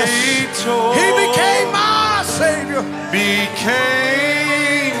 Oh, yes. He became my Savior.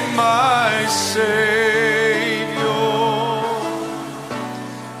 Became my Savior.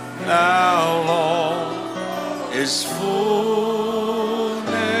 Now all is fullness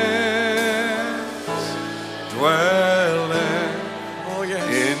dwelling Oh, yes.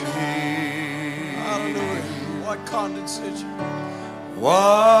 in Him. Hallelujah. What condescension.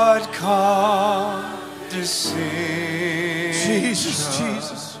 What condescension, Jesus,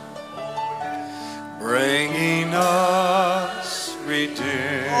 Jesus. bringing us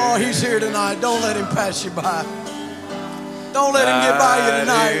redemption. Oh, he's here tonight. Don't let him pass you by. Don't let him get by you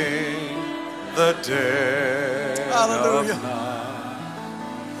tonight. The dead Hallelujah. of night.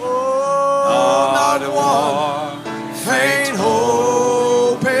 Oh, not one faint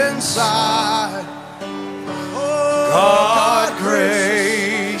hope inside. Oh, God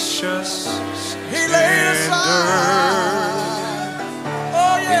gracious, He laid aside.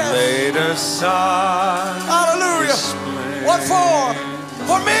 Oh, yes. laid aside. Hallelujah. His splendor. What for?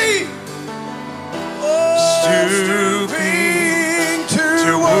 For me. Oh, Stooping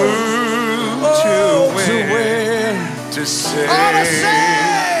to woo, to win, to save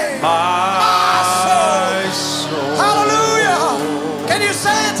my soul. Hallelujah. Can you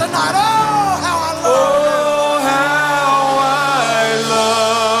say it tonight? Oh, how I love Oh, how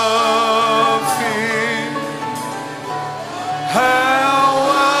I love him,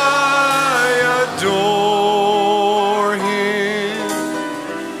 how I adore him,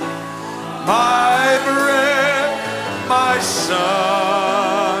 my breath, my sunshine,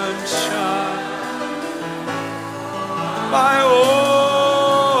 my all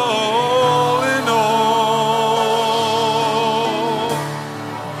in all,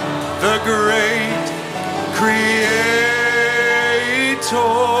 the great creator.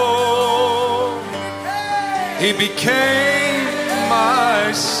 He became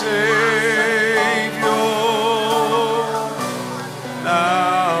my Savior.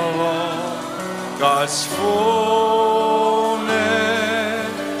 Now, Lord, God's fullness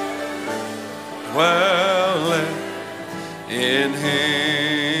dwelling in Him.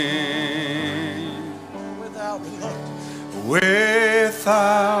 without reluctance.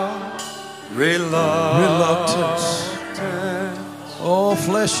 Without reluctance. Oh,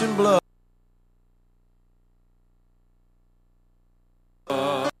 flesh and blood.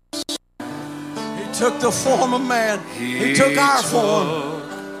 He took the form of man. He took our form.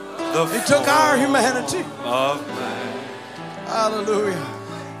 He took our humanity. Of man. Hallelujah.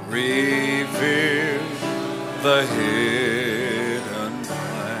 Reveal the hidden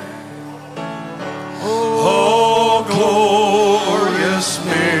plan. Oh, glorious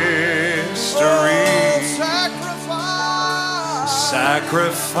mystery.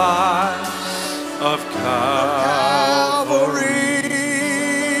 Sacrifice of Calvary.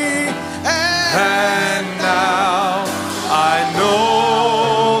 And now I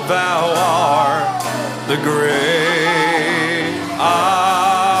know thou art the great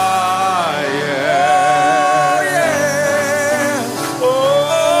I am.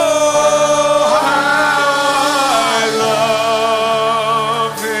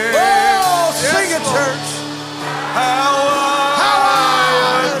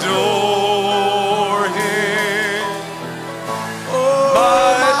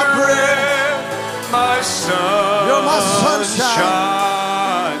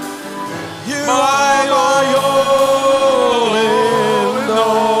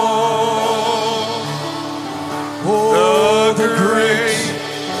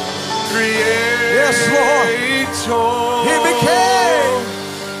 He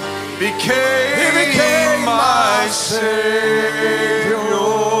became my Savior,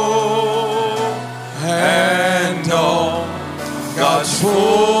 and all God's fullness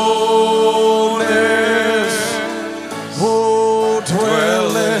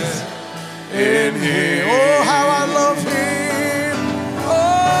dwelleth in Him. Oh, how I love Him! Oh,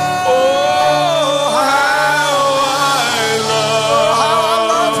 how I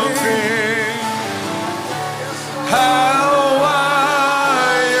love Him! How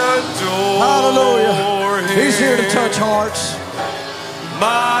I adore Hallelujah. Him! He's here to touch hearts.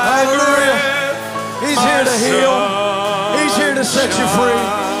 Hallelujah! He's here to heal. He's here to set you free.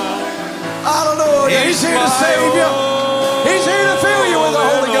 Hallelujah. He's here to save you. He's here to fill you with the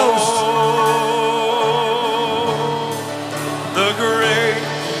Holy Ghost. The great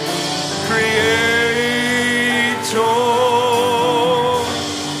Creator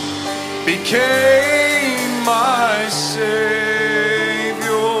became my Savior.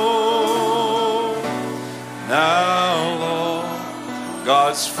 Now, Lord,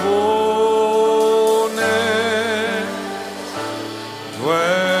 God's fullness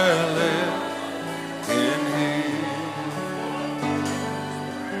dwelleth in Him.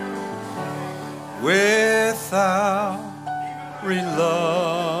 Without reluctance,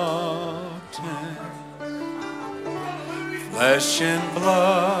 flesh and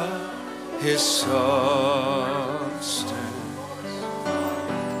blood, His substance,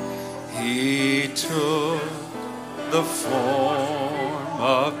 He took the form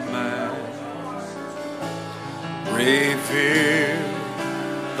of man, revealed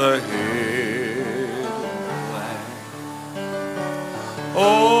the hidden plan.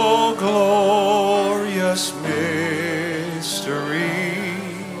 Oh, glorious mystery,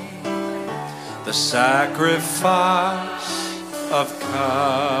 the sacrifice of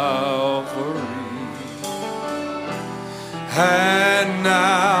Calvary. And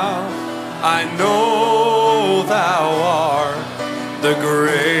now I know Thou art the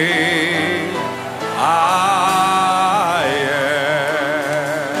great I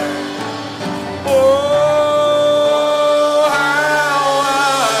am. Oh, how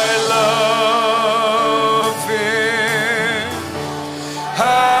I love Him,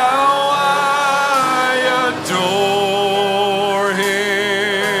 how I adore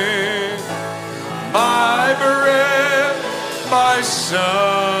Him, my breath, my sunshine,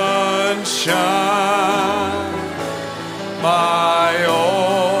 my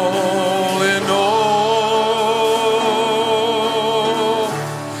all in all,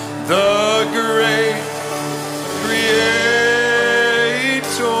 the great Creator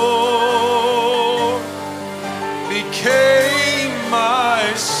became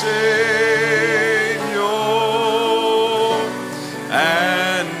my Savior,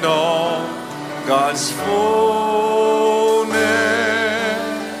 and all God's fullness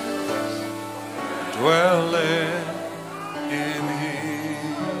dwelleth in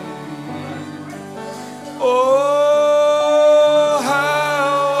Him. Oh,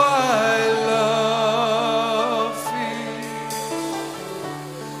 how I love Him,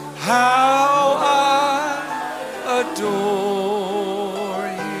 how I adore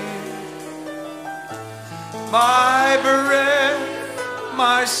Him, my breath,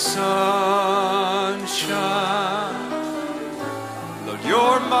 my sunshine. Lord,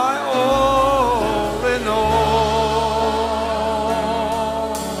 You're my all in all.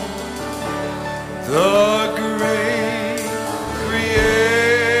 The great Creator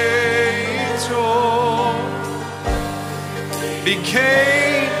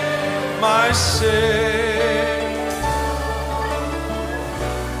became my Savior,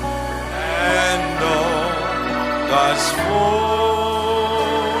 and all God's fullness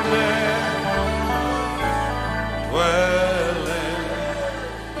dwelleth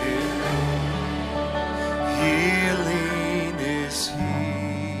in Him. Healing is He.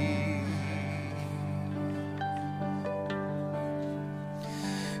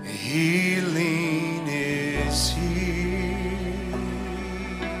 Healing is He.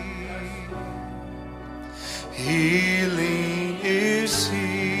 Healing is He.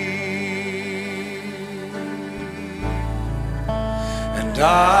 And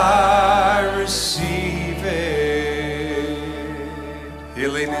I receive it.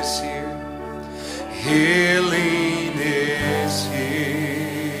 Healing is here. Healing is here.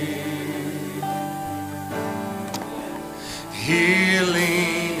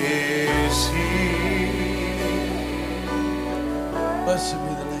 Healing is here. Blessed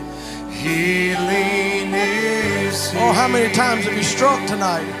be the name. Healing is here. Oh, how many times have you struck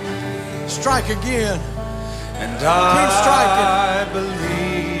tonight? Strike again. And Keep striking. I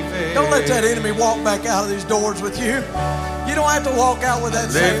believe it. Don't let that enemy walk back out of these doors with you. You don't have to walk out with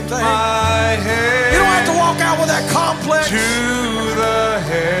that same thing. You don't have to walk out with that complex. To the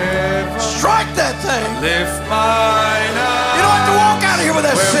heavens. Strike that thing. Lift mine eyes. You don't have to walk out of here with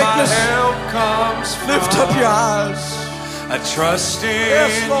that where sickness. My help comes from. Lift up your eyes. I trust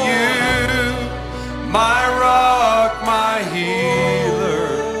in you, my rock, my healer.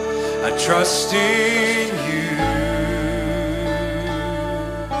 I trust in you.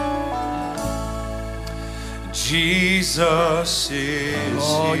 Jesus is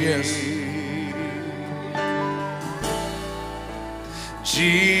here.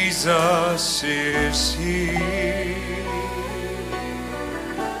 Jesus is here.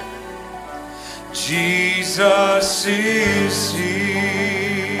 Jesus is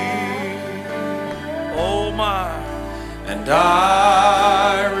here. Oh my. And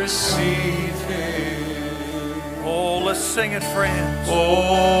I receive Him. Oh, let's sing it, friends.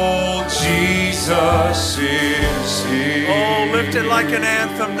 Oh, Jesus is here. Oh, lift it like an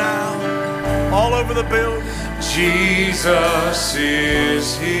anthem now. All over the building. Jesus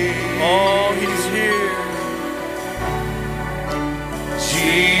is here. Oh, He's here.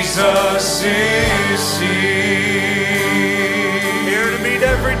 Jesus is here. Here to meet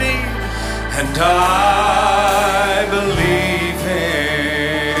every need. And I believe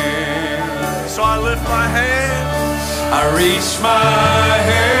Him. So I lift my hands. I reach my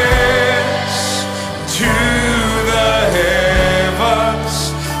hands to the heavens.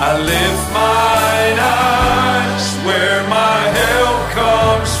 I lift mine eyes where my help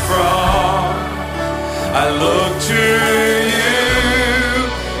comes from. I look to you,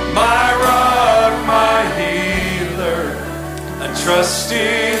 my rock, my healer. I trust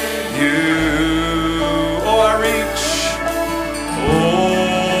in you. Oh, I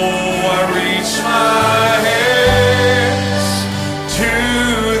reach my hands to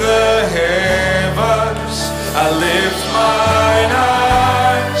the heavens. I lift mine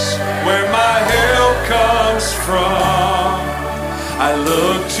eyes where my help comes from. I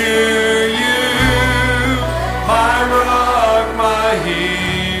look to you, my rock, my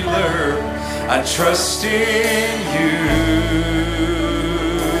healer. I trust in you.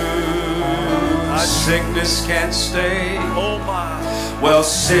 Sickness can't stay. Oh my. Well,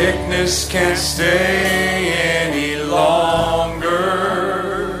 sickness can't stay any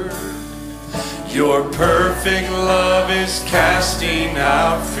longer. Your perfect love is casting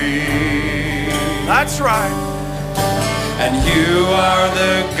out fear. That's right. And you are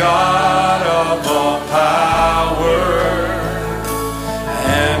the God of all power.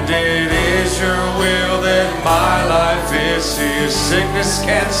 And it is your will that my life is here. Sickness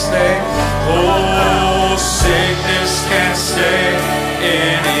can't stay. Oh, sickness can't stay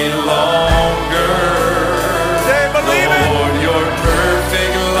any longer. They believe Lord, your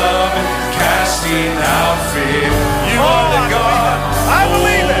perfect love is casting out fear. You are the God. I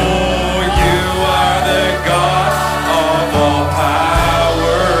believe it. Oh, you are the God of all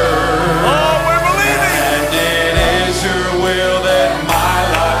power. Oh, we're believing. And it is your will that my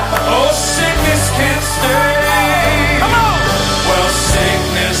life. Oh, sickness can't stay. Come on. Well,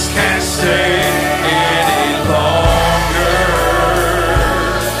 sickness can't stay any longer.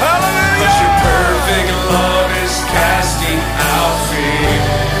 Hallelujah. But your perfect love is casting out fear.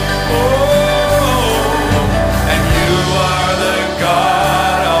 Oh, and you are the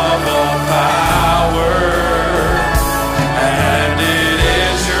God of all power. And it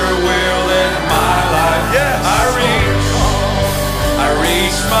is your will that my life. Yes. I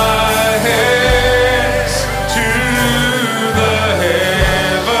reach my hands to the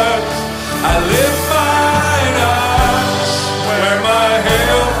heavens. I lift mine eyes where my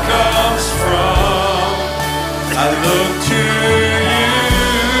help comes from. I look to you,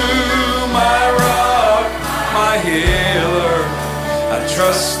 my rock, my healer. I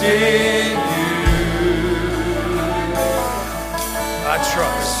trust in you. I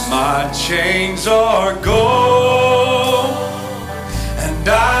trust. My chains are gold, and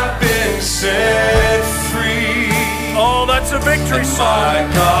I've been set free. Oh, that's a victory song. My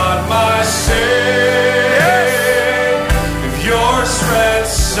God, my Savior, if yours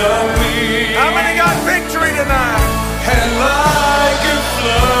ransom me. How many got victory tonight? And like a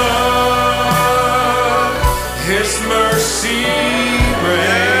flood, His mercy reigns.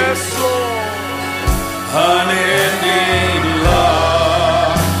 Yes, Lord. Unending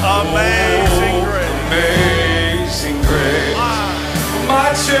love. Amazing Oh, grace. Amazing grace. Wow. My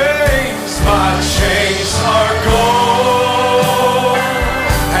chains are gold,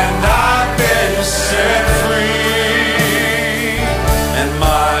 and I've been set free. And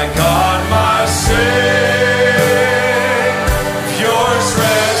my God, my Savior's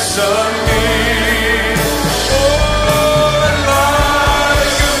ransom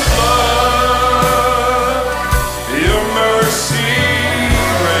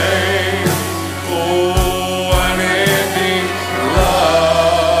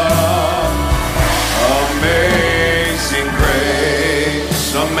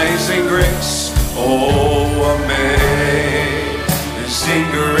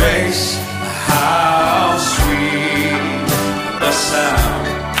Amazing grace, how sweet the sound,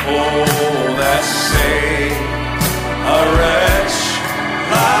 oh, that saved a wretch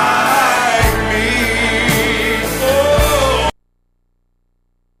like me. Oh,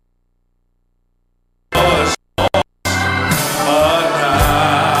 was lost, but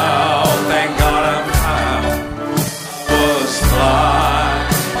now, thank God I'm found. Was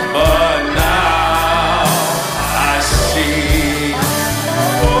blind, but now I see.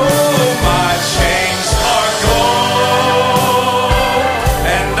 Oh, my chains are gone,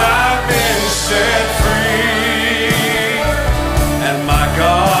 and I've been set free. And my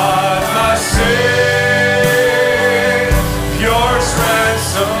God, my Savior's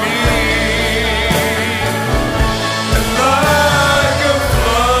ransomed me. And like a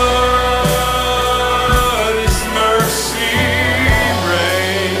flood, His mercy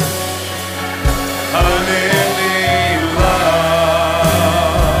reigns. Unending love,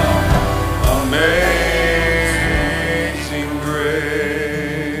 amazing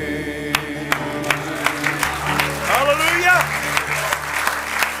grace. Hallelujah.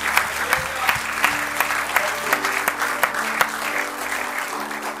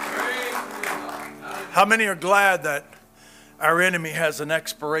 How many are glad that our enemy has an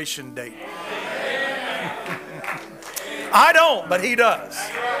expiration date? I don't, but he does.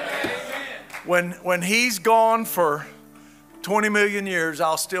 When he's gone for 20 million years,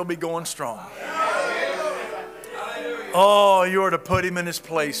 I'll still be going strong. Oh, you are to put him in his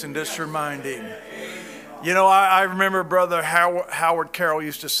place and just remind him. You know, I remember Brother Howard Carroll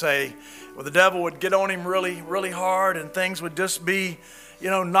used to say, well, the devil would get on him really, really hard and things would just be, you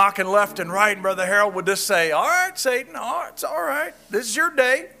know, knocking left and right. And Brother Harold would just say, all right, Satan, it's all right. This is your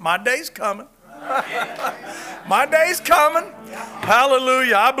day. My day's coming. My day's coming.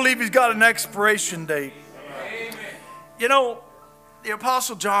 Hallelujah. I believe he's got an expiration date. You know, the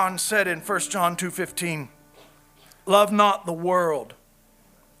Apostle John said in 1 John 2:15, love not the world,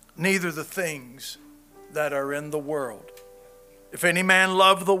 neither the things that are in the world. If any man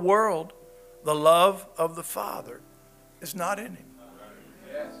love the world, the love of the Father is not in him.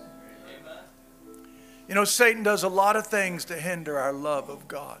 You know, Satan does a lot of things to hinder our love of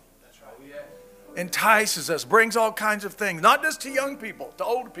God. Entices us, brings all kinds of things, not just to young people, to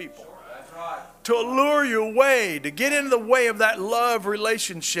old people. To allure you away, to get into the way of that love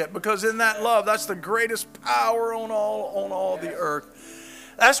relationship, because in that love, that's the greatest power on all the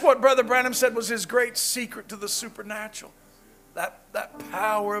earth. That's what Brother Branham said was his great secret to the supernatural. That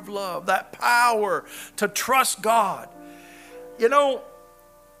power of love, that power to trust God. You know,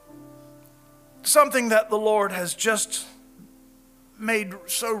 something that the Lord has just made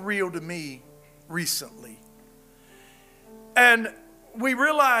so real to me recently. And we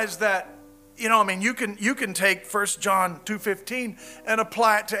realize that, you know, I mean, you can take 1 John 2:15 and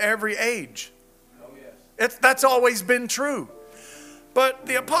apply it to every age. That's always been true. But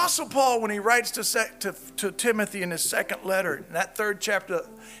the Apostle Paul, when he writes to Timothy in his second letter, in that 3rd chapter,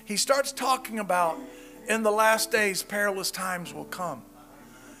 he starts talking about in the last days perilous times will come.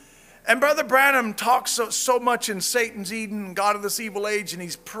 And Brother Branham talks so much in Satan's Eden, God of this evil age, and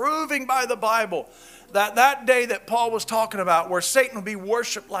he's proving by the Bible that day that Paul was talking about, where Satan will be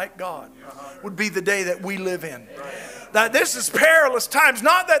worshipped like God, would be the day that we live in. That this is perilous times.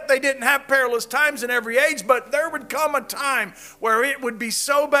 Not that they didn't have perilous times in every age, but there would come a time where it would be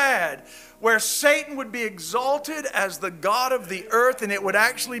so bad, where Satan would be exalted as the God of the earth, and it would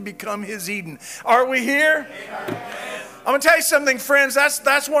actually become his Eden. Are we here? I'm going to tell you something, friends.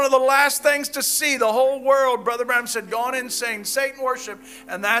 That's one of the last things to see. The whole world, Brother Branham said, gone insane, Satan worship,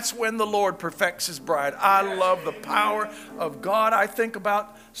 and that's when the Lord perfects his bride. I love the power of God. I think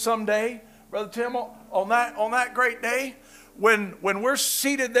about someday, Brother Tim, on that great day, when we're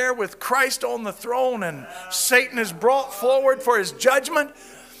seated there with Christ on the throne and Satan is brought forward for his judgment,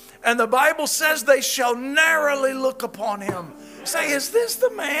 and the Bible says they shall narrowly look upon him. Say, is this the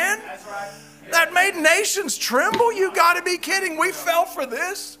man that made nations tremble? You got to be kidding. We fell for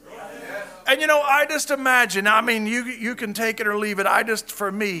this. And you know, I just imagine, I mean, you can take it or leave it. For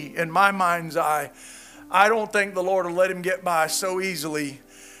me, in my mind's eye, I don't think the Lord will let him get by so easily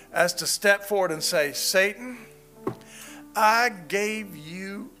as to step forward and say, Satan, I gave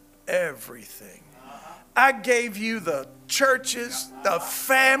you everything. I gave you the churches, the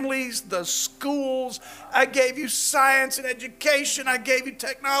families, the schools. I gave you science and education. I gave you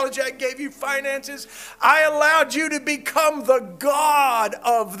technology. I gave you finances. I allowed you to become the God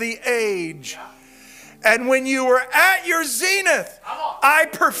of the age. And when you were at your zenith, I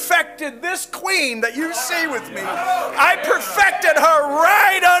perfected this queen that you see with me. I perfected her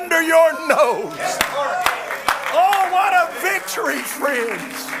right under your nose. Oh, what a victory,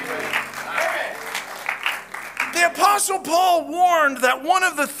 friends. The Apostle Paul warned that one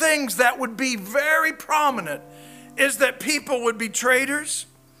of the things that would be very prominent is that people would be traitors,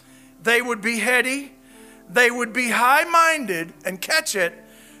 they would be heady, they would be high-minded, and catch it,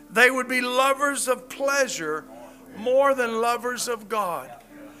 they would be lovers of pleasure more than lovers of God.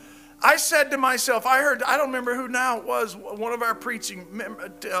 I said to myself, I don't remember who now it was, one of our preaching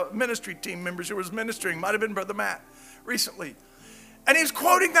ministry team members who was ministering, might have been Brother Matt recently. And he was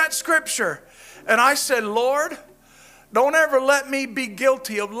quoting that scripture. And I said, Lord, don't ever let me be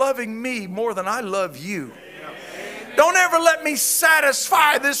guilty of loving me more than I love you. Don't ever let me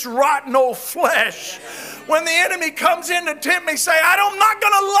satisfy this rotten old flesh. When the enemy comes in to tempt me, say, I'm not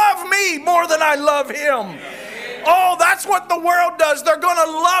going to love me more than I love him. Oh, that's what the world does. They're going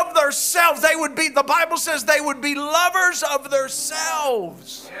to love themselves. The Bible says they would be lovers of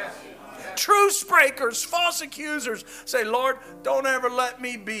themselves. Truce breakers, false accusers. Say, Lord, don't ever let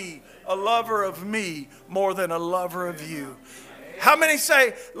me be a lover of me more than a lover of you. How many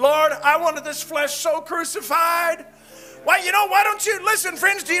say, Lord, I wanted this flesh so crucified? Why don't you, listen,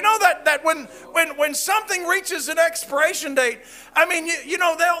 friends, do you know that when something reaches an expiration date,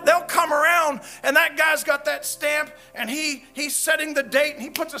 they'll come around and that guy's got that stamp and he's setting the date and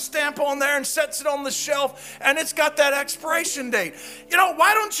he puts a stamp on there and sets it on the shelf and it's got that expiration date.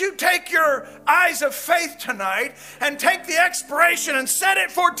 Why don't you take your eyes of faith tonight and take the expiration and set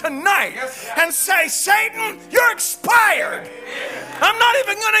it for tonight and say, Satan, you're expired. I'm not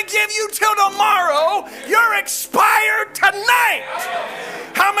even going to give you till tomorrow. You're expired tonight.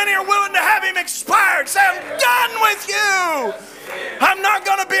 How many are willing to have him expired? Say, I'm done with you. I'm not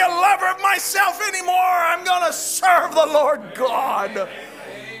going to be a lover of myself anymore. I'm going to serve the Lord God.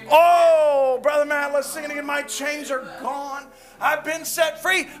 Oh, Brother Matt, let's sing it again. My chains are gone. I've been set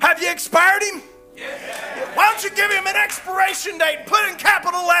free. Have you expired him? Why don't you give him an expiration date? Put in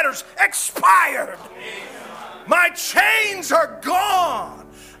capital letters, expired. My chains are gone.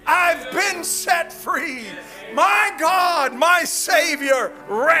 I've been set free. My God, my Savior,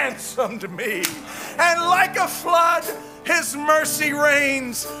 ransomed me. And like a flood, his mercy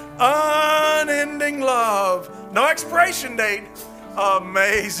reigns. Unending love. No expiration date.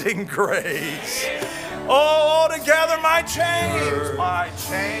 Amazing grace. Oh, together my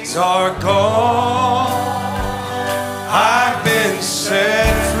chains are gone. I've been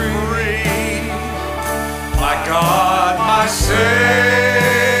set free. My God, my Savior's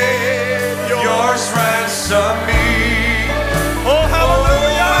ransomed me. Oh,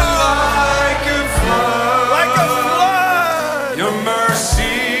 hallelujah. Like a flood. Your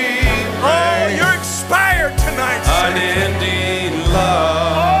mercy reigns. You're expired tonight. Unending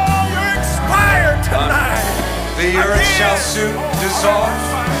love. Oh, you're expired tonight. The earth shall soon dissolve.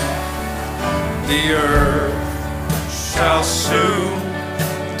 The earth shall soon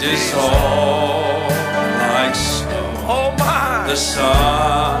dissolve like snow. Oh my. The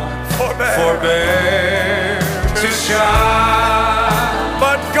sun forbear to shine.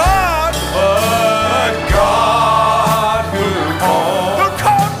 But God who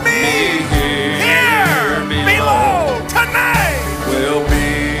called me here below tonight will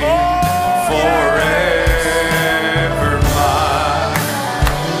be forever mine.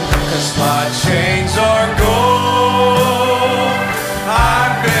 'Cause my chains are gone.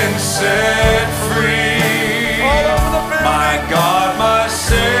 I've been set free. My God, my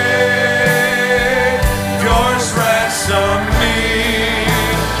Savior's ransomed me.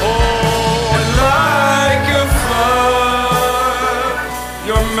 Oh, and like a flood,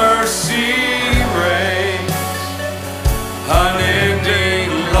 your mercy reigns.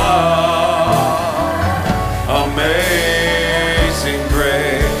 Unending love, amazing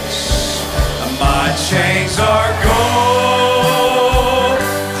grace. My chains are gone.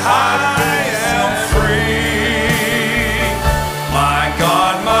 I am free. My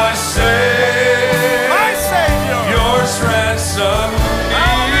God, my Savior, yours ransom me.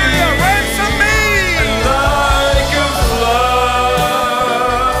 ransom me. And like a flood,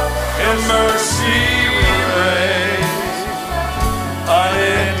 in mercy reigns.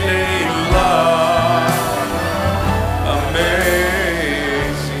 Unending love,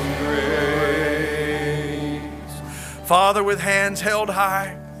 amazing grace. Father, with hands held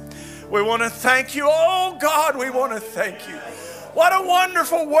high, we want to thank you. Oh God, we want to thank you. What a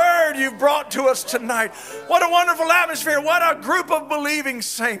wonderful word you've brought to us tonight. What a wonderful atmosphere. What a group of believing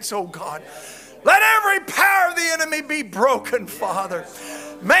saints, oh God. Let every power of the enemy be broken, Father.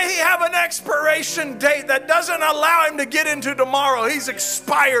 May he have an expiration date that doesn't allow him to get into tomorrow. He's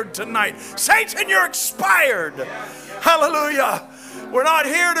expired tonight. Satan, you're expired. Hallelujah. We're not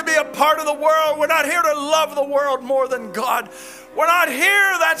here to be a part of the world. We're not here to love the world more than God. We're not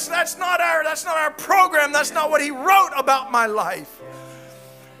here. That's not our program. That's not what He wrote about my life.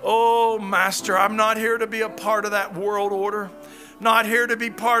 Oh, Master, I'm not here to be a part of that world order. Not here to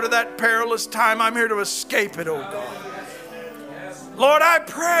be part of that perilous time. I'm here to escape it, oh God. Lord, I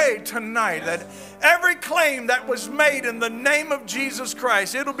pray tonight that every claim that was made in the name of Jesus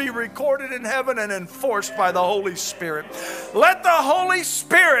Christ, it'll be recorded in heaven and enforced by the Holy Spirit. Let the Holy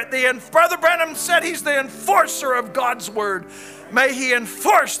Spirit, Brother Branham said He's the enforcer of God's word. May He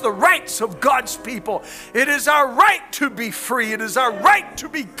enforce the rights of God's people. It is our right to be free. It is our right to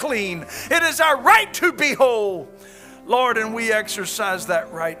be clean. It is our right to be whole. Lord, and we exercise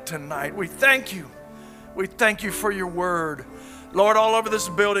that right tonight. We thank You. We thank You for Your word. Lord, all over this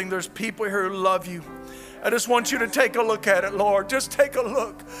building, there's people here who love You. I just want You to take a look at it, Lord. Just take a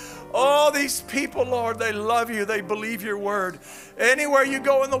look. All these people, Lord, they love You. They believe Your word. Anywhere you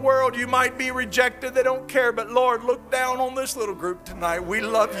go in the world, you might be rejected. They don't care. But, Lord, look down on this little group tonight. We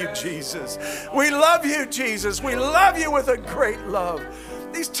love You, Jesus. We love You, Jesus. We love You with a great love.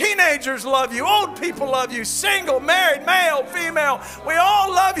 These teenagers love You. Old people love You. Single, married, male, female. We all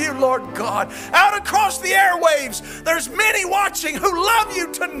love You, Lord God. Out across the airwaves, there's many watching who love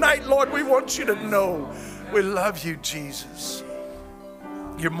You tonight, Lord. We want You to know we love You, Jesus.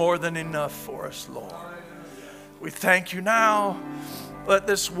 You're more than enough for us, Lord. We thank You now. Let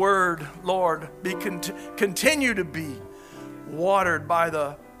this word, Lord, continue to be watered by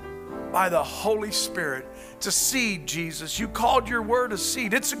the Holy Spirit. It's a seed, Jesus. You called Your word a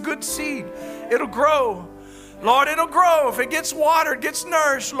seed. It's a good seed. It'll grow. Lord, it'll grow. If it gets watered, gets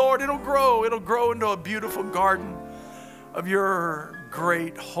nourished, Lord, it'll grow. It'll grow into a beautiful garden of Your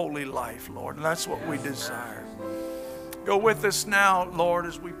great holy life, Lord. And that's what we desire. Go with us now, Lord,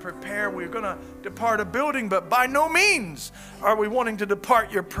 as we prepare. We're going to depart a building, but by no means are we wanting to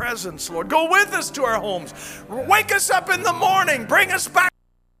depart Your presence, Lord. Go with us to our homes. Wake us up in the morning. Bring us back.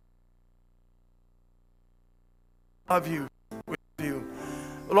 Love You. We love You.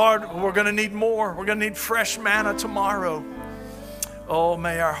 Lord, we're going to need more. We're going to need fresh manna tomorrow. Oh,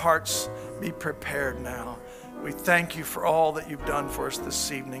 may our hearts be prepared now. We thank You for all that You've done for us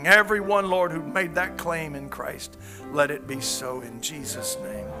this evening. Everyone, Lord, who made that claim in Christ, let it be so in Jesus'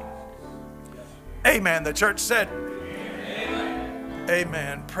 name. Amen. The church said, Amen.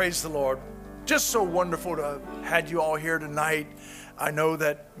 Amen. Praise the Lord. Just so wonderful to have had you all here tonight. I know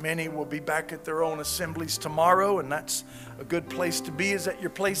that many will be back at their own assemblies tomorrow, and that's a good place to be, is at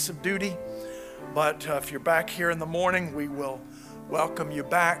your place of duty. But if you're back here in the morning, we will welcome you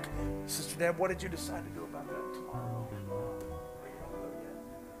back. Sister Deb, what did you decide to do about that tomorrow?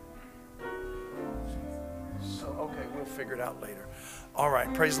 So, okay, we'll figure it out later. All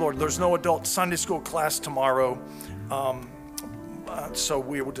right, praise the Lord. There's no adult Sunday school class tomorrow. So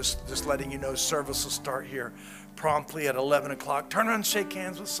we will just letting you know, service will start here promptly at 11 o'clock. Turn around and shake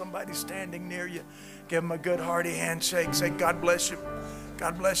hands with somebody standing near you. Give them a good hearty handshake. Say, God bless you.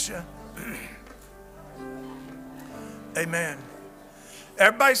 God bless you. Amen.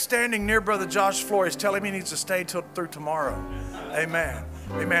 Everybody standing near Brother Josh Flores, tell him he needs to stay through tomorrow. Amen.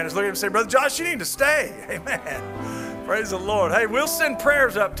 Amen. Just look at him and say, Brother Josh, you need to stay. Amen. Praise the Lord. Hey, we'll send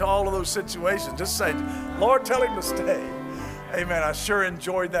prayers up to all of those situations. Just say, Lord, tell him to stay. Amen. I sure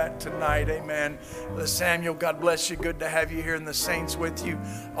enjoyed that tonight. Amen. Samuel, God bless you. Good to have you here and the saints with you.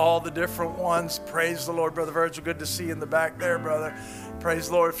 All the different ones. Praise the Lord. Brother Virgil, good to see you in the back there, brother. Praise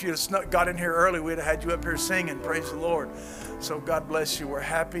the Lord. If you got in here early, we'd have had you up here singing. Praise the Lord. So God bless you. We're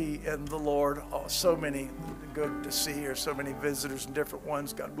happy in the Lord. Oh, so many good to see here. So many visitors and different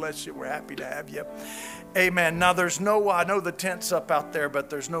ones. God bless you. We're happy to have you. Amen. Now there's I know the tent's up out there, but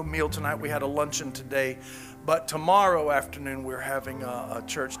there's no meal tonight. We had a luncheon today. But tomorrow afternoon, we're having a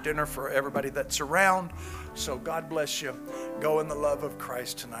church dinner for everybody that's around. So God bless you. Go in the love of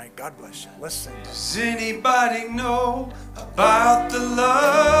Christ tonight. God bless you. Let's sing. Does anybody know about the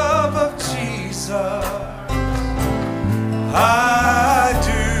love of Jesus? I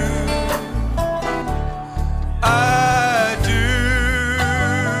do. I do.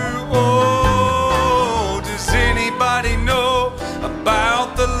 Oh, does anybody know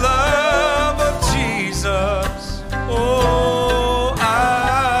about the love of Jesus? Oh,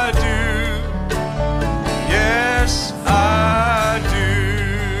 I do. Yes, I do.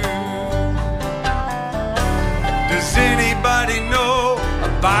 Does anybody know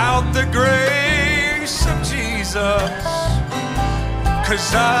about the grace of Jesus?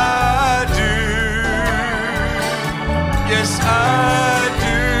 'Cause I do. Yes, I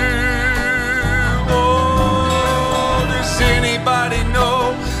do. Oh, does anybody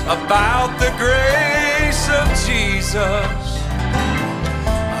know about the grace of Jesus?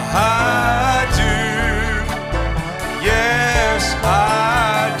 I do. Yes,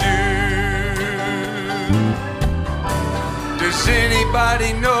 I do. Does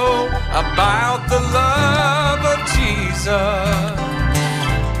anybody know about the love of Jesus?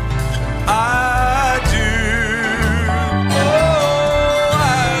 I do. Oh,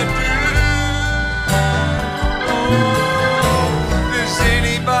 I do. Oh, does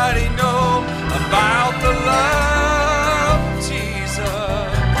anybody know about the love of Jesus?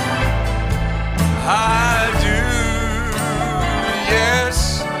 I do. Yes,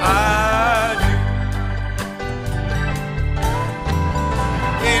 I do.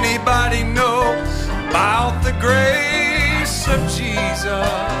 Anybody know about the grace of Jesus?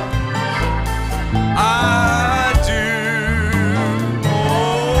 I do.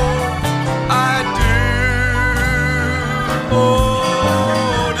 Oh, I do.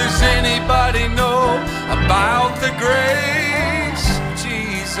 Oh, does anybody know about the grace of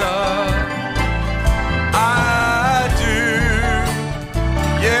Jesus? I do.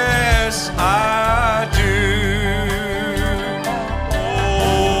 Yes, I do.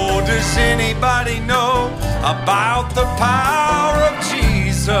 Oh, does anybody know about the power of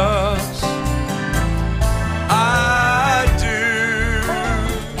Jesus? I do.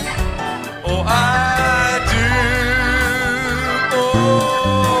 Oh, I do.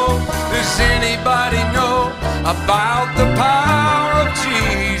 Oh, does anybody know about the power of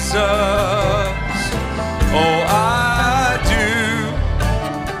Jesus? Oh, I do.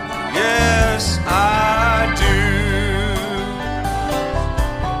 Yes, I do.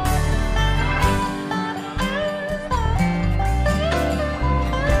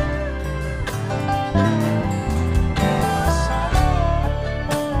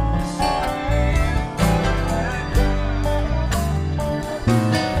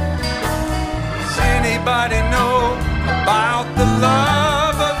 Does anybody know about the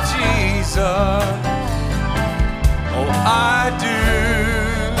love of Jesus? Oh, I do.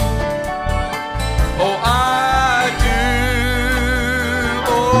 Oh, I do.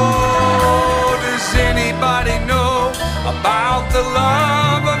 Oh, does anybody know about the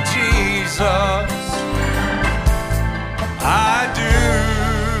love of Jesus? I do.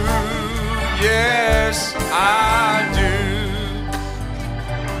 Yes, I